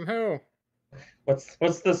 From who? What's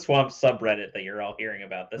the swamp subreddit that you're all hearing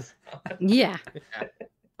about this? Yeah.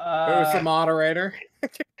 Who's the moderator?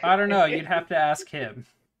 I don't know. You'd have to ask him.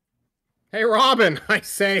 Hey, Robin, I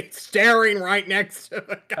say, staring right next to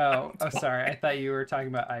the guy. Oh, sorry. I thought you were talking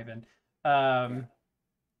about Ivan.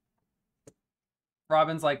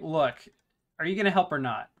 Robin's like, look, are you going to help or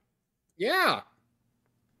not? Yeah.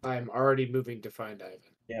 I'm already moving to find Ivan.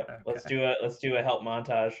 Yeah. Okay. Let's do a help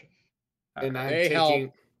montage. And I'm They taking,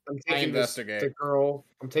 help. I'm I taking investigate. the girl.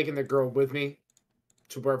 I'm taking the girl with me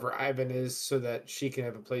to wherever Ivan is, so that she can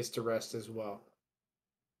have a place to rest as well.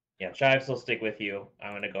 Yeah, Chives will stick with you.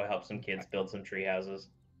 I'm gonna go help some kids build some tree houses.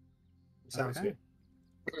 Sounds Okay.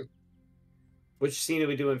 good. Which scene are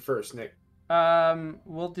we doing first, Nick?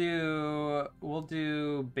 We'll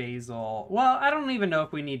do Basil. Well, I don't even know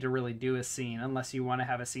if we need to really do a scene unless you want to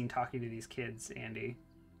have a scene talking to these kids, Andy.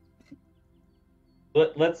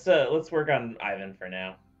 Let's work on Ivan for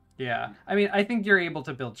now. Yeah. I mean, I think you're able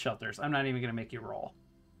to build shelters. I'm not even going to make you roll.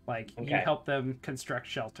 Like, you Okay. help them construct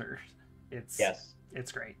shelters. Yes.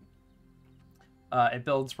 It's great. It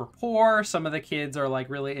builds rapport. Some of the kids are like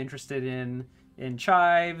really interested in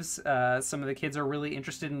chives. Some of the kids are really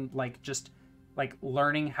interested in like just like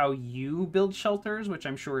learning how you build shelters, which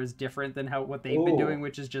I'm sure is different than what they've been doing,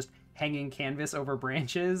 which is just hanging canvas over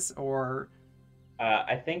branches or.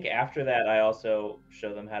 I think after that, I also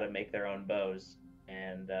show them how to make their own bows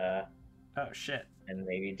and Oh shit. and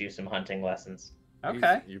maybe do some hunting lessons.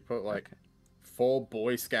 Okay. You put like full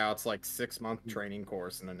Boy Scouts, like 6-month training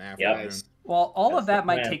course in an afternoon. Yep. Nice. Well, all That's of that the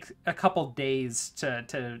might plan. take a couple days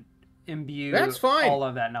to imbue That's fine. all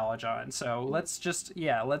of that knowledge on. So let's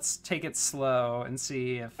take it slow and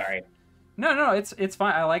see if. Sorry. No, it's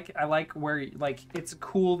fine. I like where like it's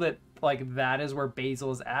cool that like that is where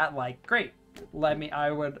Basil is at. Like, great.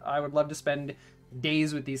 I would love to spend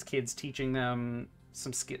days with these kids teaching them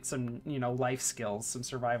some life skills, some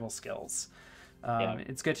survival skills.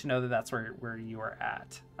 It's good to know that that's where you are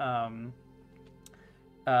at.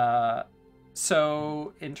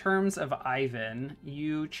 So in terms of Ivan,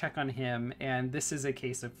 you check on him, and this is a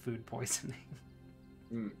case of food poisoning.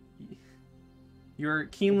 Mm. You're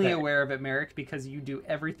keenly aware of it, Merrick, because you do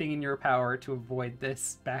everything in your power to avoid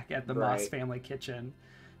this back at the Moss family kitchen.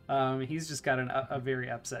 He's just got a very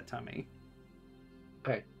upset tummy.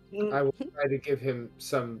 Okay. I will try to give him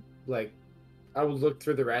some, like, I will look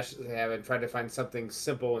through the rations I have and try to find something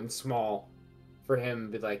simple and small for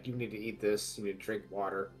him. Be like, you need to eat this, you need to drink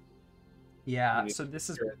water. Yeah, so this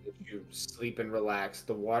is... You sleep and relax.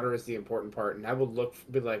 The water is the important part. And I will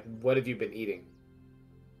be like, what have you been eating?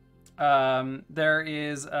 There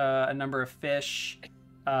is a number of fish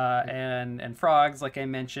and frogs, like I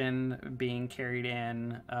mentioned, being carried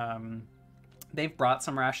in. They've brought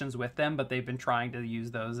some rations with them, but they've been trying to use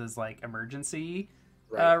those as like emergency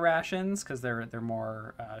rations because they're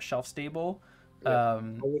more shelf stable.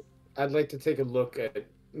 I'd like to take a look at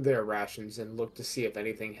their rations and look to see if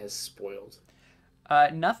anything has spoiled.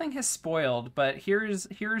 Nothing has spoiled, but here's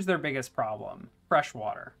their biggest problem: fresh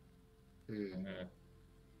water. Mm-hmm.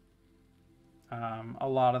 A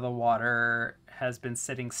lot of the water has been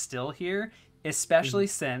sitting still here, especially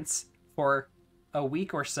since for a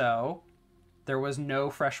week or so there was no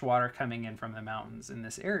fresh water coming in from the mountains in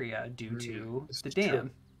this area due to the dam. True.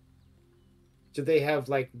 Do they have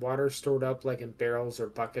like water stored up like in barrels or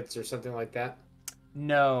buckets or something like that?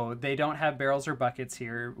 No, they don't have barrels or buckets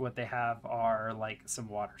here. What they have are like some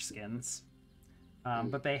water skins.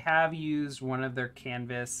 But they have used one of their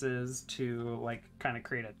canvases to like kind of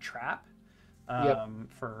create a trap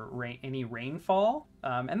for any rainfall.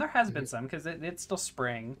 And there has been some because it's still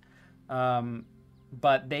spring.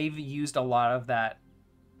 But they've used a lot of that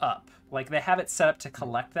up. Like they have it set up to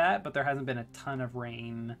collect that, but there hasn't been a ton of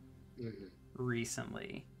rain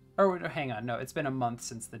recently. Or hang on, no, it's been a month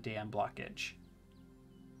since the dam blockage.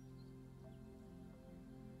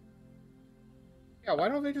 Yeah, why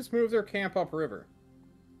don't they just move their camp upriver?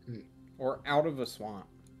 Or out of the swamp?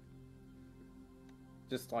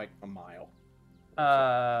 Just like a mile.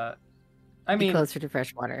 I mean... closer to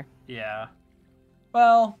fresh water. Yeah.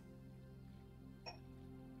 Well...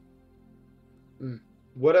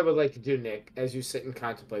 What I would like to do, Nick, as you sit and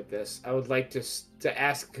contemplate this, I would like to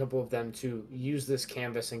ask a couple of them to use this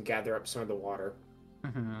canvas and gather up some of the water,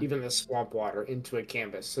 even the swamp water, into a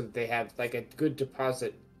canvas so that they have like a good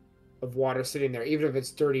deposit of water sitting there, even if it's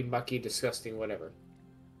dirty, mucky, disgusting, whatever.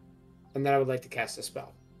 And then I would like to cast a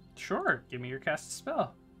spell. Sure, give me your cast a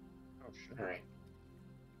spell. Oh, sure. All right.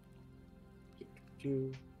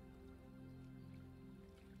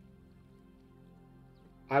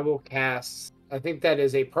 I will cast... I think that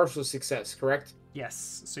is a partial success, correct?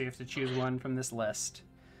 Yes, so you have to choose one from this list.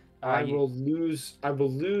 I will lose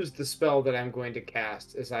the spell that I'm going to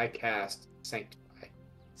cast as I cast Sanctify.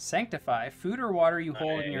 Sanctify. Food or water you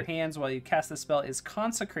hold in your hands while you cast the spell is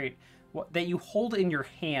consecrate. That you hold in your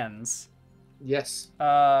hands. Yes.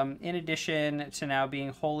 In addition to now being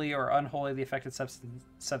holy or unholy, the affected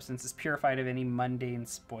substance is purified of any mundane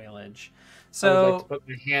spoilage. So I would like to put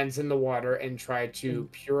my hands in the water and try to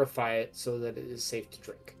purify it so that it is safe to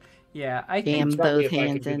drink. Yeah, I think those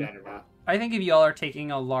hands in. I think if y'all are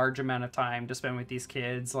taking a large amount of time to spend with these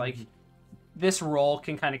kids, like this role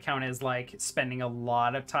can kind of count as like spending a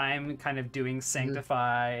lot of time kind of doing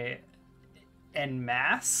Sanctify en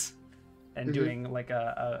masse and doing like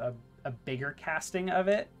a bigger casting of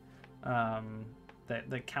it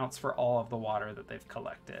that counts for all of the water that they've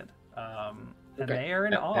collected. And they are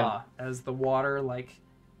in awe as the water like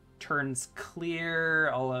turns clear,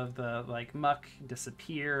 all of the like muck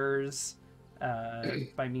disappears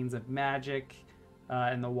by means of magic,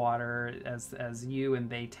 and the water as you and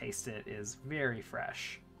they taste it is very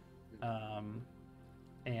fresh.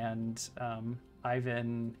 And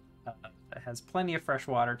Ivan has plenty of fresh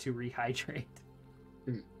water to rehydrate.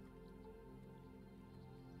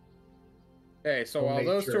 Okay, so while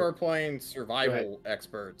those two are playing survival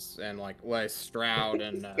experts and like Les Stroud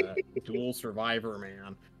and Dual Survivor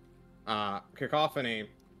Man, Cacophony,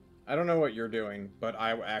 I don't know what you're doing, but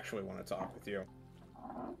I actually want to talk with you.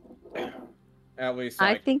 At least,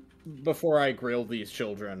 like, I think before I grill these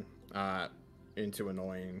children into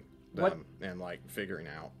annoying them and like figuring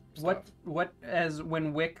out stuff. What as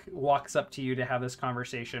when Wick walks up to you to have this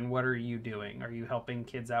conversation, what are you doing? Are you helping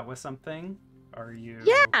kids out with something? Are you...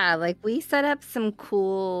 Yeah, like we set up some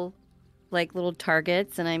cool like little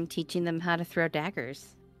targets and I'm teaching them how to throw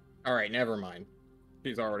daggers. All right, never mind.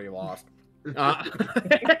 She's already lost.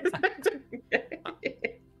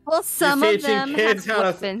 Well, some of them have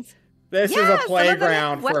weapons. This is a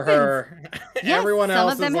playground for her. Yes, Everyone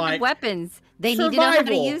else some of them is have like weapons. They need to know how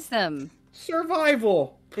to use them.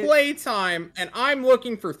 Survival. playtime, and I'm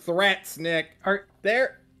looking for threats, Nick. Are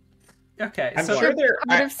there? Okay, I'm so sure there.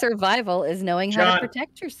 Part of survival is knowing how to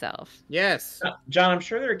protect yourself. Yes, John. I'm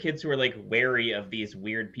sure there are kids who are like wary of these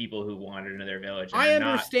weird people who wandered into their village. And I are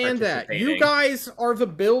understand not that. You guys are the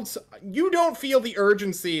builds. You don't feel the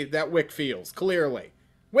urgency that Wick feels. Clearly,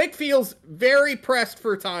 Wick feels very pressed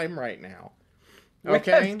for time right now.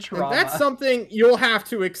 Okay, and that's something you'll have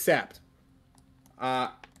to accept.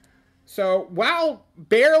 So while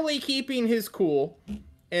barely keeping his cool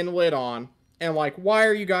and lid on, and like, why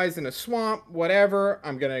are you guys in a swamp? Whatever,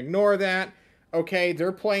 I'm gonna ignore that. Okay,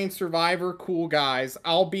 they're playing Survivor, cool guys.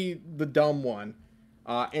 I'll be the dumb one,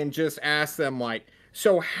 and just ask them like,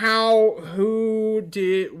 so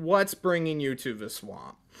what's bringing you to the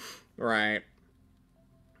swamp, right?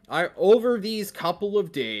 Over these couple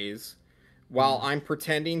of days, while I'm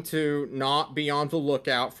pretending to not be on the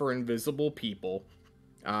lookout for invisible people,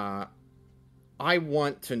 I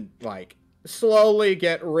want to, like, slowly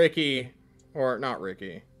get Richard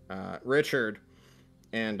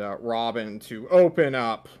and Robin to open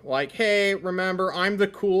up. Like, hey, remember, I'm the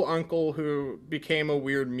cool uncle who became a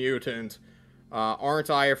weird mutant. Aren't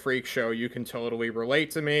I a freak show? You can totally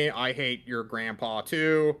relate to me. I hate your grandpa,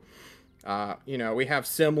 too. You know, we have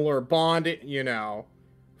similar bond, you know.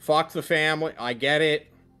 Fuck the family. I get it.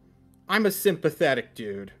 I'm a sympathetic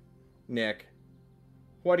dude, Nick.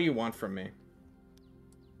 What do you want from me?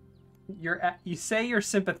 You say you're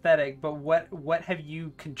sympathetic, but what have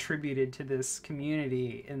you contributed to this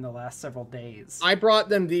community in the last several days? I brought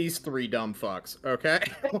them these 3 dumb fucks, okay?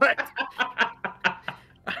 What?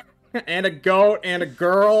 And a goat and a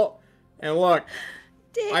girl. And look,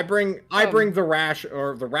 I bring the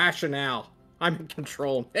rationale. I'm in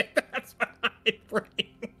control, Nick. That's what I bring.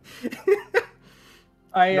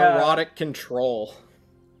 Neurotic control.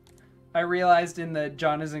 I realized in the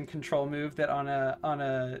John is in control move that on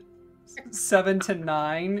a 7 to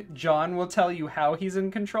 9, John will tell you how he's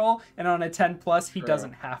in control, and on a 10+, he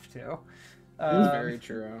doesn't have to. That's very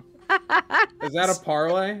true. Is that a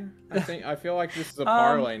parlay? I feel like this is a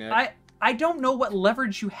parlay, Nick. I don't know what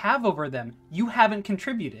leverage you have over them. You haven't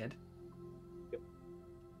contributed.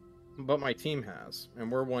 But my team has,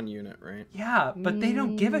 and we're 1 unit, right? Yeah, but they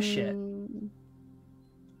don't give a shit.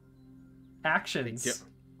 Actions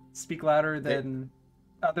speak louder than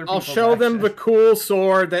other people's I'll show them actions. the cool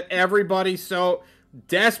sword that everybody so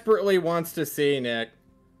desperately wants to see, Nick.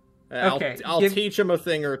 Okay, I'll teach him a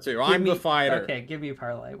thing or two. I'm the fighter. Okay, give me a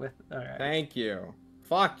parlay with. All right. Thank you.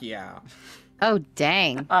 Fuck yeah. Oh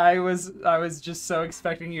dang! I was just so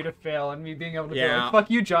expecting you to fail and me being able to be like, fuck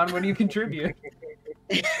you, John. What do you contribute?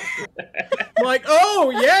 Like,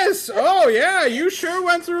 oh yes, oh yeah, you sure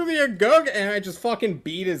went through the agug, and I just fucking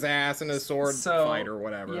beat his ass in a sword fight or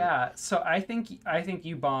whatever. Yeah, so I think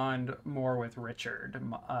you bond more with Richard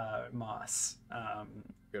Moss.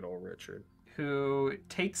 Good old Richard, who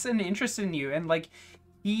takes an interest in you, and like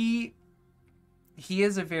he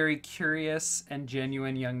is a very curious and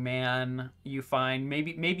genuine young man. You find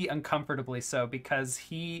maybe uncomfortably so, because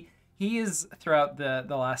he is throughout the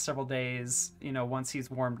last several days, you know, once he's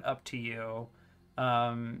warmed up to you,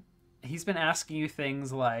 he's been asking you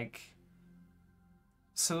things like,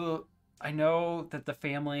 so I know that the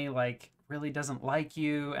family like really doesn't like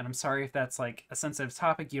you, and I'm sorry if that's like a sensitive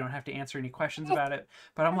topic. You don't have to answer any questions about it,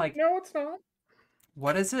 but I'm like, no, it's not.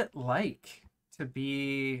 What is it like to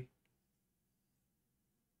be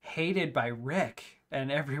hated by Rick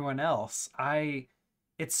and everyone else?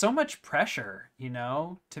 It's so much pressure, you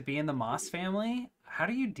know, to be in the Moss family. How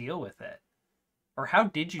do you deal with it? Or how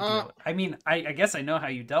did you deal with it? I mean, I guess I know how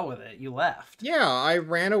you dealt with it. You left. Yeah, I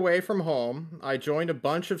ran away from home. I joined a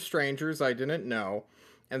bunch of strangers I didn't know.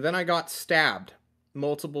 And then I got stabbed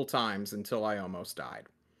multiple times until I almost died.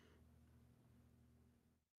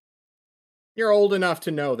 You're old enough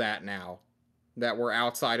to know that now. That we're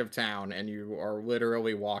outside of town and you are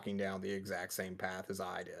literally walking down the exact same path as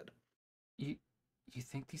I did. You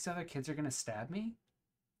think these other kids are going to stab me?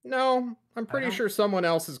 No, I'm pretty sure someone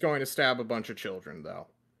else is going to stab a bunch of children, though.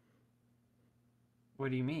 What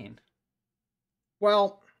do you mean?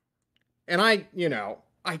 Well, and I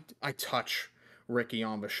touch Ricky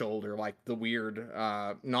on the shoulder like the weird,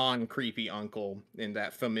 non-creepy uncle in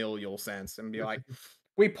that familial sense and be like,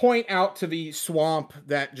 we point out to the swamp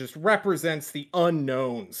that just represents the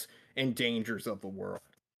unknowns and dangers of the world.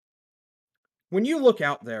 When you look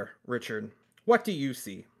out there, Richard, what do you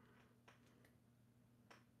see?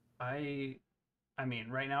 I mean,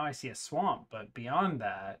 right now I see a swamp, but beyond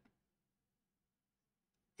that,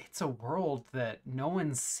 it's a world that no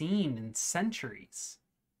one's seen in centuries.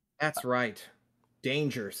 That's right.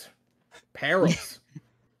 Dangers. Perils.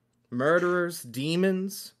 murderers,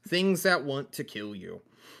 demons, things that want to kill you.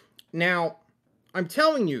 Now, I'm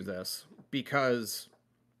telling you this because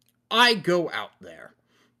I go out there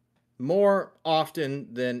more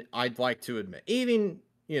often than I'd like to admit. Even,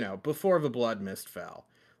 before the blood mist fell.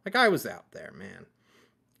 Like, I was out there, man.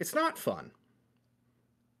 It's not fun.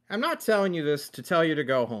 I'm not telling you this to tell you to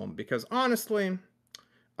go home, because honestly,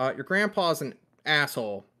 your grandpa's an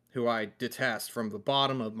asshole who I detest from the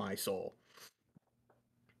bottom of my soul.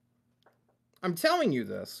 I'm telling you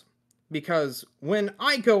this because when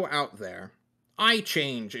I go out there, I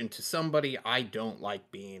change into somebody I don't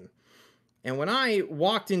like being. And when I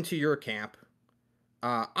walked into your camp,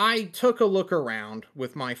 I took a look around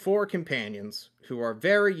with my 4 companions who are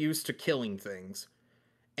very used to killing things,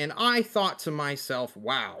 and I thought to myself,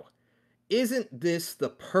 wow, isn't this the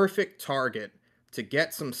perfect target to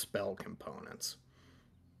get some spell components?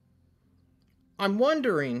 I'm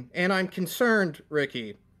wondering, and I'm concerned,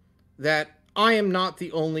 Ricky, that I am not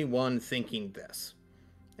the only one thinking this.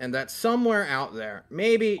 And that somewhere out there,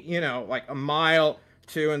 maybe, like a mile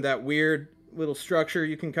to in that weird little structure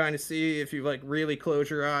you can kind of see if you like really close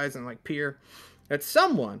your eyes and like peer, that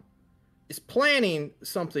someone is planning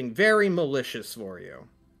something very malicious for you.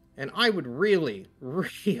 And I would really,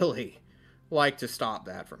 really like to stop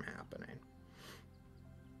that from happening.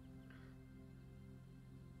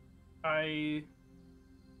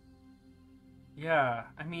 Yeah,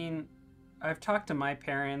 I mean, I've talked to my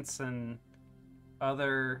parents and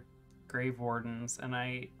other grave wardens, and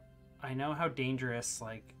I know how dangerous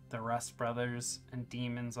like the Rust brothers and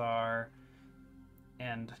demons are,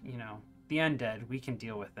 and the undead, we can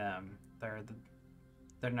deal with them. They're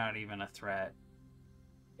not even a threat.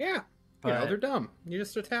 Yeah, but they're dumb. You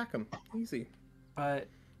just attack them, easy. But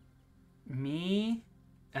me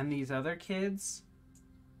and these other kids,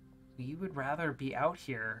 we would rather be out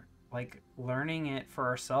here like learning it for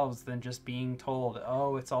ourselves than just being told,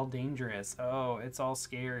 oh, it's all dangerous, oh, it's all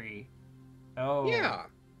scary, oh yeah,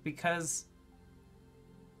 because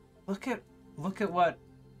look at what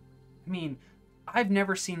I mean. I've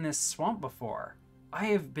never seen this swamp before. I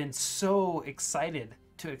have been so excited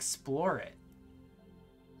to explore it,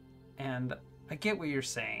 and I get what you're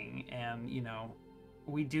saying, and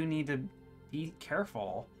we do need to be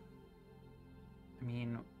careful. I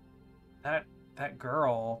mean, that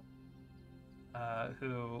girl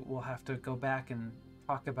who will have to go back and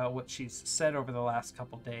talk about what she's said over the last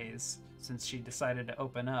couple days since she decided to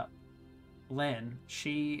open up. Lynn,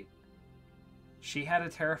 she had a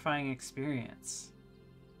terrifying experience,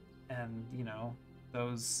 and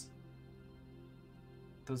those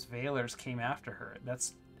Veilers came after her.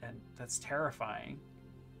 That's terrifying.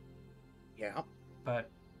 Yeah, but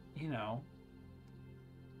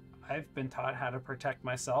I've been taught how to protect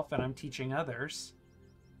myself, and I'm teaching others.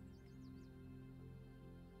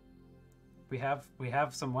 We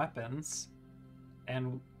have some weapons,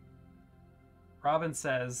 and Robin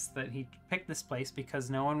says that he picked this place because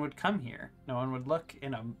no one would come here. No one would look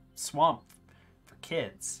in a swamp for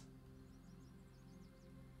kids.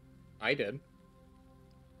 I did.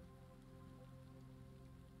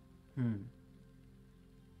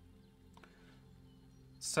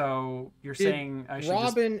 So you're saying I should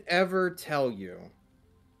Robin ever tell you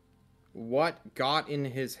what got in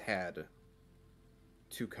his head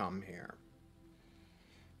to come here?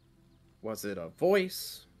 Was it a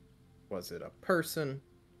voice? Was it a person?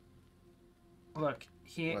 Look,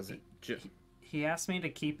 he asked me to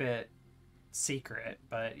keep it secret,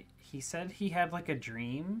 but he said he had like a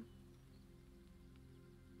dream,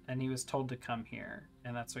 and he was told to come here,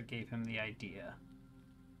 and that's what gave him the idea.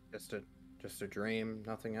 Just a dream,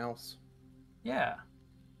 nothing else? Yeah.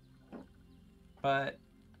 But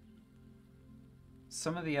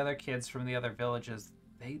some of the other kids from the other villages,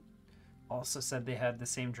 they also said they had the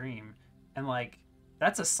same dream. And like,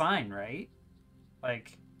 that's a sign, right?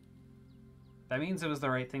 Like, that means it was the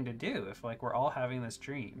right thing to do if like we're all having this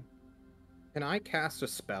dream. Can I cast a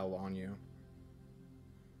spell on you?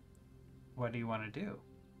 What do you want to do?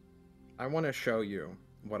 I want to show you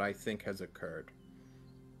what I think has occurred.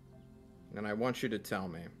 And I want you to tell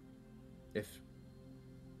me if...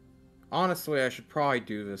 Honestly, I should probably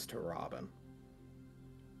do this to Robin.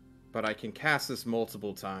 But I can cast this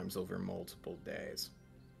multiple times over multiple days.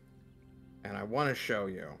 And I want to show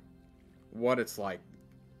you what it's like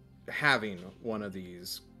having one of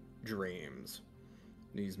these dreams.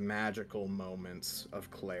 These magical moments of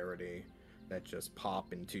clarity that just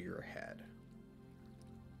pop into your head.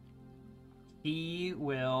 He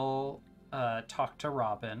will talk to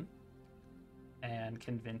Robin and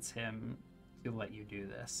convince him to let you do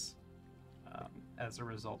this as a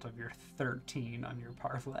result of your 13 on your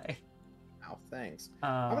parlay. Wow, thanks.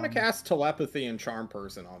 I'm gonna cast telepathy and charm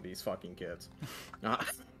person on these fucking kids.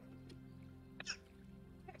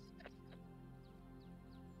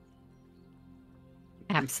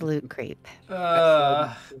 Absolute creep.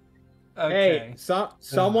 Okay. Hey,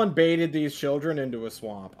 someone baited these children into a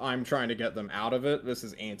swamp. I'm trying to get them out of it. This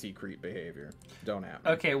is anti-creep behavior. Don't have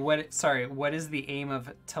me. Okay, what is the aim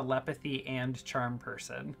of telepathy and charm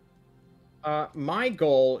person? My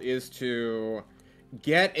goal is to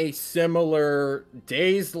get a similar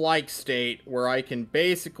dazed-like state where I can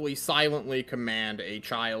basically silently command a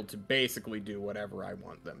child to basically do whatever I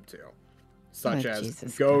want them to. Such as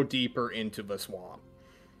Jesus go Christ. deeper into the swamp.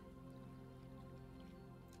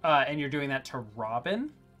 And you're doing that to Robin?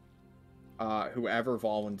 Whoever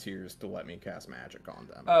volunteers to let me cast magic on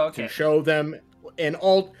them. Oh, okay. To show them an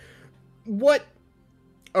what?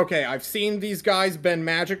 Okay, I've seen these guys bend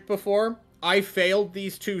magic before. I failed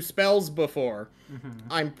these 2 spells before. Mm-hmm.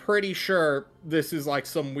 I'm pretty sure this is like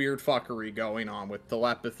some weird fuckery going on with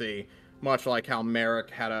telepathy, much like how Merrick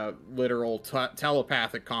had a literal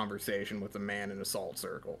telepathic conversation with a man in a salt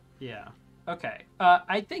circle. Yeah. Okay.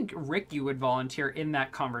 I think Ricky would volunteer in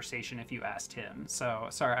that conversation if you asked him. So,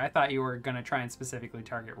 sorry, I thought you were going to try and specifically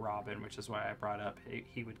target Robin, which is why I brought up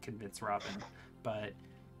he would convince Robin. But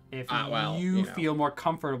if you feel more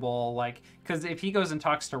comfortable, like, because if he goes and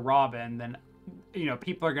talks to Robin, then,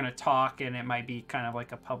 people are going to talk and it might be kind of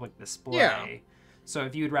like a public display. Yeah. So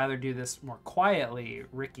if you'd rather do this more quietly,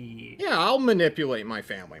 Ricky... Yeah, I'll manipulate my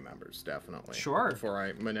family members, definitely. Sure. Before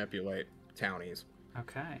I manipulate townies.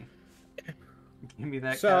 Okay. Give me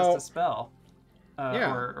that So, cast a spell.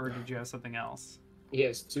 yeah. Or did you have something else? He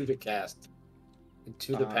has 2 to cast and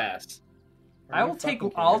 2 to pass. I'll take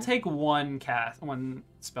one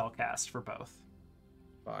spell cast for both.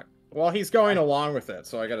 Fuck. Well, he's going along with it,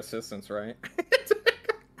 so I got assistance, right?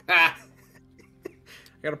 I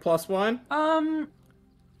got a +1?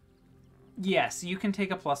 Yes, you can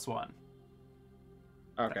take a +1.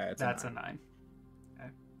 Okay, that's a 9.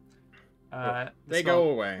 Okay. They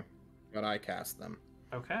go away, but I cast them.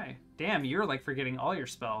 Okay. Damn, you're like forgetting all your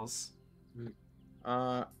spells.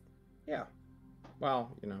 Yeah.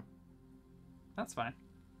 Well, That's fine.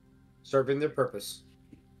 Serving their purpose.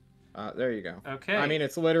 There you go. Okay. I mean,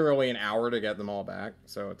 it's literally an hour to get them all back,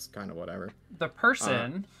 so it's kind of whatever. The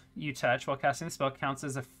person you touch while casting the spell counts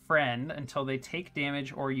as a friend until they take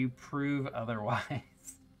damage or you prove otherwise.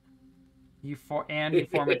 You form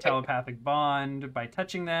a telepathic bond. By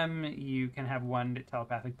touching them, you can have 1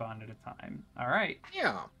 telepathic bond at a time. All right.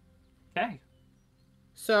 Yeah. Okay.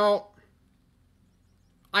 So,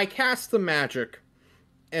 I cast the magic,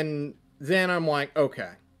 and then I'm like,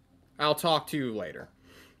 okay, I'll talk to you later.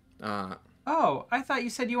 Oh, I thought you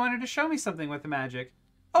said you wanted to show me something with the magic.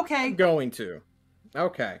 Okay. I'm going to.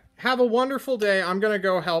 Okay. Have a wonderful day. I'm going to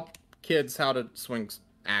go help kids how to swing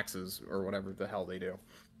axes or whatever the hell they do.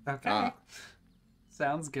 Okay.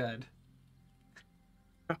 Sounds good.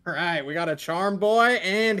 All right. We got a charm boy,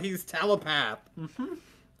 and he's telepath. Mm-hmm.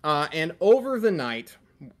 And over the night,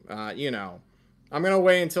 I'm going to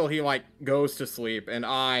wait until he, goes to sleep, and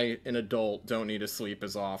I, an adult, don't need to sleep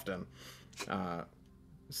as often.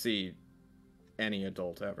 See any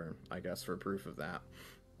adult ever, I guess, for proof of that.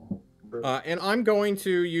 And I'm going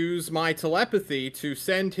to use my telepathy to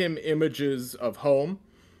send him images of home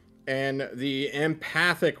and the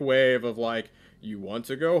empathic wave of you want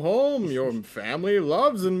to go home, your family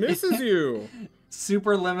loves and misses you.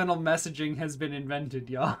 Superliminal messaging has been invented,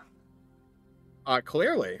 y'all.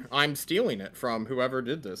 Clearly, I'm stealing it from whoever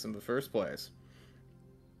did this in the first place.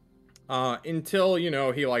 Until,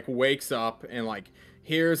 he wakes up and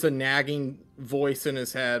hears a nagging voice in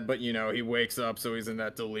his head, but he wakes up, so he's in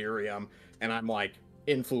that delirium, and I'm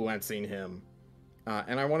influencing him.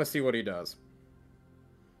 And I want to see what he does.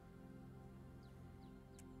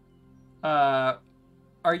 Are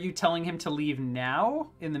you telling him to leave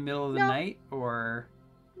now in the middle of the night, or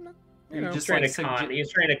he's trying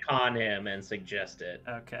to con him and suggest it.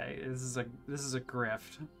 Okay, this is a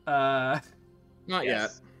grift. Not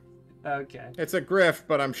yet. Okay. It's a grift,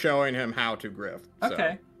 but I'm showing him how to grift. So.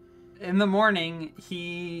 Okay. In the morning,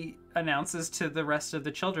 he announces to the rest of the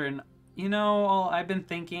children, I've been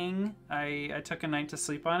thinking, I took a night to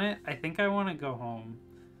sleep on it. I think I want to go home.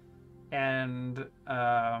 And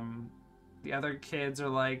the other kids are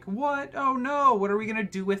like, what? Oh no, what are we going to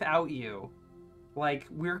do without you?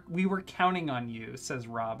 We were counting on you, says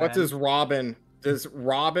Robin. What does Robin... Does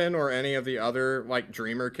Robin or any of the other,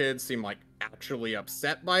 Dreamer kids seem, actually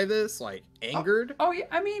upset by this? Angered? Oh yeah,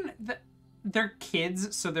 I mean, they're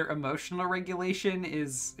kids, so their emotional regulation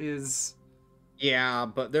is... Yeah,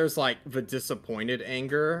 but there's, the disappointed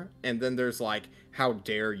anger, and then there's, how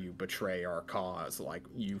dare you betray our cause? Like,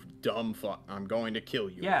 you dumb fuck, I'm going to kill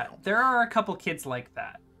you Yeah, now. there are a couple kids like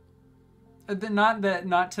that. Not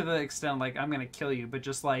to the extent like I'm gonna kill you, but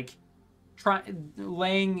just like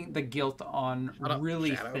laying the guilt on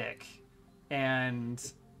really thick. And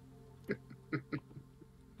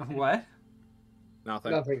what?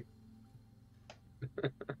 Nothing. All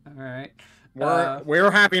right.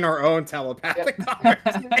 We're having our own telepathic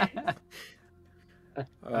conversation.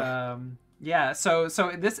 Yeah. So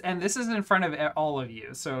this is in front of all of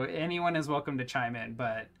you. So anyone is welcome to chime in.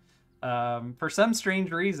 But for some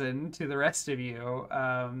strange reason, to the rest of you,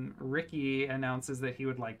 Ricky announces that he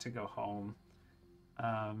would like to go home.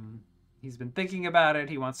 He's been thinking about it.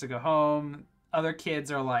 He wants to go home. Other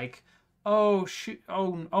kids are like, "Oh shoot!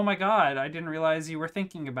 Oh my God! I didn't realize you were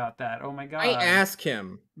thinking about that. Oh my God!" I ask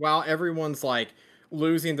him while everyone's like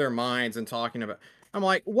losing their minds and talking about. I'm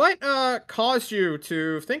like, "What caused you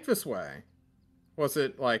to think this way? Was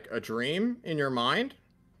it like a dream in your mind?"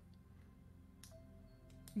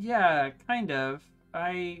 Yeah, kind of.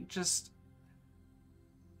 I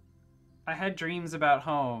had dreams about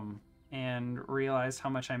home and realized how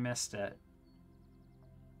much I missed it.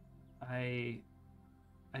 I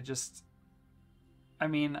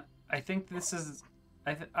mean, I think this is...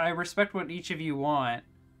 I respect what each of you want.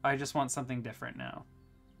 I just want something different now.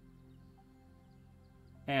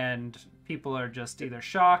 And people are just either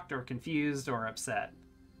shocked or confused or upset.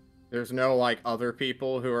 There's no, like, other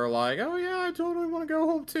people who are like, "Oh yeah, I totally want to go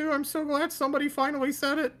home too. I'm so glad somebody finally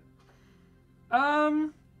said it."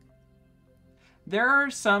 There are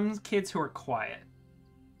some kids who are quiet.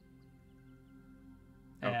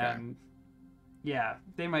 Okay. And yeah,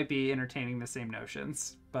 they might be entertaining the same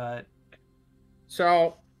notions, but...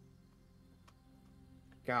 So,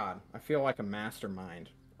 God, I feel like a mastermind.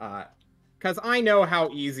 Because I know how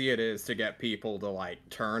easy it is to get people to, like,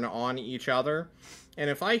 turn on each other. And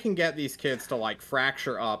if I can get these kids to, like,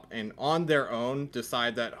 fracture up and on their own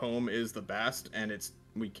decide that home is the best and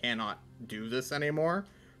we cannot do this anymore,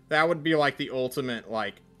 that would be, like, the ultimate,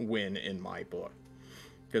 like, win in my book.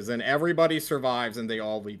 Because then everybody survives and they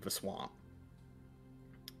all leave the swamp.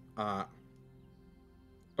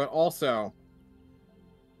 But also,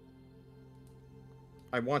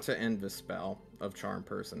 I want to end the spell of Charm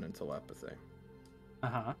Person and Telepathy.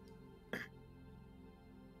 Uh-huh.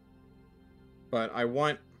 But I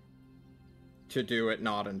want to do it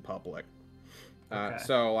not in public. Okay.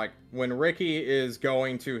 So, like, when Ricky is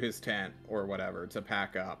going to his tent or whatever to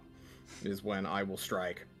pack up is when I will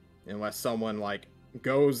strike. Unless someone, like,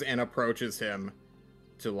 goes and approaches him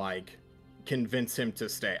to, like, convince him to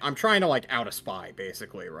stay. I'm trying to, like, out a spy,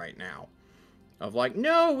 basically, right now. Of, like,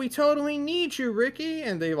 "No, we totally need you, Ricky!"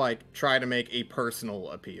 And they, like, try to make a personal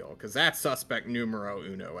appeal. Because that's suspect numero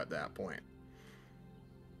uno at that point.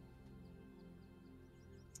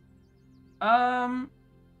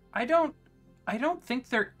 I don't think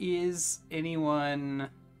there is anyone...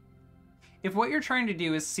 If what you're trying to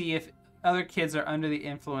do is see if other kids are under the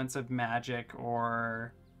influence of magic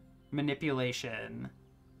or manipulation,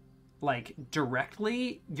 like,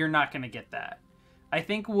 directly, you're not going to get that. I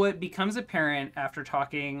think what becomes apparent after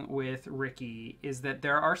talking with Ricky is that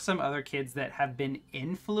there are some other kids that have been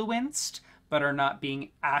influenced, but are not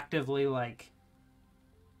being actively, like,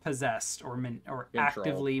 possessed or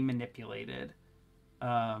actively manipulated.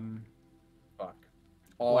 Fuck.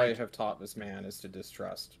 All I have taught this man is to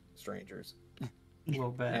distrust strangers. A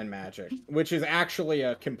little bit. And magic. Which is actually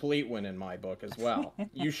a complete win in my book as well.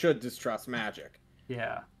 You should distrust magic.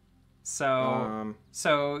 Yeah. So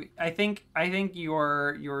I think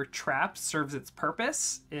your trap serves its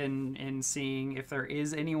purpose in seeing if there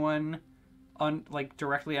is anyone on, like,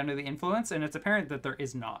 directly under the influence, and it's apparent that there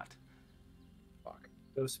is not. Fuck.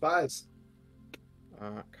 Those spies.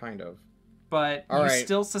 Kind of. But you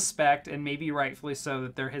still suspect, and maybe rightfully so,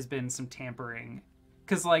 that there has been some tampering.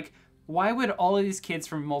 Because, like, why would all of these kids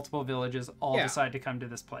from multiple villages all decide to come to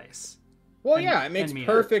this place? Well, it makes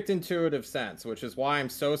perfect intuitive sense, which is why I'm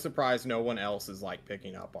so surprised no one else is, like,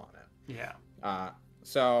 picking up on it. Yeah.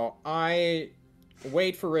 So I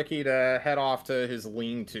wait for Ricky to head off to his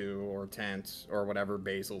lean-to or tent or whatever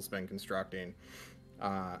Basil's been constructing,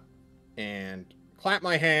 and clap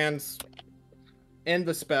my hands, end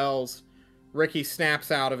the spells. Ricky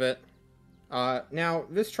snaps out of it. Now,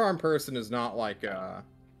 this Charm Person is not like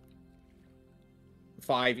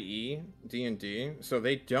 5e D&D, so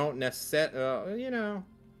they don't necessarily,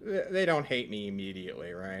 they don't hate me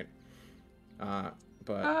immediately, right?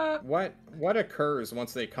 But what occurs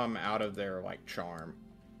once they come out of their, like, charm?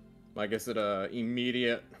 Like, is it a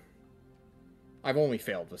immediate I've only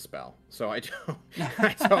failed the spell, so I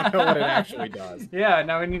don't know what it actually does. Yeah,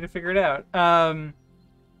 now we need to figure it out.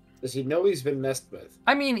 Does he know he's been messed with?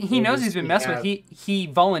 I mean, he knows he's been messed with. He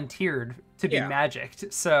volunteered to be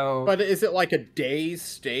magicked, so... But is it like a dazed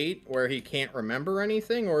state where he can't remember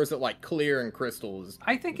anything, or is it like clear and crystal?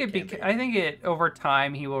 I think it over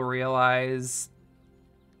time he will realize...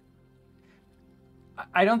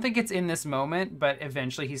 I don't think it's in this moment, but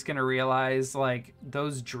eventually he's going to realize, like,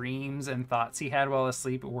 those dreams and thoughts he had while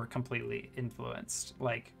asleep were completely influenced.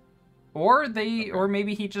 Like, or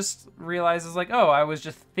maybe he just realizes, like, oh, I was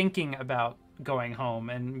just thinking about going home,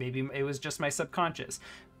 and maybe it was just my subconscious.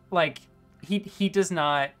 Like, he does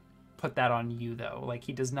not put that on you, though. Like,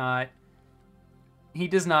 he does not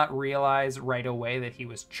realize right away that he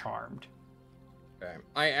was charmed. Okay.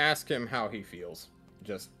 I ask him how he feels.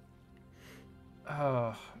 Just...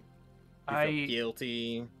 Oh, I feel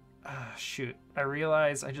guilty. Shoot. I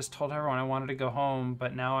realized I just told everyone I wanted to go home,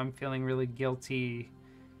 but now I'm feeling really guilty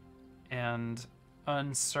and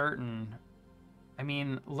uncertain. I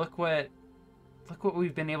mean, look what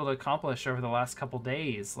we've been able to accomplish over the last couple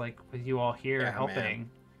days, like with you all here helping. Man.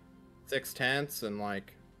 6 tents and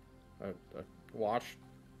like a watch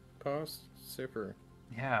post. Super.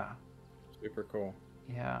 Yeah. Super cool.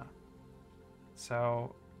 Yeah.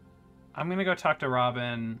 So I'm going to go talk to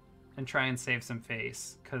Robin and try and save some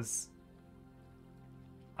face, because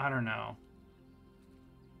I don't know.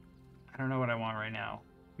 I don't know what I want right now.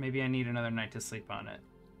 Maybe I need another night to sleep on it.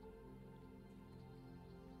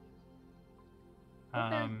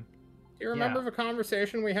 Okay. Do you remember the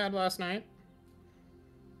conversation we had last night?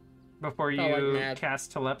 Before you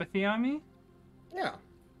cast telepathy on me? Yeah.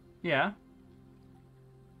 Yeah.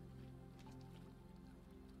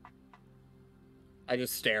 I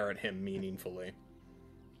just stare at him meaningfully.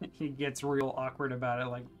 He gets real awkward about it,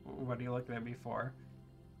 like, what are you looking at me for?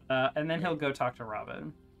 And then he'll go talk to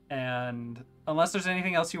Robin. And unless there's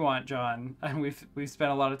anything else you want, John, and we've spent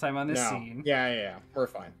a lot of time on this scene. Yeah. We're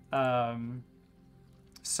fine. Fucking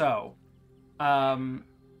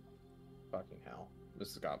hell.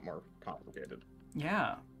 This has got more complicated.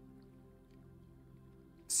 Yeah.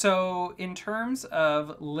 So, in terms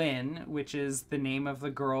of Lynn, which is the name of the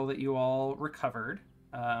girl that you all recovered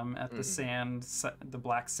at the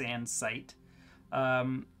black sand site,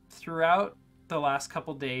 throughout the last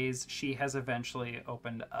couple days, she has eventually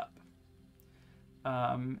opened up.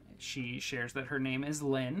 She shares that her name is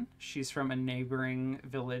Lynn. She's from a neighboring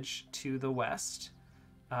village to the west.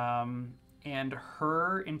 And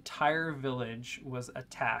her entire village was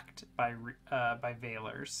attacked by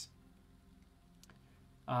Veilers.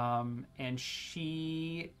 And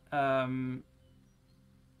she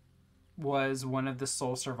was one of the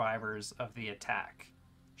sole survivors of the attack.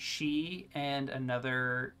 She and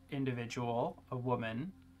another individual, a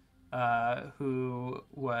woman, who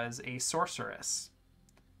was a sorceress.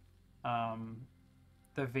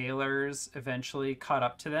 The Veilers eventually caught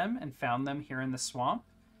up to them and found them here in the swamp,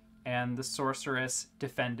 and the sorceress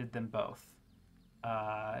defended them both.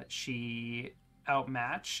 She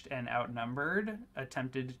outmatched and outnumbered,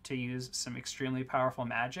 attempted to use some extremely powerful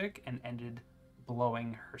magic, and ended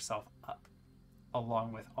blowing herself up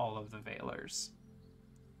along with all of the Veilers.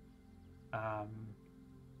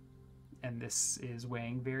 And this is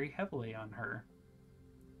weighing very heavily on her,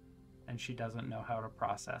 and she doesn't know how to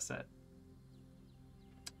process it.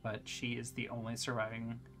 But she is the only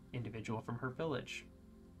surviving individual from her village.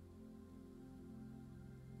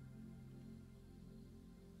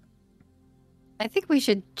 I think we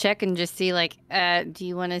should check and just see, like, do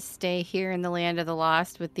you want to stay here in the Land of the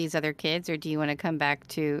Lost with these other kids, or do you want to come back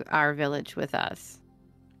to our village with us?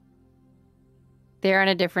 They're on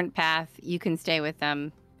a different path. You can stay with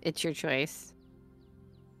them. It's your choice.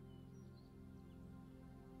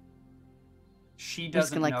 She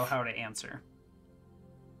doesn't know how to answer.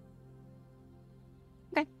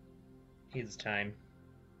 Okay. Needs time.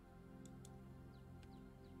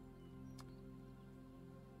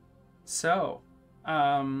 So,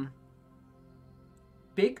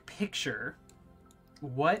 big picture,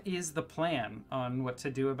 what is the plan on what to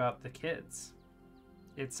do about the kids?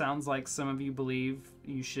 It sounds like some of you believe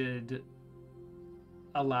you should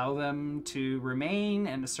allow them to remain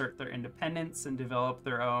and assert their independence and develop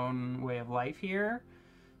their own way of life here.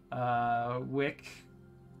 Wick,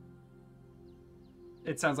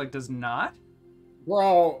 it sounds like, does not.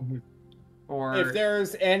 Bro, or if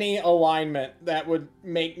there's any alignment that would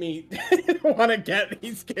make me want to get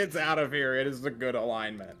these kids out of here, it is a good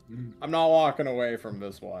alignment. I'm not walking away from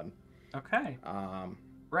this one. Okay.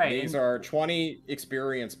 Right. These are 20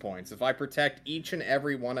 experience points. If I protect each and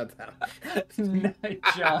every one of them.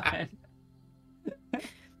 John.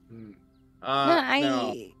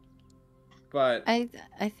 No, but I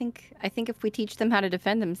think if we teach them how to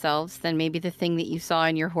defend themselves, then maybe the thing that you saw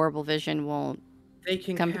in your horrible vision won't they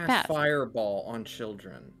can come to pass. cast fireball on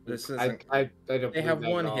children. This isn't. I don't. They have believe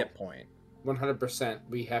that one at all. hit point. 100%.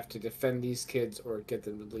 We have to defend these kids or get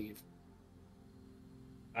them to leave.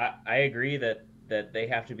 I agree that they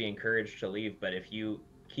have to be encouraged to leave, but if you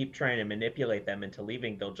keep trying to manipulate them into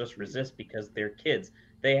leaving, they'll just resist because they're kids.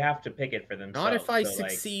 They have to pick it for themselves. Not if I so,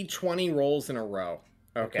 succeed 20 rolls in a row.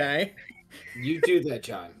 Okay. You do that,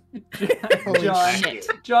 John.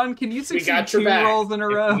 John, can you succeed 2 rolls in a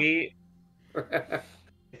row?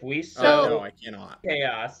 If we no, I cannot.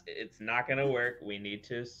 Chaos, it's not going to work. We need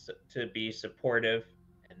to be supportive,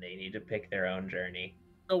 and they need to pick their own journey.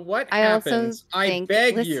 So what happens? I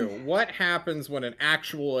beg you. What happens when an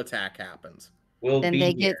actual attack happens? Then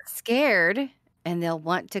they get scared and they'll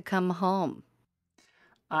want to come home.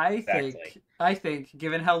 I think,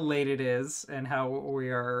 given how late it is and how we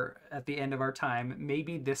are at the end of our time,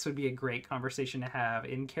 maybe this would be a great conversation to have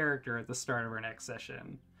in character at the start of our next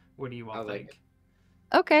session. What do you all think?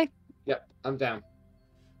 Okay. Yep, I'm down.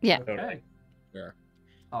 Yeah. Okay. Sure.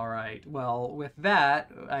 All right. Well, with that,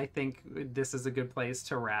 I think this is a good place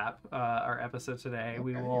to wrap our episode today. Okay.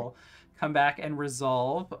 We will come back and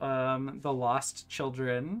resolve the lost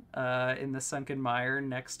children in the Sunken Mire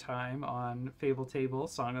next time on Fable Table,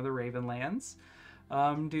 Song of the Ravenlands.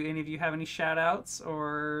 Do any of you have any shout-outs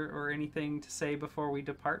or anything to say before we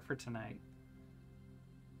depart for tonight?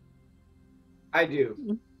 I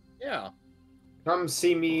do. Yeah. Come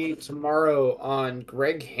see me tomorrow on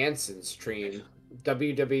Greg Hansen's stream,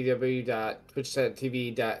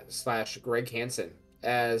 www.twitch.tv/Greg Hansen,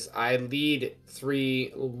 as I lead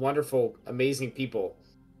 3 wonderful, amazing people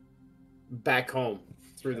back home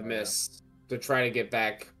through the mist to try to get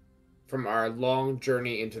back from our long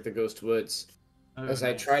journey into the Ghost Woods. As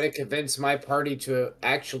I try to convince my party to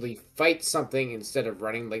actually fight something instead of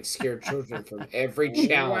running like scared children from every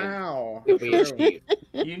challenge that we achieve.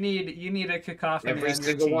 You need a cacophony. Every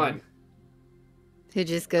single one. Who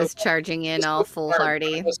just goes charging in all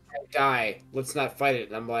foolhardy. Die. Let's not fight it.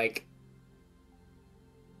 And I'm like,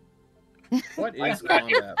 what is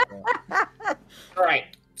combat for? All right.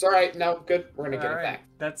 It's all right. No, good. We're gonna get it back.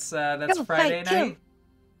 That's Friday night.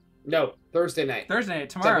 No, Thursday night. Thursday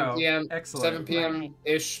night, tomorrow. 7 p.m. Excellent. 7 p.m.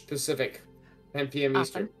 ish Pacific, 10 p.m.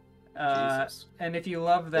 Eastern. And if you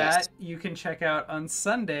love that, you can check out on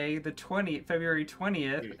Sunday, February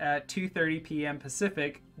 20th at 2:30 p.m.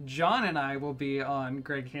 Pacific. John and I will be on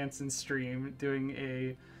Greg Hansen's stream doing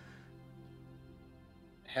a...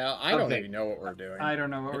 Hell, I don't even know what we're doing. I don't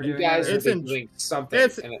know what we're doing. You guys are doing something.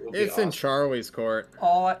 It's awesome. in Charlie's court.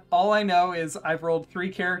 All I know is I've rolled 3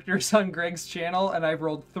 characters on Greg's channel, and I've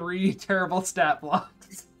rolled 3 terrible stat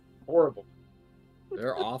blocks. Horrible.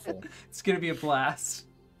 They're awful. It's gonna be a blast.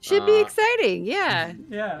 Should be exciting, yeah.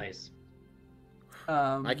 Yeah. Nice.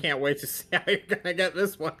 I can't wait to see how you're gonna get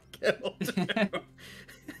this one killed.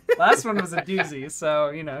 Last one was a doozy,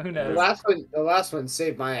 so who knows. The last one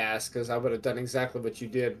saved my ass because I would have done exactly what you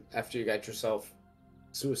did after you got yourself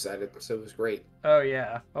suicided. So it was great. Oh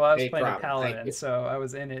yeah. Well, I was playing a paladin, so I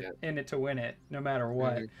was in it to win it, no matter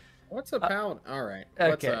what. Mm-hmm. What's a paladin? All right.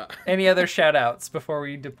 Okay. Any other shout outs before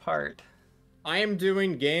we depart? I am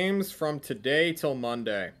doing games from today till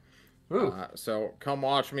Monday. Ooh. So come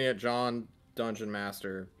watch me at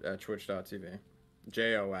JonDungeonMaster at twitch.tv.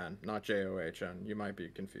 JON, not JOHN. You might be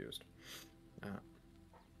confused.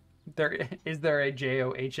 Is there a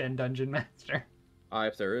JOHN Dungeon Master?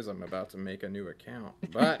 If there is, I'm about to make a new account.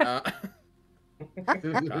 But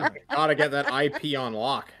gotta get that IP on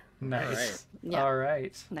lock. Nice. All right. Yeah. All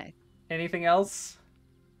right. Nice. Anything else?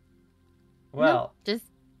 Well, no, just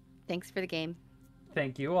thanks for the game.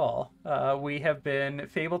 Thank you all. We have been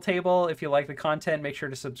Fable Table. If you like the content, make sure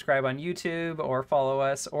to subscribe on YouTube or follow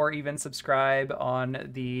us, or even subscribe on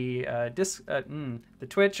the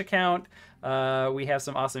Twitch account. We have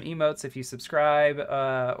some awesome emotes if you subscribe,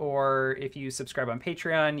 or if you subscribe on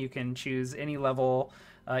Patreon, you can choose any level,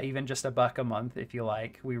 even just $1 a month if you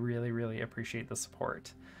like. We really, really appreciate the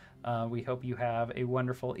support. We hope you have a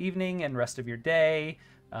wonderful evening and rest of your day.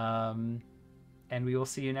 And we will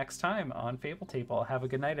see you next time on Fable Table. Have a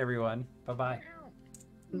good night, everyone. Bye-bye.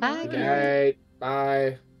 Bye. Good night.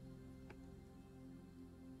 Bye.